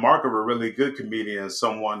 That the mark of a really good comedian is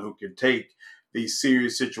someone who can take these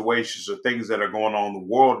serious situations or things that are going on in the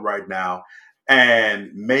world right now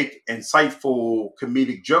and make insightful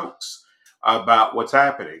comedic jokes about what's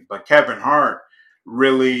happening. But Kevin Hart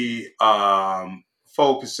really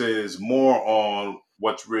focuses more on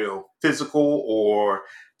what's real physical or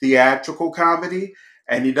theatrical comedy,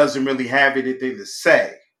 and he doesn't really have anything to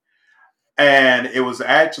say. And it was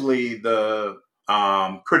actually the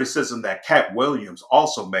criticism that Cat Williams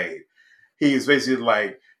also made. He's basically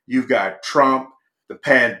like, you've got Trump, the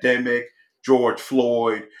pandemic, George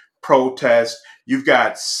Floyd, protests. You've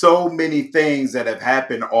got so many things that have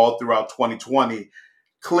happened all throughout 2020.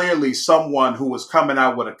 Clearly, someone who was coming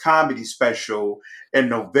out with a comedy special in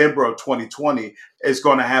November of 2020 is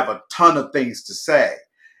going to have a ton of things to say.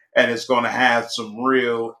 And it's going to have some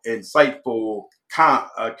real insightful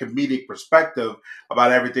comedic perspective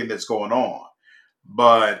about everything that's going on.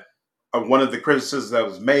 But one of the criticisms that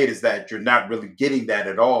was made is that you're not really getting that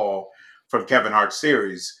at all from Kevin Hart's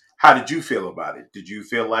series. How did you feel about it? Did you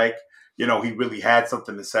feel like, he really had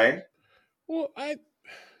something to say? Well,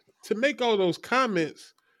 to make all those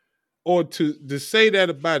comments or to say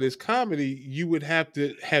that about his comedy, you would have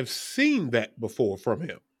to have seen that before from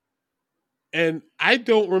him. And I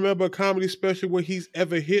don't remember a comedy special where he's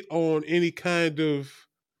ever hit on any kind of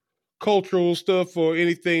cultural stuff or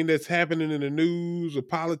anything that's happening in the news or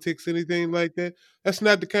politics, anything like that. That's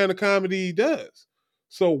not the kind of comedy he does.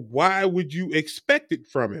 So why would you expect it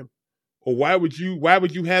from him? Or why would you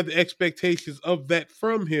have the expectations of that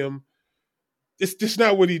from him? It's just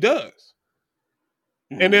not what he does.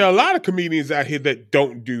 And there are a lot of comedians out here that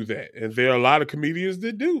don't do that. And there are a lot of comedians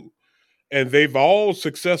that do. And they've all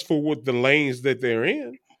successful with the lanes that they're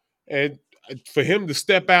in. And for him to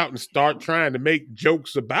step out and start trying to make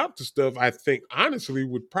jokes about the stuff, I think honestly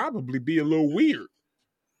would probably be a little weird.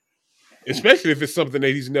 Especially if it's something that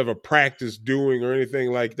he's never practiced doing or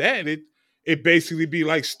anything like that. It basically be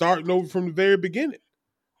like starting over from the very beginning,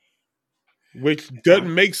 which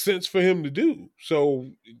doesn't make sense for him to do. So,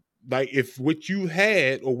 like, if what you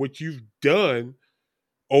had or what you've done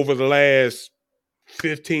over the last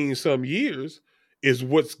 15 some years is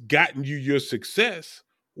what's gotten you your success,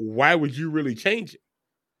 why would you really change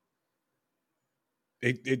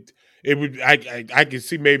it? It would I can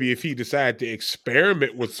see maybe if he decided to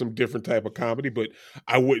experiment with some different type of comedy, but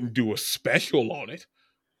I wouldn't do a special on it.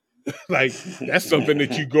 Like, that's something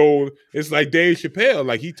that you go, it's like Dave Chappelle,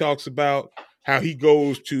 like he talks about how he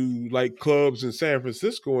goes to like clubs in San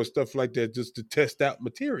Francisco and stuff like that just to test out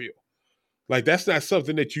material. Like, that's not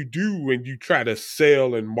something that you do when you try to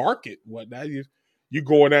sell and market and whatnot. You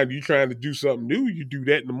going out and you trying to do something new. You do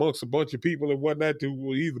that amongst a bunch of people and whatnot who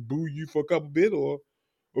will either boo you for a couple bit or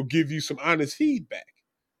give you some honest feedback.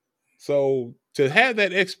 So to have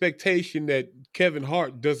that expectation that Kevin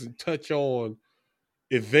Hart doesn't touch on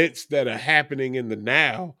events that are happening in the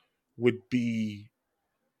now would be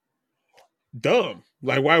dumb.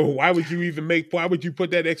 Like, why would you even why would you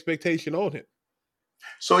put that expectation on him?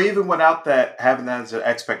 So even without that, having that as an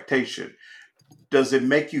expectation, does it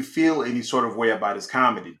make you feel any sort of way about his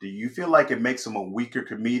comedy? Do you feel like it makes him a weaker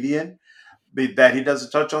comedian that he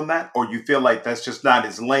doesn't touch on that, or you feel like that's just not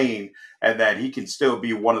his lane and that he can still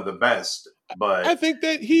be one of the best? I But think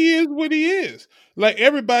that he is what he is. Like,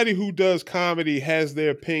 everybody who does comedy has their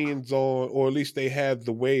opinions on, or at least they have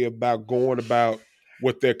the way about going about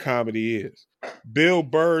what their comedy is. Bill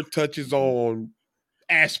Burr touches on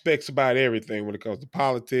aspects about everything when it comes to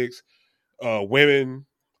politics, women,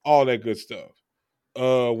 all that good stuff.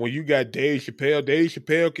 When you got Dave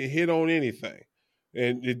Chappelle can hit on anything,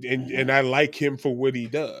 and I like him for what he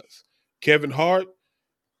does. Kevin Hart,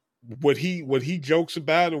 what he jokes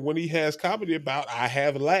about and when he has comedy about, I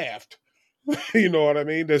have laughed. You know what I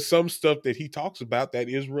mean? There's some stuff that he talks about that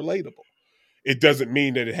is relatable. It doesn't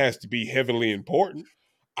mean that it has to be heavily important.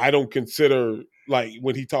 I don't consider, like,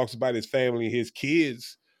 when he talks about his family and his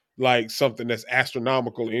kids, like something that's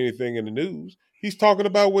astronomical or anything in the news. He's talking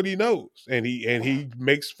about what he knows, and he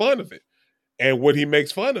makes fun of it. And what he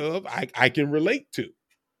makes fun of, I can relate to.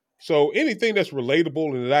 So anything that's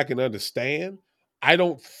relatable and that I can understand, I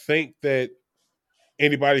don't think that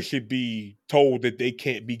anybody should be told that they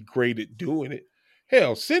can't be great at doing it.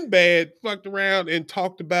 Hell, Sinbad fucked around and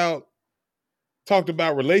talked about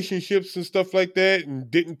relationships and stuff like that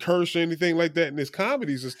and didn't curse or anything like that in his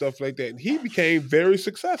comedies and stuff like that. And he became very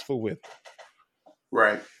successful with it.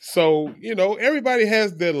 right, So, everybody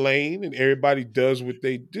has their lane and everybody does what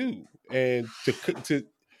they do. And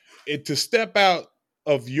to step out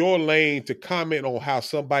of your lane to comment on how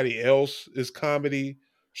somebody else's comedy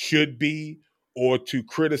should be or to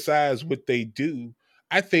criticize what they do,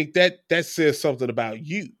 I think that says something about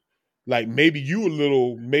you. Like, maybe you a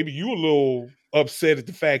little upset at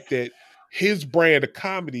the fact that his brand of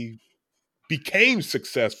comedy became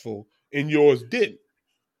successful and yours didn't.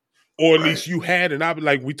 Or at right, least you had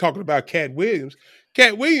like we talking about Cat Williams.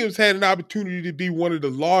 Cat Williams had an opportunity to be one of the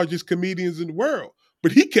largest comedians in the world,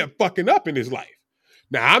 but he kept fucking up in his life.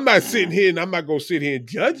 Now, I'm not sitting here and I'm not going to sit here and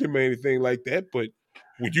judge him or anything like that, but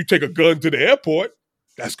would you take a gun to the airport?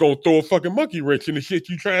 That's going to throw a fucking monkey wrench in the shit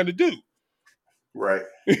you trying to do. right.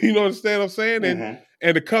 You know what I'm saying?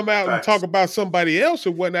 And to come out and talk Facts. about somebody else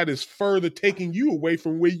or whatnot is further taking you away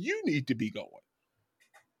from where you need to be going.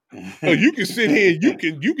 So you can sit here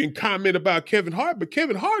and you can comment about Kevin Hart, but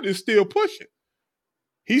Kevin Hart is still pushing.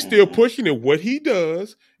 He's still pushing in what he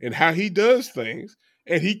does and how he does things,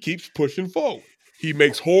 and he keeps pushing forward. He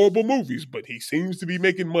makes horrible movies, but he seems to be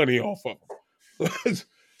making money off of them.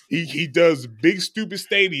 he does big stupid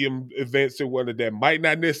stadium events and whatnot that might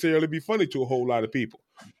not necessarily be funny to a whole lot of people,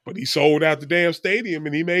 but he sold out the damn stadium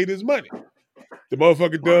and he made his money. The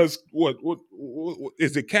motherfucker does what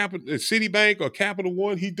is it? Citibank or Capital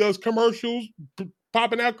One? He does commercials,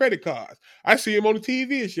 popping out credit cards. I see him on the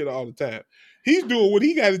TV and shit all the time. He's doing what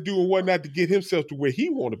he got to do and whatnot to get himself to where he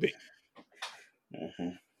want to be.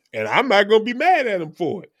 And I'm not gonna be mad at him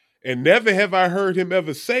for it. And never have I heard him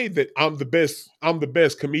ever say that I'm the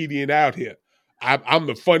best comedian out here. I'm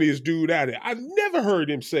the funniest dude out here. I've never heard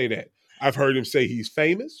him say that. I've heard him say he's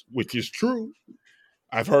famous, which is true.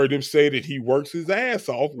 I've heard him say that he works his ass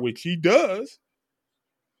off, which he does.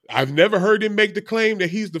 I've never heard him make the claim that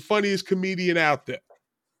he's the funniest comedian out there.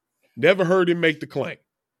 Never heard him make the claim.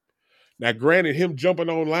 Now, granted, him jumping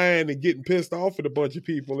online and getting pissed off at a bunch of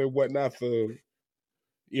people and whatnot for,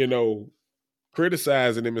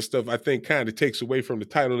 criticizing him and stuff, I think kind of takes away from the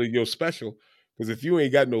title of your special. Because if you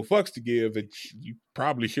ain't got no fucks to give, you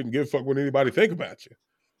probably shouldn't give a fuck what anybody think about you.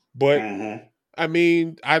 But I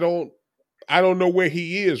mean, I don't know where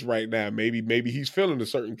he is right now. Maybe he's feeling a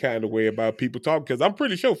certain kind of way about people talking, because I'm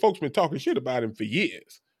pretty sure folks been talking shit about him for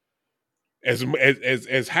years. As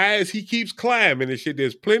high as he keeps climbing and shit,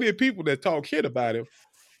 there's plenty of people that talk shit about him.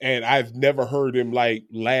 And I've never heard him like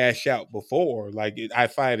lash out before. I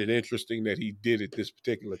find it interesting that he did it this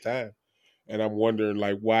particular time. And I'm wondering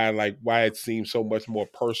why it seems so much more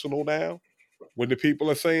personal now when the people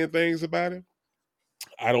are saying things about him.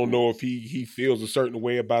 I don't know if he feels a certain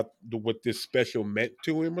way about what this special meant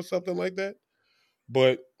to him or something like that.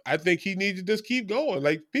 But I think he needs to just keep going.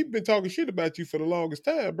 Like, people been talking shit about you for the longest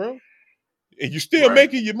time, bro. And you're still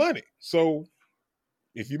making your money. So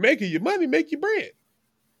if you're making your money, make your bread.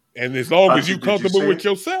 And as long as you're comfortable with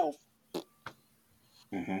yourself.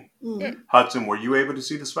 Yeah. Hudson, were you able to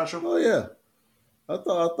see the special? Oh, yeah. I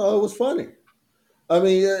thought it was funny. I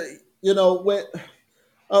mean,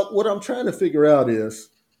 what I'm trying to figure out is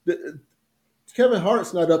Kevin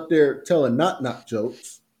Hart's not up there telling knock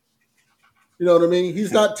jokes. You know what I mean?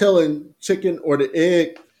 He's not telling chicken or the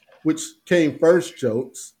egg, which came first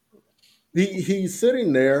jokes. He's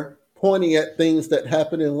sitting there pointing at things that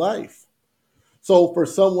happen in life. So for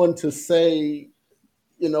someone to say,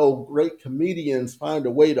 great comedians find a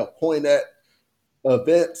way to point at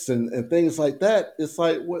events and things like that, it's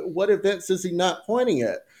like, what events is he not pointing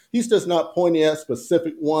at? He's just not pointing at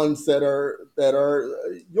specific ones that are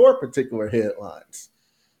your particular headlines.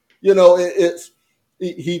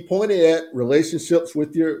 He pointed at relationships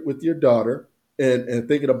with your daughter and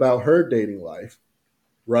thinking about her dating life,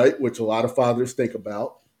 right? Which a lot of fathers think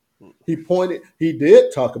about. He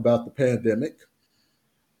did talk about the pandemic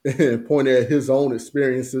and pointed at his own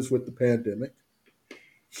experiences with the pandemic.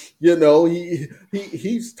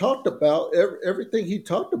 He's talked about everything he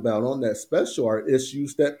talked about on that special are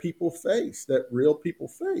issues that people face, that real people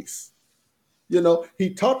face.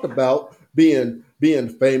 He talked about being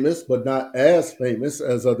famous, but not as famous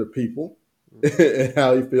as other people, and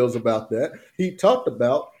how he feels about that. He talked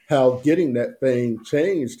about how getting that fame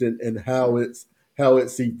changed and how it's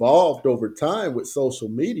evolved over time with social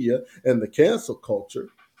media and the cancel culture.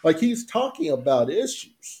 Like, he's talking about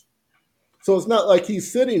issues. So it's not like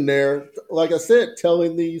he's sitting there, like I said,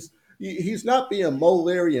 telling these, he's not being Mo,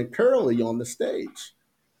 Larry, and Curly on the stage.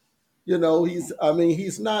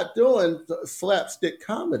 He's not doing slapstick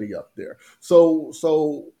comedy up there. So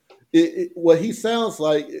what he sounds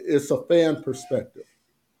like is a fan perspective.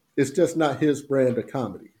 It's just not his brand of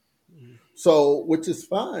comedy. So, which is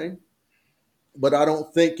fine, but I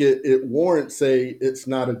don't think it warrants it's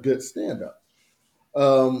not a good stand-up.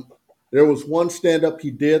 There was one stand-up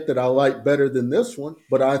he did that I liked better than this one,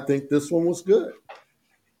 but I think this one was good.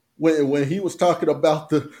 When he was talking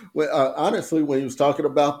about when he was talking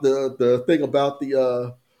about the thing about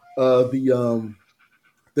the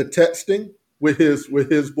texting with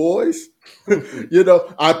his boys,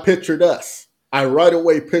 I pictured us. I right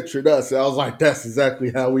away pictured us. I was like, that's exactly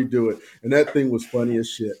how we do it. And that thing was funny as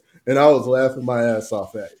shit. And I was laughing my ass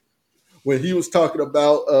off at it. When he was talking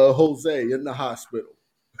about Jose in the hospital,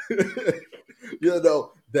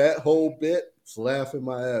 that whole bit was laughing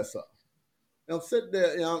my ass off. And I'm sitting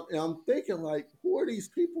there and I'm thinking, like, who are these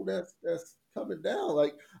people that's coming down?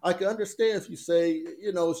 Like, I can understand if you say,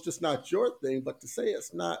 it's just not your thing, but to say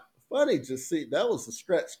it's not funny, that was a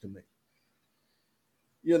stretch to me.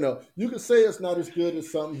 You can say it's not as good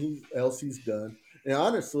as something else he's done. And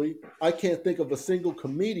honestly, I can't think of a single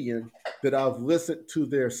comedian that I've listened to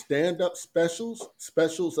their stand-up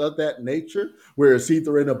specials of that nature, where it's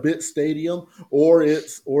either in a bit stadium or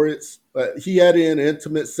it's he had it in an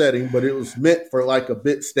intimate setting, but it was meant for like a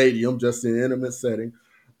bit stadium, just in an intimate setting.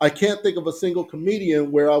 I can't think of a single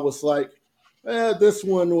comedian where I was like, this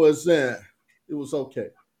one was, it was okay.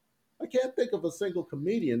 I can't think of a single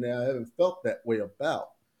comedian that I haven't felt that way about.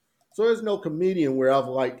 So there's no comedian where I've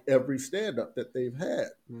liked every stand-up that they've had.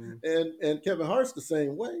 And Kevin Hart's the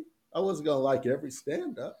same way. I wasn't going to like every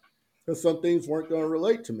stand-up because some things weren't going to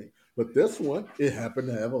relate to me. But this one, it happened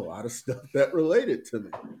to have a lot of stuff that related to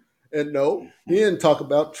me. And no, he didn't talk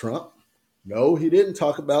about Trump. No, he didn't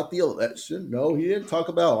talk about the election. No, he didn't talk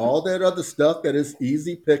about all that other stuff that is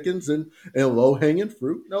easy pickings and low hanging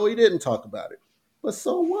fruit. No, he didn't talk about it. But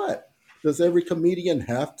so what? Does every comedian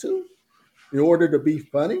have to in order to be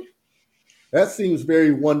funny? That seems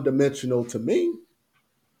very one dimensional to me.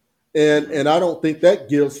 And I don't think that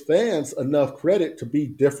gives fans enough credit to be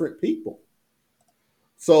different people.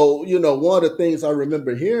 So, one of the things I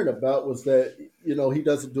remember hearing about was that, he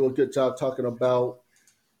doesn't do a good job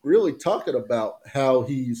really talking about how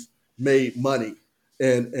he's made money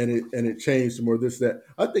and it changed him or this, that.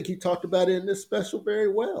 I think he talked about it in this special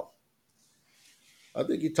very well. I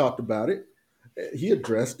think he talked about it. He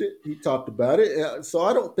addressed it. He talked about it. So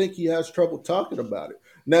I don't think he has trouble talking about it.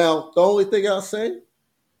 Now, the only thing I'll say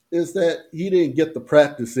is that he didn't get the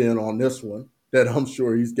practice in on this one that I'm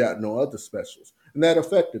sure he's gotten on other specials. And that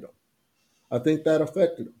affected him. I think that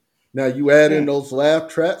affected him. Now, you add in those laugh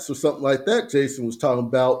tracks or something like that Jason was talking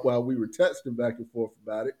about while we were texting back and forth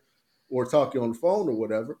about it or talking on the phone or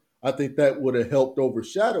whatever, I think that would have helped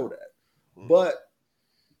overshadow that. But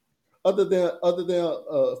other than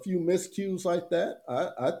a few miscues like that,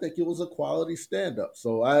 I think it was a quality stand-up.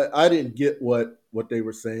 So I didn't get what they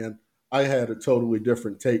were saying. I had a totally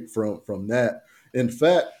different take from that. In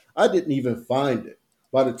fact, I didn't even find it.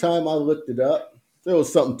 By the time I looked it up, there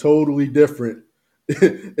was something totally different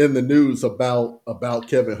in the news about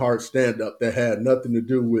Kevin Hart's stand-up that had nothing to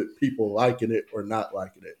do with people liking it or not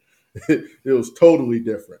liking it. It was totally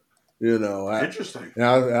different. Interesting.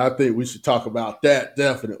 I think we should talk about that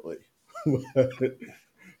definitely.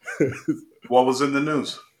 What was in the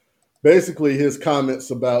news? Basically, his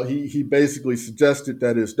comments about he basically suggested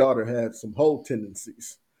that his daughter had some hoe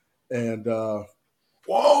tendencies, and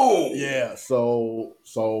whoa, yeah. So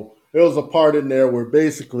there was a part in there where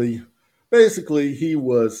basically he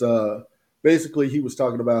was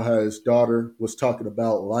talking about how his daughter was talking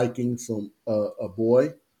about liking a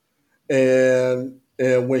boy, and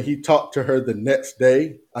when he talked to her the next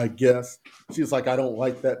day, I guess she was like, "I don't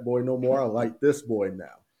like that boy no more. I like this boy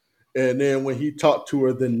now." And then when he talked to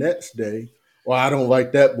her the next day, "Well, I don't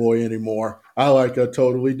like that boy anymore. I like a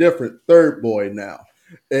totally different third boy now."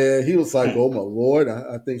 And he was like, "Oh my Lord,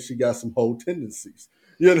 I think she got some whole tendencies,"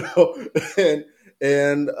 and a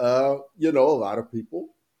lot of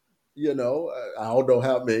people, I don't know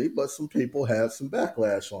how many, but some people had some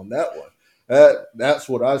backlash on that one. That's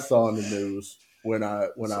what I saw in the news when I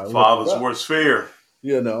father's worst fear.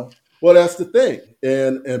 Well, that's the thing,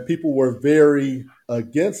 and people were very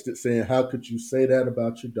against it, saying, "How could you say that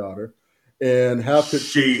about your daughter?" And how could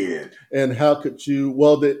Shit. you?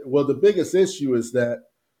 Well, the biggest issue is that,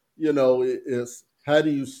 is how do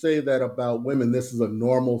you say that about women? This is a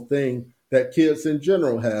normal thing that kids in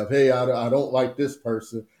general have. Hey, I don't like this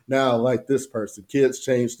person. Now I like this person. Kids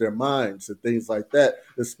change their minds and things like that,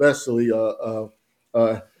 especially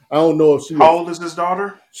I don't know if she was. How old is his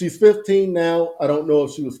daughter? She's 15 now. I don't know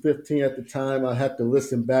if she was 15 at the time. I have to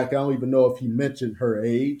listen back. I don't even know if he mentioned her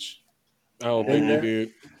age. I don't think he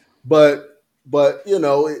did. But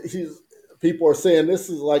people are saying this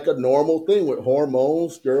is like a normal thing with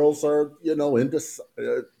hormones. Girls are,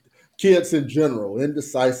 kids in general,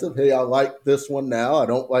 indecisive. Hey, I like this one now. I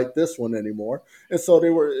don't like this one anymore. And so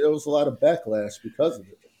there was a lot of backlash because of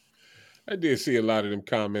it. I did see a lot of them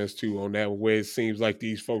comments too on that, where it seems like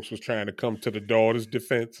these folks was trying to come to the daughter's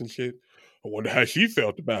defense and shit. I wonder how she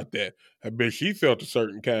felt about that. I bet she felt a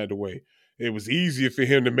certain kind of way. It was easier for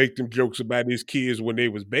him to make them jokes about his kids when they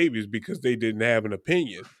was babies because they didn't have an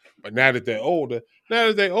opinion. But now that they're older,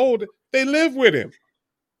 they live with him.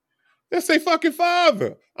 That's their fucking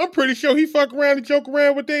father. I'm pretty sure he fuck around and joke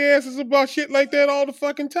around with their asses about shit like that all the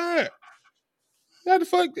fucking time. How the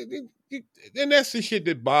fuck? And that's the shit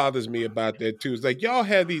that bothers me about that too. It's like y'all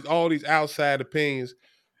have all these outside opinions.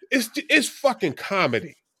 It's fucking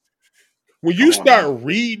comedy. When you start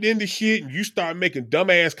reading into shit and you start making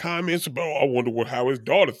dumbass comments about, I wonder how his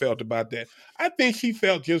daughter felt about that. I think she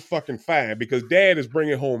felt just fucking fine because dad is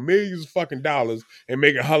bringing home millions of fucking dollars and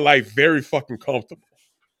making her life very fucking comfortable.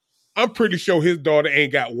 I'm pretty sure his daughter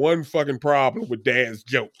ain't got one fucking problem with dad's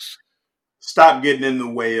jokes. Stop getting in the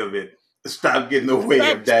way of it. Stop getting in the way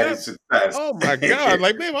of daddy's success. Oh my God.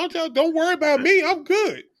 Like, man, don't worry about me. I'm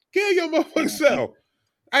good. Kill your motherfucking self.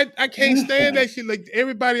 I can't stand that shit. Like,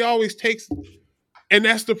 everybody always takes, and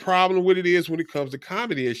that's the problem with it is when it comes to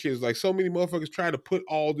comedy and shit. It's like so many motherfuckers try to put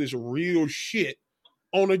all this real shit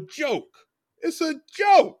on a joke. It's a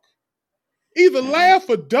joke. Either laugh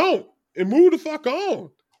or don't and move the fuck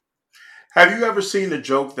on. Have you ever seen a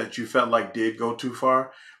joke that you felt like did go too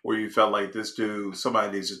far? Where you felt like this dude,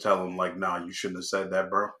 somebody needs to tell him, like, nah, you shouldn't have said that,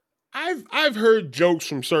 bro? I've heard jokes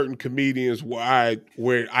from certain comedians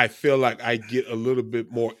where I feel like I get a little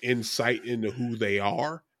bit more insight into who they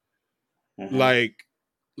are. Mm-hmm. Like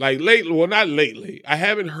lately, well, not lately. I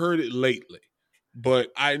haven't heard it lately,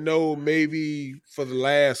 but I know maybe for the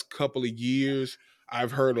last couple of years,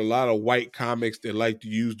 I've heard a lot of white comics that like to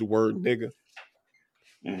use the word nigga,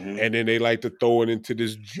 Mm-hmm. and then they like to throw it into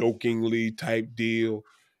this jokingly type deal,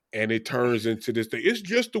 and it turns into this thing. It's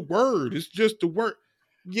just a word. It's just a word.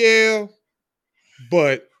 Yeah,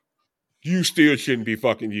 but you still shouldn't be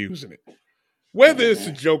fucking using it. Whether it's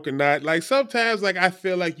a Mm-hmm. joke or not, like sometimes, like I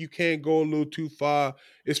feel like you can't go a little too far,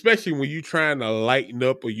 especially when you trying to lighten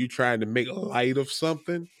up or you trying to make light of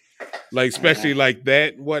something, like especially Mm-hmm. like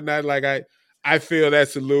that and whatnot. Like I feel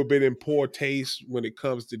that's a little bit in poor taste when it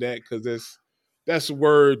comes to that because that's a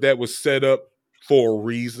word that was set up for a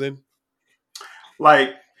reason.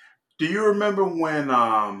 Like, do you remember when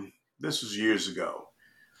this was years ago?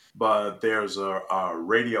 But there's a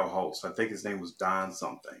radio host. I think his name was Don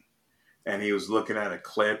something, and he was looking at a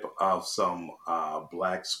clip of some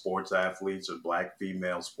black sports athletes or black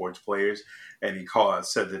female sports players, and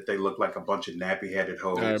said that they looked like a bunch of nappy headed I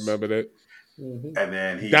hoes. remember that. Mm-hmm. And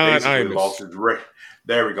then he Don basically lost Imus. his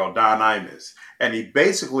there we go, Don Imus, and he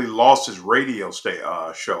basically lost his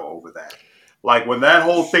show over that. Like when that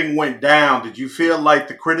whole thing went down, did you feel like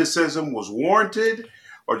the criticism was warranted,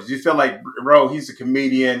 or did you feel like, bro, he's a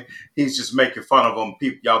comedian, he's just making fun of him?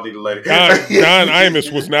 People, y'all need to let Don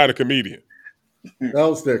Imus was it. not a comedian. That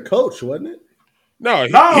was their coach, wasn't it? No,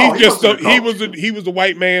 No, he's he just wasn't a coach. he was a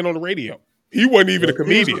white man on the radio. He wasn't even a He was,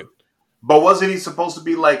 comedian. but wasn't he supposed to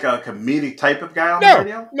be like a comedic type of guy on the No,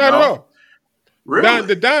 radio? not at all. Really?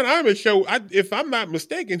 The Don Imus show, if I'm not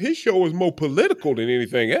mistaken, his show was more political than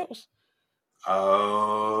anything else.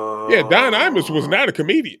 Yeah, Don Imus was Oh. not a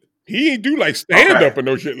comedian. He ain't do like stand Okay. up and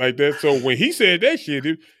no shit like that. So when he said that shit,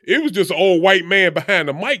 it was just an old white man behind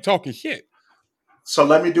the mic talking shit. So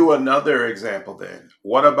let me do another example then.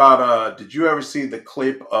 What about did you ever see the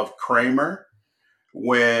clip of Kramer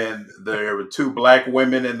when there were two black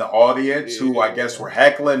women in the audience who I guess were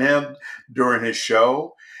heckling him during his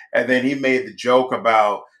show? And then he made the joke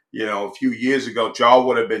about, a few years ago, y'all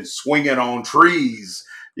would have been swinging on trees,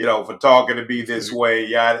 for talking to be this way.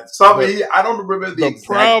 Yeah. I don't remember the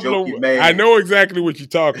exact joke he made. I know exactly what you're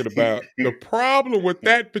talking about. The problem with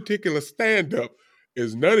that particular stand up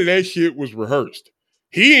is none of that shit was rehearsed.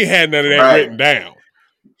 He ain't had none of that written down.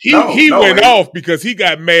 He went off because he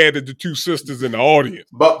got mad at the two sisters in the audience.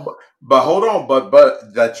 But hold on,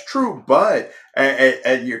 but that's true. But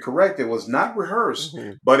and you're correct. It was not rehearsed,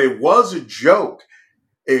 but it was a joke.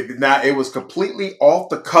 It was completely off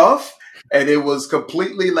the cuff, and it was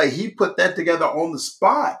completely like he put that together on the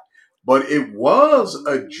spot. But it was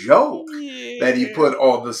a joke that he put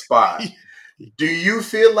on the spot. Do you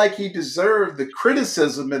feel like he deserved the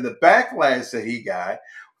criticism and the backlash that he got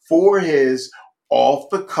for his off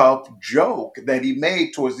the cuff joke that he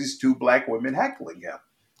made towards these two black women heckling him?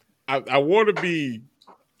 I want to be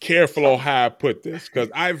careful on how I put this because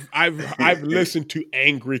I've listened to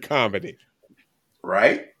angry comedy,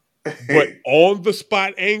 right? But on the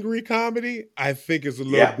spot angry comedy, I think is a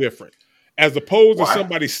little different, as opposed to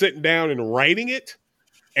somebody sitting down and writing it.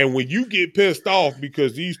 And when you get pissed off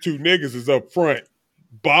because these two niggas is up front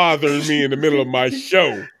bothering me in the middle of my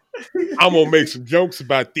show, I'm gonna make some jokes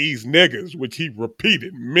about these niggas, which he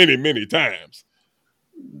repeated many, many times.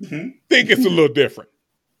 Mm-hmm. Think it's a little different.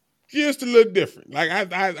 Just a little different.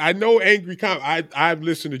 Like I know angry I've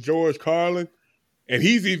listened to George Carlin, and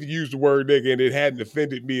he's even used the word nigga, and it hadn't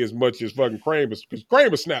offended me as much as fucking Kramer, because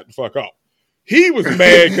Kramer snapped the fuck off. He was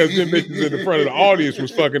mad because them bitches in the front of the audience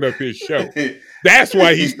was fucking up his show. That's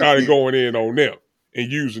why he started going in on them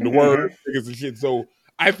and using the word niggas and shit. So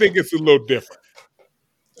I think it's a little different.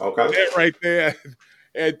 Okay. That right there.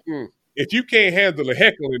 And if you can't handle the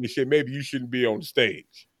heckling and shit, maybe you shouldn't be on the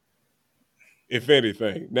stage. If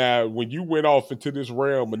anything. Now, when you went off into this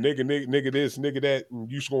realm of nigga this, nigga that, and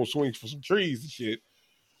you gonna swing for some trees and shit,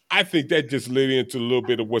 I think that just lit into a little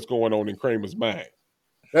bit of what's going on in Kramer's mind.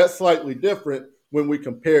 That's slightly different when we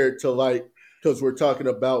compare it to, like, because we're talking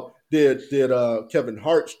about did Kevin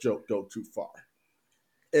Hart's joke go too far?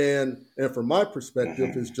 And from my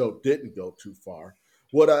perspective, his joke didn't go too far.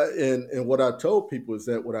 What I told people is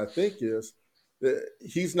that what I think is that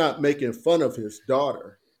he's not making fun of his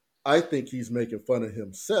daughter. I think he's making fun of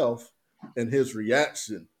himself and his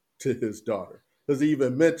reaction to his daughter. Because he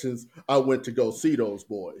even mentions, I went to go see those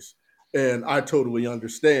boys. And I totally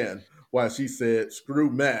understand why she said, screw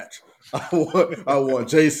Match. I want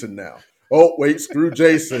Jason now. oh, wait, screw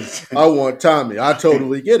Jason. I want Tommy. I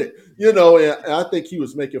totally get it. And I think he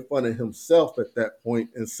was making fun of himself at that point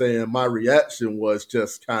and saying my reaction was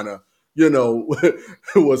just kind of,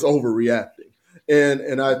 was overreacting.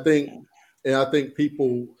 And I think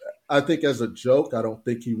people, I think as a joke, I don't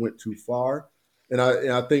think he went too far. And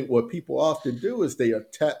I think what people often do is they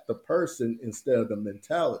attack the person instead of the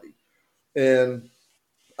mentality. And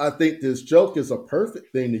I think this joke is a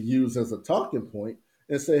perfect thing to use as a talking point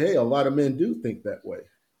and say, hey, a lot of men do think that way.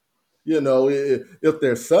 If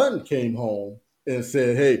their son came home and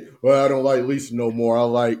said, hey, well, I don't like Lisa no more. I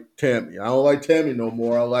like Tammy. I don't like Tammy no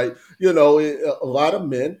more. I like, a lot of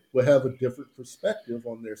men will have a different perspective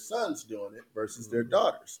on their sons doing it versus their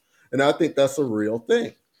daughters. And I think that's a real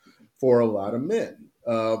thing for a lot of men.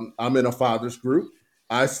 I'm in a father's group.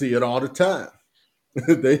 I see it all the time.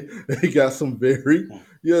 they got some very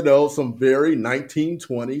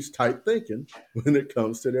 1920s type thinking when it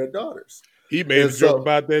comes to their daughters. He made a joke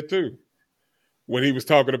about that too when he was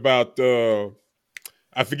talking about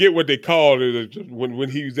I forget what they called it when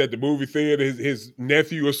he was at the movie theater. His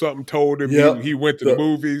nephew or something told him he went to the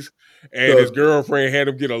movies and his girlfriend had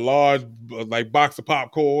him get a large box of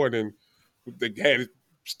popcorn and they had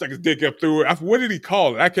stuck his dick up through it. What did he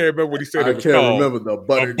call it? I can't remember what he said. I can't remember the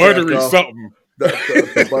buttery something.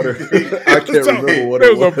 The butter. I can't remember what it was.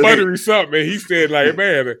 It was a buttery something. And he said,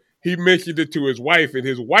 man, he mentioned it to his wife, and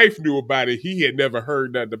his wife knew about it. He had never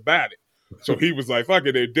heard nothing about it. So he was like, fuck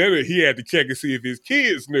it. At dinner, he had to check and see if his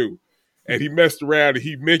kids knew. And he messed around and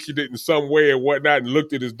he mentioned it in some way and whatnot and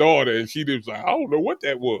looked at his daughter, and she was like, I don't know what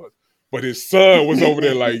that was. But his son was over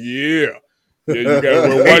there like, yeah, you gotta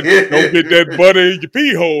don't get that butter in your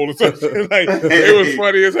pee hole or something. It was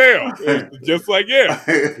funny as hell. It was just like,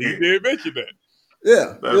 he did mention that.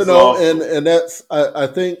 Yeah, that's awesome. and that's I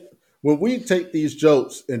think when we take these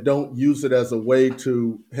jokes and don't use it as a way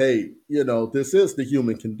to, hey, this is the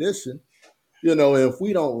human condition, and if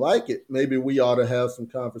we don't like it, maybe we ought to have some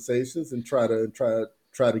conversations and try to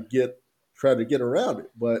get around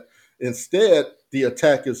it. But instead, the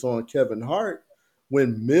attack is on Kevin Hart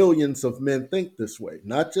when millions of men think this way,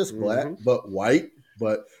 not just black, but white,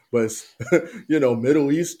 but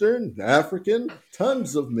Middle Eastern, African,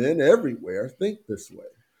 tons of men everywhere think this way.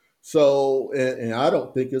 So, and I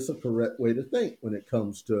don't think it's a correct way to think when it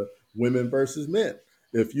comes to women versus men.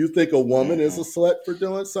 If you think a woman is a slut for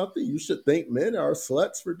doing something, you should think men are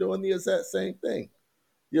sluts for doing the exact same thing.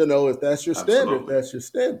 If that's your standard, that's your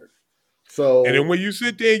standard. So, and then when you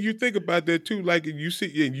sit there and you think about that too, like you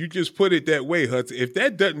see, and you just put it that way, Hudson, if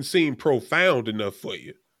that doesn't seem profound enough for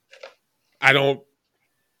you, I don't.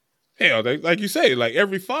 Hell, like you say, like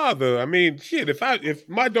every father. I mean, shit. If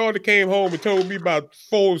my daughter came home and told me about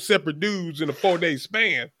 4 separate dudes in a 4-day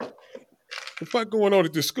span, the fuck going on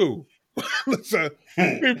at this school? So,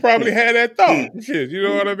 we probably had that thought. Shit, you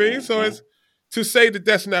know what I mean? So it's to say that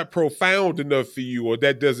that's not profound enough for you, or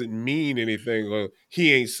that doesn't mean anything, or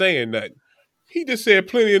he ain't saying nothing. He just said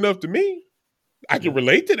plenty enough to me. I can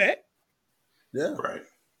relate to that. Yeah, right.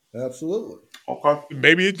 Absolutely. Okay.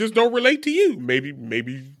 Maybe it just don't relate to you. Maybe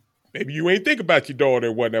you ain't think about your daughter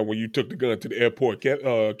and whatnot when you took the gun to the airport, Cat.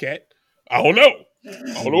 I don't know.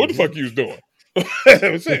 I don't know what the fuck you was doing.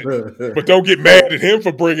 But don't get mad at him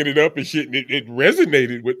for bringing it up and shit. It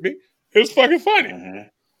resonated with me. It was fucking funny.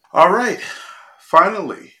 All right.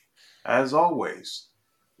 Finally, as always,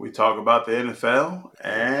 we talk about the NFL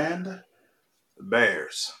and the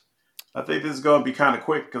Bears. I think this is going to be kind of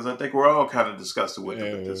quick because I think we're all kind of disgusting with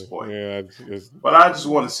it at this point. Yeah, but I just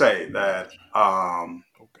want to say that,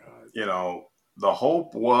 the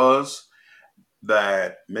hope was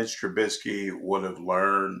that Mitch Trubisky would have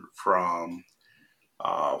learned from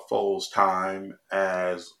Foles' time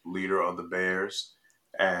as leader of the Bears,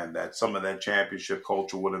 and that some of that championship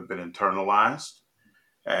culture would have been internalized.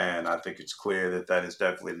 And I think it's clear that that is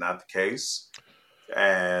definitely not the case.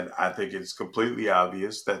 And I think it's completely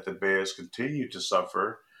obvious that the Bears continue to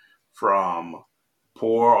suffer from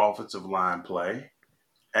poor offensive line play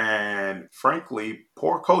and, frankly,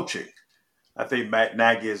 poor coaching. I think Matt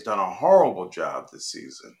Nagy has done a horrible job this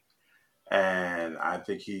season. And I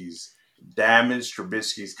think he's damaged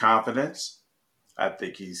Trubisky's confidence. I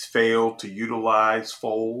think he's failed to utilize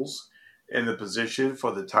Foles in the position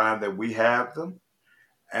for the time that we have them.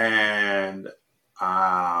 And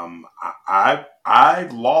I've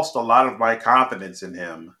lost a lot of my confidence in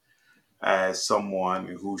him as someone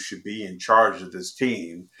who should be in charge of this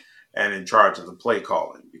team and in charge of the play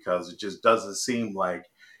calling, because it just doesn't seem like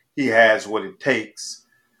he has what it takes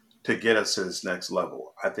to get us to this next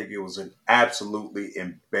level. I think it was an absolutely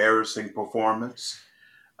embarrassing performance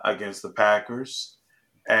against the Packers.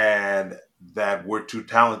 and that we're too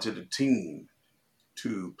talented a team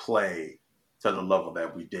to play to the level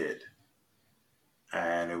that we did.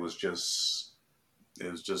 And it was just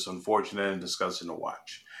unfortunate and disgusting to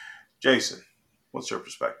watch. Jason, what's your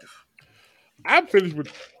perspective? I'm finished with.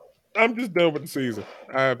 I'm just done with the season.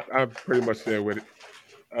 I'm pretty much there with it.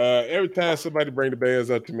 Every time somebody bring the Bears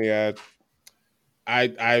up to me,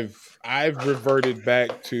 I've reverted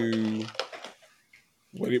back to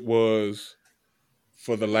what it was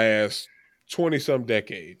for the last 20 some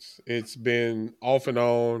decades. It's been off and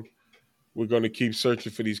on. We're going to keep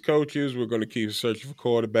searching for these coaches. We're going to keep searching for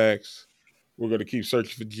quarterbacks. We're going to keep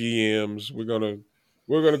searching for GMs. We're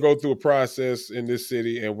going to go through a process in this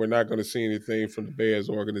city, and we're not going to see anything from the Bears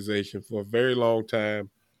organization for a very long time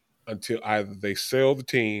until either they sell the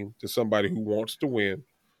team to somebody who wants to win,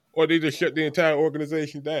 or they just shut the entire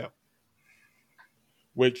organization down.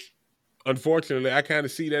 Which, unfortunately, I kind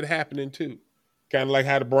of see that happening too. Kind of like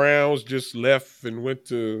how the Browns just left and went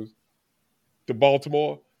to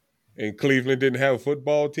Baltimore, and Cleveland didn't have a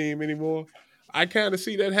football team anymore. I kind of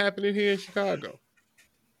see that happening here in Chicago.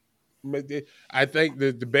 I think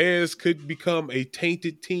that the Bears could become a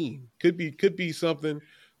tainted team. Could be something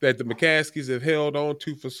that the McCaskies have held on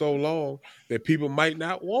to for so long that people might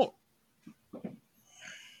not want.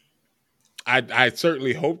 I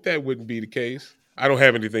certainly hope that wouldn't be the case. I don't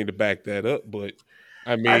have anything to back that up, but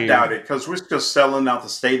I I doubt mean, it because we're still selling out the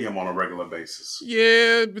stadium on a regular basis.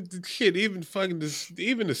 yeah, but shit, even the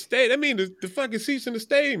state. I mean, the fucking seats in the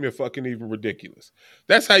stadium are fucking even ridiculous.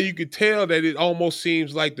 That's how you could tell that it almost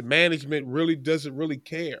seems like the management really doesn't really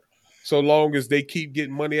care, so long as they keep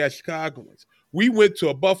getting money out of Chicagoans. We went to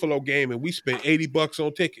a Buffalo game and we spent $80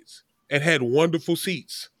 on tickets and had wonderful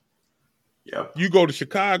seats. Yep. You go to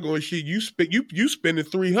Chicago and shit, you spending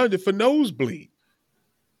 300 for nosebleed.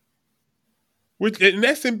 And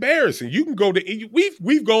that's embarrassing. You can go to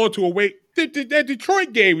we've gone to that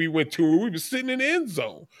Detroit game we went to. We were sitting in the end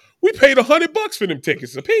zone. We paid $100 for them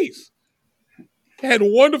tickets a piece. Had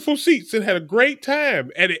wonderful seats and had a great time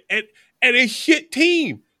at a shit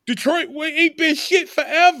team. Detroit ain't been shit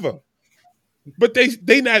forever, but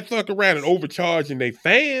they not fuck around and overcharging their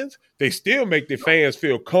fans. They still make their fans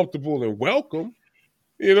feel comfortable and welcome.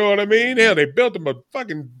 You know what I mean? Hell, they built them a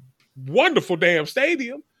fucking wonderful damn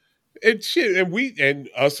stadium. And shit, and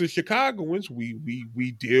us as Chicagoans, we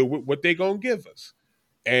deal with what they gonna give us,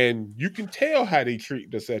 and you can tell how they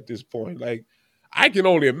treat us at this point. Like, I can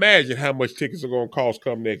only imagine how much tickets are gonna cost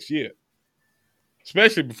come next year,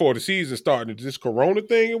 especially before the season starting. If this Corona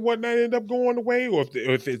thing and whatnot end up going away, or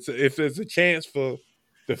if there's a chance for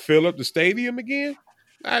to fill up the stadium again,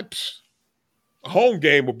 a home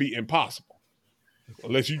game will be impossible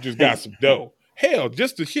unless you just got some dough. Hell,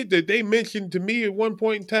 just the shit that they mentioned to me at one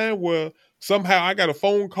point in time where somehow I got a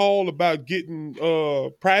phone call about getting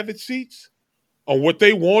private seats on what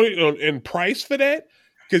they wanted and price for that,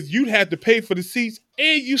 because you'd have to pay for the seats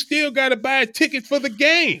and you still got to buy a ticket for the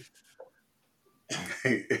game.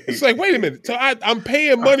 It's like, wait a minute. So I'm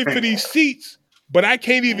paying money for these seats, but I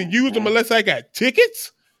can't even use them unless I got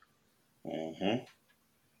tickets? Mm-hmm.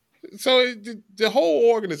 So the whole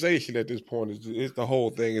organization at this point is the whole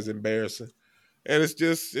thing is embarrassing. And it's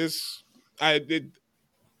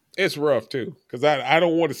rough too, because I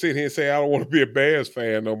don't want to sit here and say I don't want to be a Bears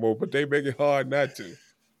fan no more, but they make it hard not to.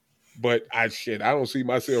 But I don't see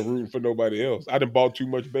myself rooting for nobody else. I done bought too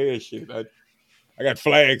much Bears shit. I got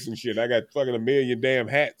flags and shit. I got fucking a million damn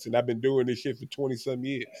hats, and I've been doing this shit for 20 some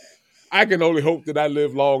years. I can only hope that I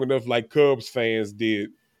live long enough like Cubs fans did,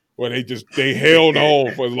 where they held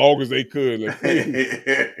on for as long as they could. Like,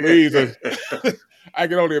 please. I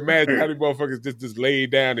can only imagine how many motherfuckers just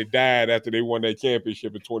laid down and died after they won that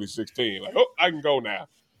championship in 2016. Like, oh, I can go now.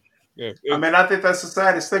 Yeah, I mean, I think that's the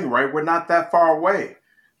saddest thing, right? We're not that far away.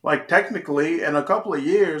 Like, technically, in a couple of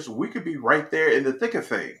years, we could be right there in the thick of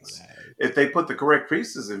things if they put the correct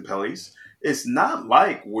pieces in place. It's not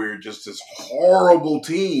like we're just this horrible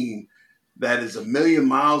team that is a million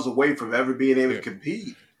miles away from ever being able to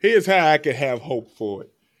compete. Here's how I can have hope for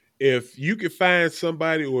it. If you can find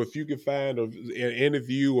somebody, or if you can find an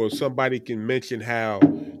interview, or somebody can mention how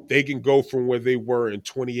they can go from where they were in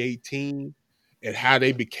 2018 and how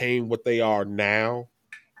they became what they are now.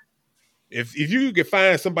 If you can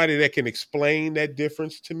find somebody that can explain that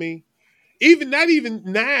difference to me, not even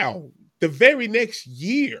now, the very next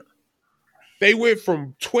year, they went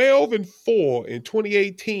from 12-4 in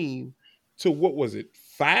 2018 to what was it,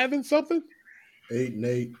 5 and something?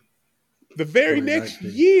 8-8. The very next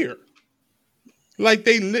year. Like,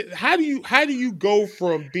 how do you go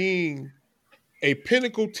from being a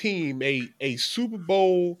pinnacle team, a Super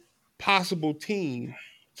Bowl possible team,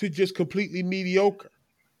 to just completely mediocre?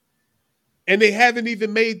 And they haven't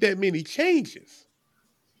even made that many changes.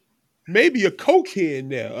 Maybe a coach here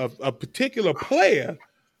and there, a particular player.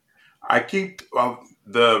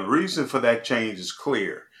 The reason for that change is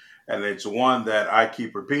clear. And it's one that I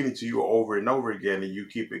keep repeating to you over and over again, and you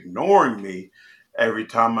keep ignoring me every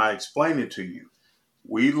time I explain it to you.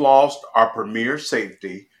 We lost our premier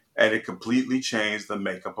safety, and it completely changed the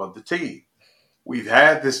makeup of the team. We've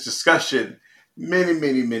had this discussion many,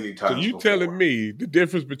 many, many times. So you before. telling me the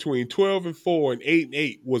difference between 12-4 and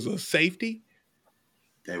 8-8 was a safety?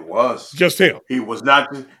 It was just him. It was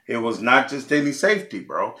not just any safety,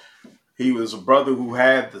 bro. He was a brother who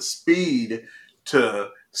had the speed to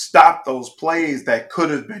stop those plays that could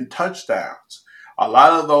have been touchdowns. A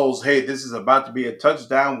lot of those, hey, this is about to be a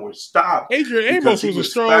touchdown, were stopped. Adrian Amos was a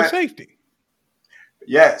strong safety.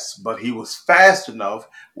 Yes, but he was fast enough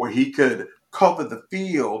where he could cover the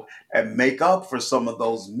field and make up for some of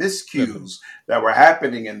those miscues that were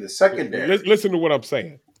happening in the secondary. Listen to what I'm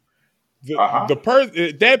saying. At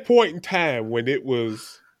that point in time when it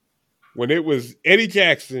was Eddie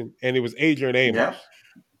Jackson and it was Adrian Amos,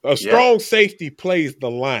 a strong safety plays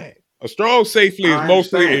the line. A strong safety is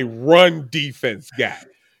mostly a run defense guy.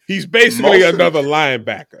 He's basically another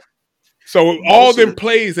linebacker. So all them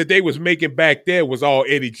plays that they was making back there was all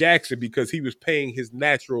Eddie Jackson because he was playing his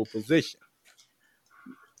natural position.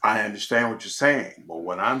 I understand what you're saying, but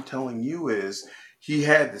what I'm telling you is he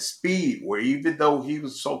had the speed where even though he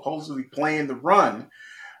was supposedly playing the run,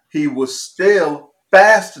 he was still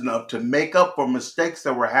fast enough to make up for mistakes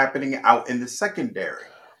that were happening out in the secondary.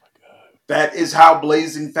 That is how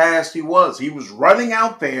blazing fast he was. He was running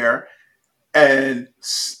out there and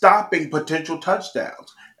stopping potential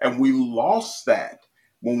touchdowns. And we lost that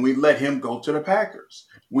when we let him go to the Packers.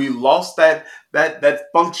 We lost that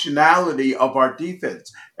functionality of our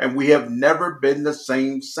defense. And we have never been the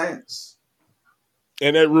same since.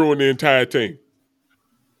 And that ruined the entire team.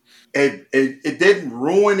 It didn't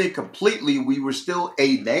ruin it completely. We were still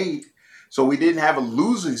 8-8. So we didn't have a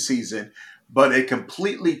losing season. But it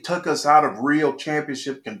completely took us out of real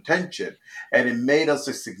championship contention, and it made us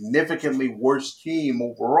a significantly worse team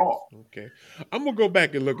overall. Okay. I'm going to go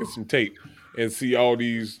back and look at some tape and see all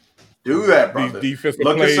these Do that, brother. These defensive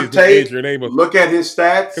look plays at some tape. Adrian Amos. Look at his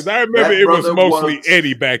stats. Because I remember it was mostly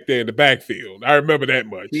Eddie back there in the backfield. I remember that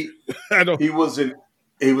much. He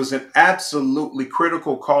was an absolutely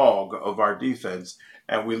critical cog of our defense,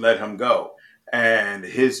 and we let him go. And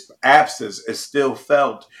his absence is still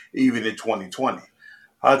felt even in 2020.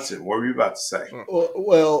 Hudson, what were you about to say?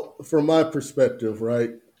 Well, from my perspective,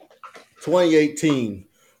 right, 2018,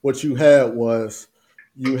 what you had was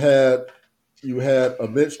you had a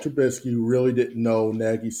Mitch Trubisky who really didn't know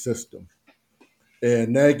Nagy's system.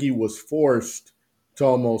 And Nagy was forced to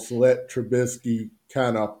almost let Trubisky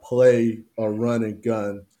kind of play a run and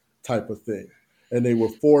gun type of thing. And they were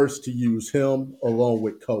forced to use him along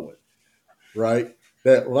with Cohen. Right?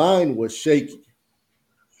 That line was shaky.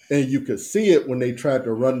 And you could see it when they tried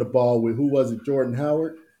to run the ball with, who was it, Jordan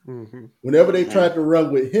Howard? Mm-hmm. Whenever they tried to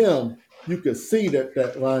run with him, you could see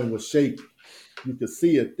that line was shaky. You could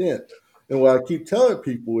see it then. And what I keep telling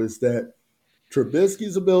people is that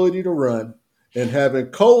Trubisky's ability to run and having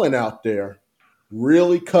Cohen out there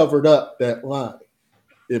really covered up that line.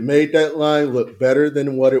 It made that line look better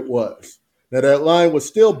than what it was. Now, that line was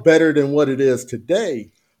still better than what it is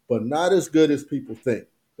today, but not as good as people think.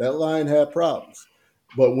 That line had problems.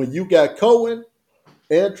 But when you got Cohen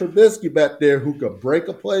and Trubisky back there who could break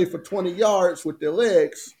a play for 20 yards with their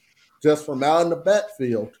legs just from out in the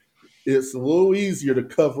backfield, it's a little easier to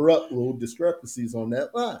cover up little discrepancies on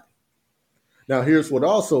that line. Now, here's what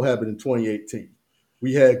also happened in 2018.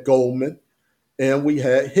 We had Goldman and we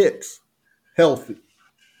had Hicks healthy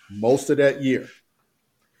most of that year.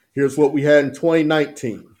 Here's what we had in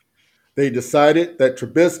 2019. They decided that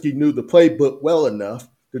Trubisky knew the playbook well enough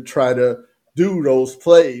to try to do those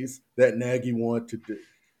plays that Nagy wanted to do.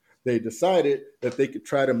 They decided that they could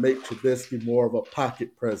try to make Trubisky more of a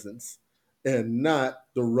pocket presence and not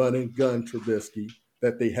the run and gun Trubisky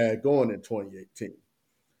that they had going in 2018.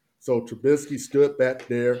 So Trubisky stood back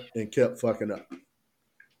there and kept fucking up,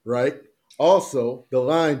 right? Also, the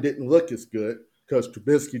line didn't look as good because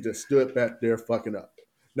Trubisky just stood back there fucking up.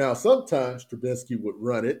 Now, sometimes Trubisky would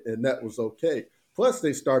run it, and that was okay. Plus,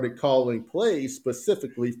 they started calling plays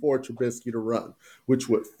specifically for Trubisky to run, which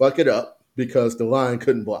would fuck it up because the line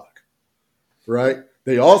couldn't block, right?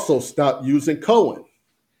 They also stopped using Cohen.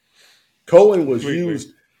 Cohen was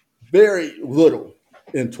used very little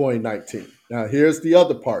in 2019. Now, here's the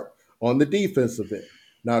other part on the defensive end.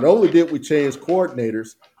 Not only did we change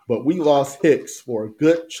coordinators, but we lost Hicks for a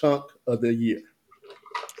good chunk of the year.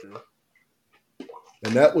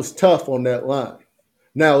 And that was tough on that line.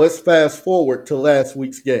 Now let's fast forward to last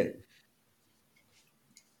week's game.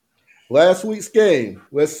 Last week's game,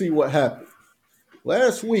 let's see what happened.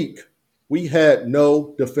 Last week, we had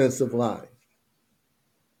no defensive line.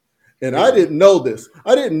 And I didn't know this.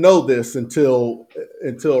 I didn't know this until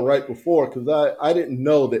right before, because I didn't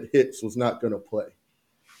know that Hicks was not going to play.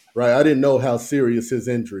 Right? I didn't know how serious his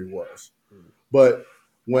injury was. But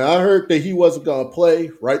when I heard that he wasn't going to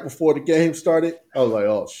play right before the game started, I was like,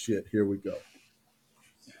 oh, shit, here we go.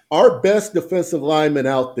 Our best defensive lineman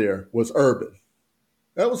out there was Urban.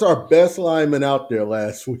 That was our best lineman out there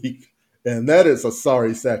last week. And that is a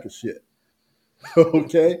sorry sack of shit.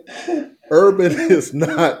 Okay? Urban is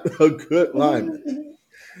not a good lineman.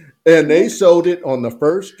 And they showed it on the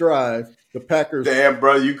first drive. The Packers. Damn,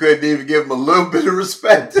 bro, you couldn't even give him a little bit of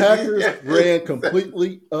respect. The Packers ran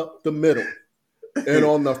completely up the middle. And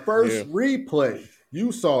on the first replay,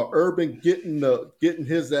 you saw Urban getting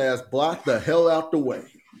his ass blocked the hell out the way.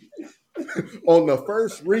 On the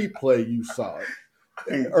first replay, you saw it.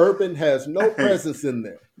 And Urban has no presence in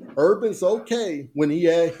there. Urban's okay when he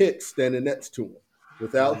had Hicks standing next to him.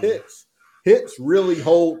 Without Hicks really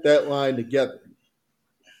hold that line together.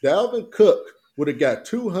 Dalvin Cook would have got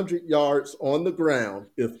 200 yards on the ground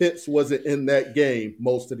if Hicks wasn't in that game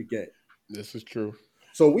most of the game. This is true.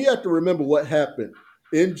 So we have to remember what happened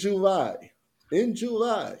in July. In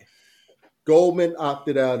July, Goldman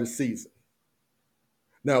opted out of the season.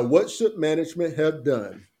 Now, what should management have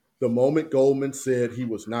done the moment Goldman said he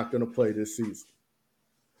was not going to play this season?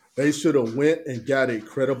 They should have went and got a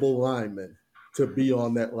credible lineman to be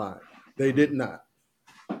on that line. They did not.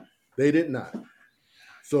 They did not.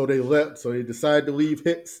 So they left. So they decided to leave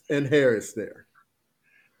Hicks and Harris there.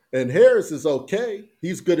 And Harris is okay.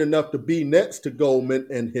 He's good enough to be next to Goldman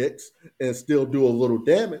and Hicks and still do a little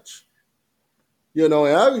damage. You know,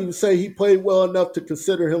 and I would even say he played well enough to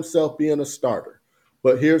consider himself being a starter.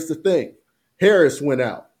 But here's the thing. Harris went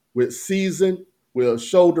out with a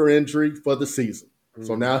shoulder injury for the season. Mm-hmm.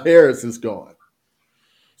 So now Harris is gone.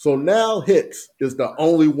 So now Hicks is the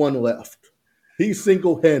only one left. He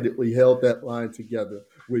single-handedly held that line together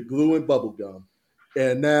with glue and bubble gum.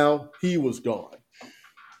 And now he was gone.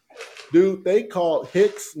 Dude, they called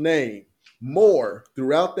Hicks' name more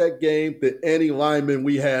throughout that game than any lineman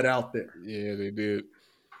we had out there. Yeah, they did.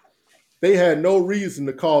 They had no reason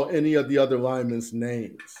to call any of the other linemen's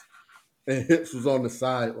names. And Hicks was on the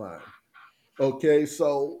sideline. Okay,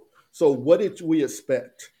 so what did we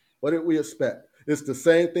expect? What did we expect? It's the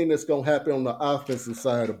same thing that's going to happen on the offensive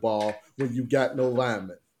side of the ball when you got no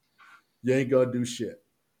linemen. You ain't going to do shit.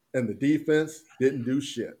 And the defense didn't do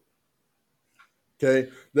shit. Okay,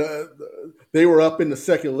 they were up in the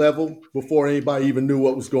second level before anybody even knew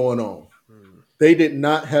what was going on. They did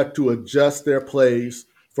not have to adjust their plays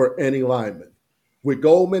for any lineman. With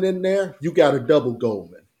Goldman in there, you got to double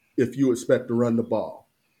Goldman if you expect to run the ball.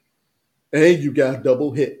 And you got to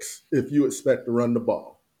double Hicks if you expect to run the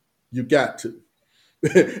ball. You got to.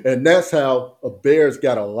 And that's how the Bears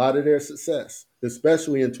got a lot of their success,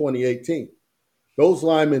 especially in 2018. Those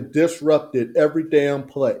linemen disrupted every damn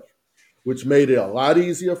play, which made it a lot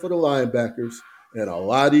easier for the linebackers and a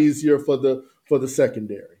lot easier for the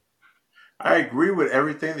secondary. I agree with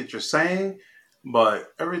everything that you're saying,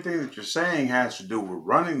 but everything that you're saying has to do with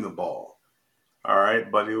running the ball. All right,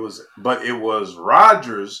 but it was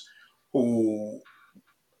Rodgers who.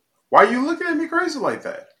 Why are you looking at me crazy like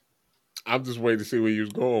that? I'm just waiting to see where you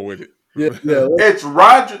was going with it. Yeah. It's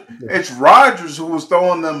Rodgers. It's Rodgers who was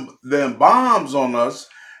throwing them bombs on us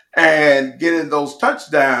and getting those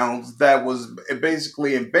touchdowns that was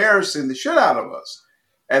basically embarrassing the shit out of us.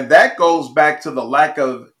 And that goes back to the lack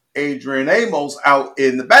of Adrian Amos out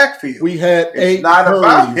in the backfield. We had eight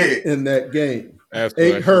hurries in that game.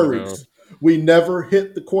 8 hurries. We never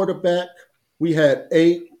hit the quarterback. We had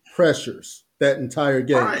 8 pressures that entire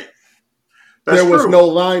game. Right. There was no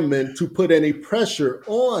lineman to put any pressure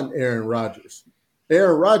on Aaron Rodgers.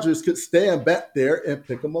 Aaron Rodgers could stand back there and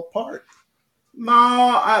pick them apart. No,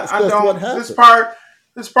 I don't. This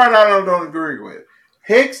part I don't agree with.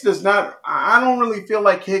 Hicks does not. I don't really feel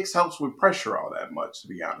like Hicks helps with pressure all that much, to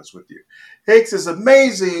be honest with you. Hicks is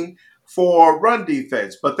amazing for run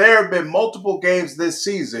defense, but there have been multiple games this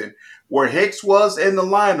season where Hicks was in the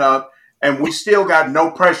lineup and we still got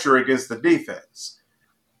no pressure against the defense.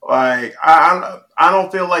 Like I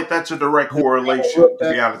don't feel like that's a direct correlation,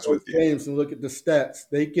 to be honest with you. Games and look at the stats.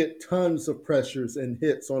 They get tons of pressures and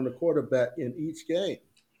hits on the quarterback in each game.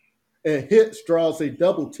 And Hicks draws a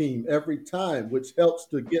double team every time, which helps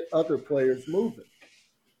to get other players moving.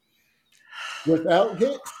 Without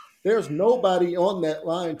Hicks, there's nobody on that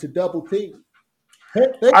line to double team.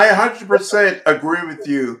 I 100% agree with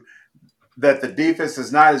you that the defense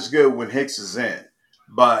is not as good when Hicks is in.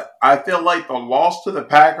 But I feel like the loss to the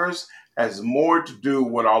Packers has more to do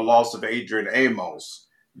with our loss of Adrian Amos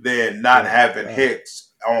than not Oh, having God.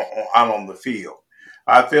 Hicks out on the field.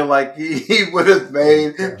 I feel like he would have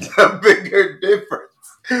made God. a bigger difference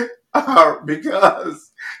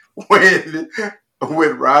because when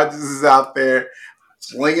when Rodgers is out there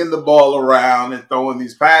slinging the ball around and throwing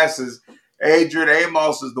these passes, Adrian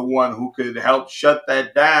Amos is the one who could help shut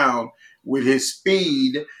that down with his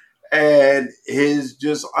speed and his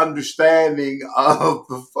just understanding of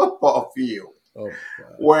the football field. Oh,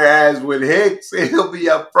 God. Whereas with Hicks, he'll be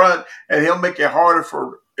up front and he'll make it harder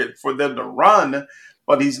for them to run,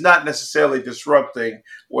 but he's not necessarily disrupting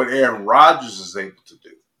what Aaron Rodgers is able to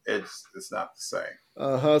do. It's not the same.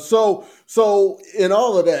 Uh-huh. So in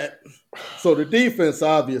all of that, so the defense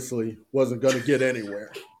obviously wasn't going to get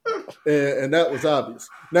anywhere. And that was obvious.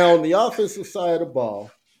 Now, on the offensive side of the ball,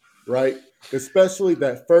 right, especially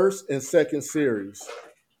that first and second series,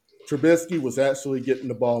 Trubisky was actually getting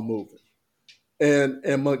the ball moving.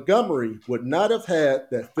 And Montgomery would not have had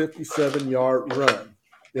that 57-yard run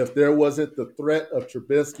if there wasn't the threat of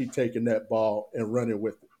Trubisky taking that ball and running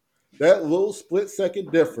with it. That little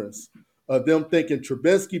split-second difference of them thinking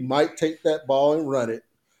Trubisky might take that ball and run it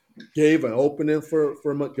gave an opening for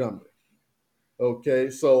Montgomery. Okay,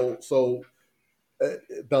 so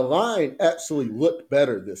the line actually looked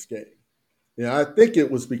better this game. Yeah, I think it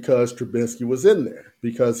was because Trubisky was in there,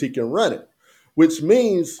 because he can run it, which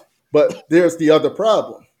means, but there's the other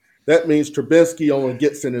problem. That means Trubisky only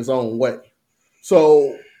gets in his own way.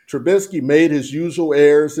 So Trubisky made his usual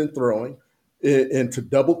errors in throwing into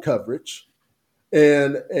double coverage.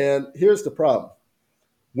 And here's the problem.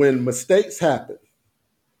 When mistakes happen,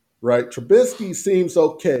 right, Trubisky seems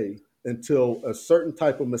okay until a certain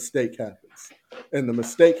type of mistake happens. And the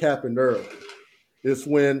mistake happened early. It's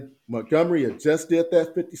when Montgomery had just did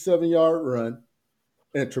that 57-yard run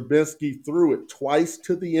and Trubisky threw it twice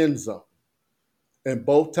to the end zone. And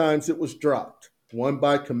both times it was dropped. One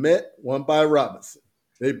by Kmet, one by Robinson.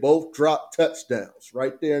 They both dropped touchdowns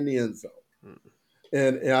right there in the end zone.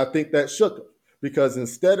 And I think that shook him because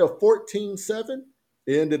instead of 14-7,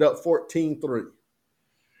 it ended up 14-3.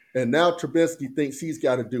 And now Trubisky thinks he's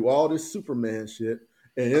got to do all this Superman shit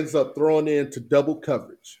and ends up throwing it into double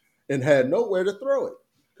coverage and had nowhere to throw it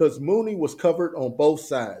because Mooney was covered on both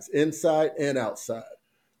sides, inside and outside.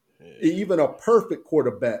 Even a perfect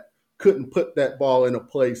quarterback couldn't put that ball in a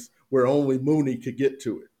place where only Mooney could get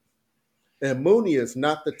to it. And Mooney is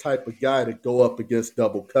not the type of guy to go up against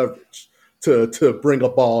double coverage to bring a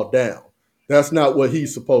ball down. That's not what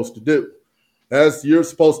he's supposed to do. You're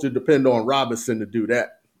supposed to depend on Robinson to do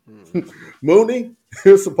that. Mooney,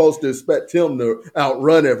 you're supposed to expect him to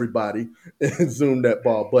outrun everybody and zoom that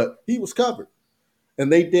ball, but he was covered.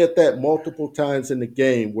 And they did that multiple times in the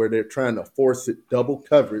game where they're trying to force it double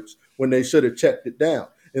coverage when they should have checked it down.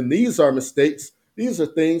 And these are mistakes. These are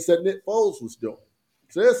things that Nick Foles was doing.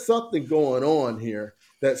 So there's something going on here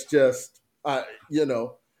that's just, Now,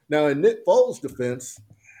 in Nick Foles' defense,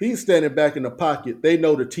 he's standing back in the pocket. They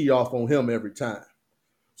know to tee off on him every time.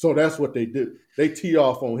 So that's what they do. They tee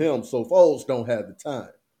off on him so Foles don't have the time.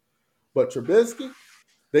 But Trubisky,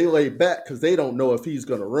 they lay back because they don't know if he's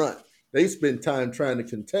going to run. They spend time trying to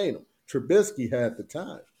contain him. Trubisky had the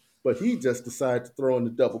time, but he just decided to throw in the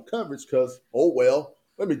double coverage because,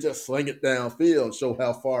 let me just sling it downfield and show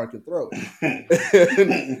how far I can throw it.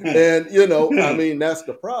 That's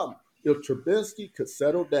the problem. If Trubisky could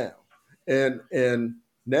settle down and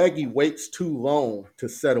Nagy waits too long to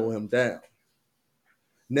settle him down.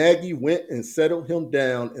 Nagy went and settled him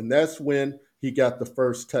down, and that's when he got the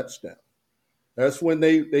first touchdown. That's when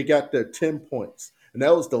they got their 10 points. And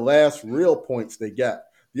that was the last real points they got.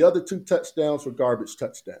 The other 2 touchdowns were garbage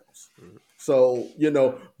touchdowns. Mm-hmm. So,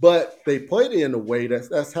 but they played it in a way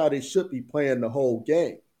that's how they should be playing the whole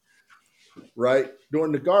game, right?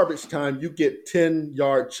 During the garbage time, you get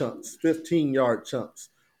 10-yard chunks, 15-yard chunks.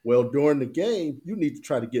 Well, during the game, you need to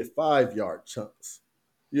try to get 5-yard chunks,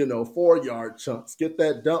 4-yard chunks. Get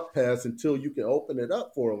that dump pass until you can open it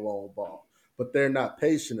up for a long ball. But they're not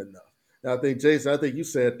patient enough. Now, Jason, you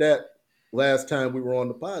said that last time we were on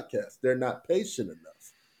the podcast. They're not patient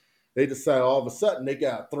enough. They decide all of a sudden they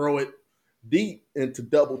got to throw it deep into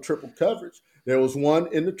double, triple coverage. There was one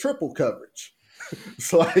in the triple coverage.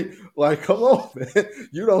 It's like, come on, man.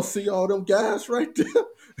 You don't see all them guys right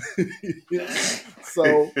there.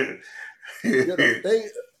 So, they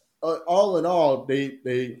all in all,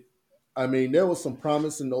 there was some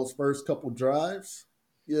promise in those first couple drives.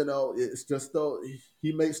 It's just though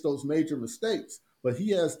he makes those major mistakes, but he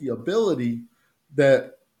has the ability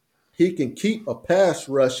that he can keep a pass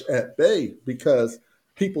rush at bay because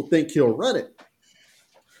people think he'll run it,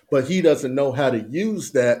 but he doesn't know how to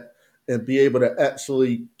use that and be able to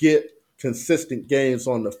actually get consistent games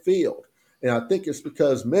on the field. And I think it's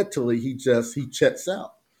because mentally he checks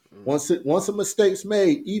out. Once a mistake's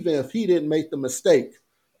made, even if he didn't make the mistake,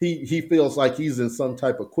 he feels like he's in some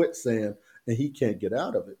type of quicksand and he can't get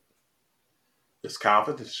out of it. His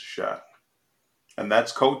confidence is shot. And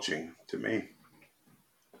that's coaching to me.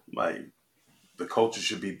 Like, the coaches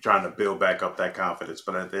should be trying to build back up that confidence.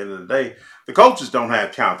 But at the end of the day, the coaches don't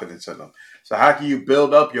have confidence in them. So how can you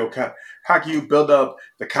build up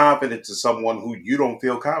the confidence of someone who you don't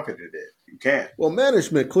feel confident in? You can't. Well,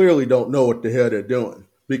 management clearly don't know what the hell they're doing.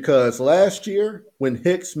 Because last year, when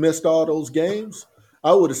Hicks missed all those games,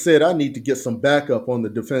 I would have said I need to get some backup on the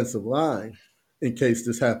defensive line in case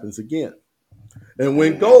this happens again. And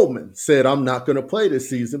when Goldman said, I'm not going to play this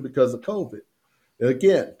season because of COVID,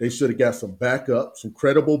 again, they should have got some backup, some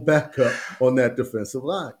credible backup on that defensive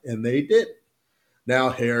line. And they didn't. Now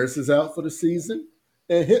Harris is out for the season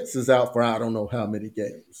and Hicks is out for I don't know how many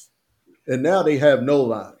games. And now they have no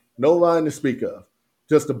line to speak of.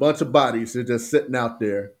 Just a bunch of bodies that are just sitting out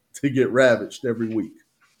there to get ravaged every week.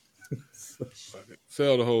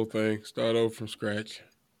 Sell the whole thing. Start over from scratch.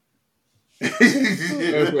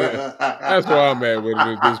 That's where I'm at with it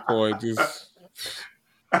at this point. Just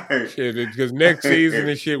shit, because next season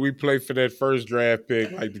and shit, we play for that first draft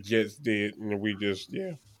pick like the Jets did, and we just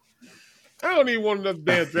I don't even want another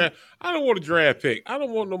damn draft. I don't want a draft pick. I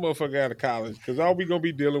don't want no motherfucker out of college because all we gonna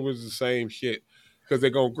be dealing with is the same shit. Because they're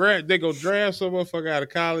gonna draft some motherfucker out of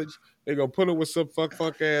college. They're gonna put him with some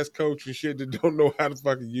fuck ass coach and shit that don't know how to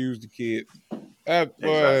fucking use the kid.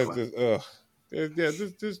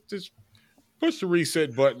 Just push the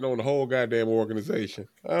reset button on the whole goddamn organization.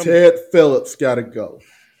 Ted Phillips got to go.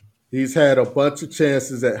 He's had a bunch of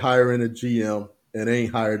chances at hiring a GM and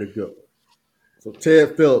ain't hired a good one. So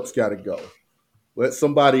Ted Phillips got to go. Let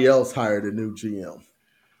somebody else hire the new GM.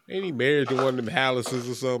 Ain't he married to one of them Hallises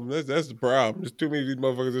or something? That's the problem. There's too many of these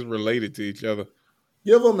motherfuckers that's related to each other.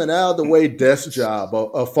 Give them an out-of-the-way desk job,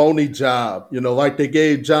 a phony job. Like they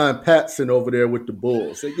gave John Patson over there with the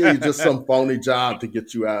Bulls. They gave you just some phony job to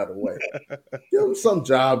get you out of the way. Give them some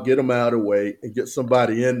job, get them out of the way, and get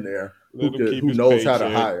somebody in there who knows how to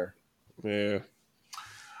hire. Yeah.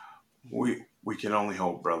 We can only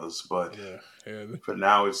hope, brothers. But for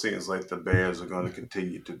now, it seems like the Bears are going to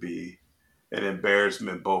continue to be an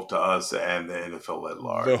embarrassment both to us and the NFL at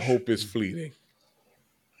large. The hope is fleeting.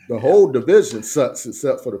 The whole division sucks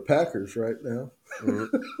except for the Packers right now.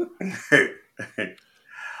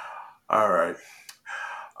 All right.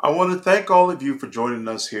 I want to thank all of you for joining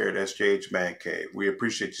us here at SJH Man Cave. We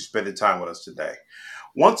appreciate you spending time with us today.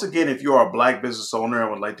 Once again, if you are a Black business owner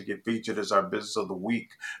and would like to get featured as our Business of the Week,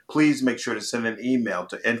 please make sure to send an email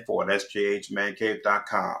to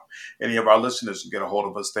info@sjhmancave.com. Any of our listeners can get a hold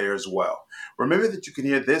of us there as well. Remember that you can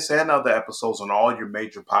hear this and other episodes on all your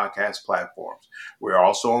major podcast platforms. We are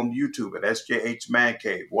also on YouTube at SJH Man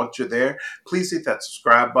Cave. Once you're there, please hit that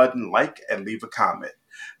subscribe button, like, and leave a comment.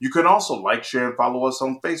 You can also like, share, and follow us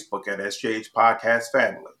on Facebook at SJH Podcast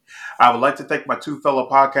Family. I would like to thank my two fellow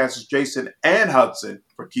podcasters, Jason and Hudson,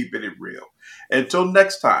 for keeping it real. Until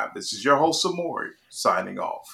next time, this is your host, Samori, signing off.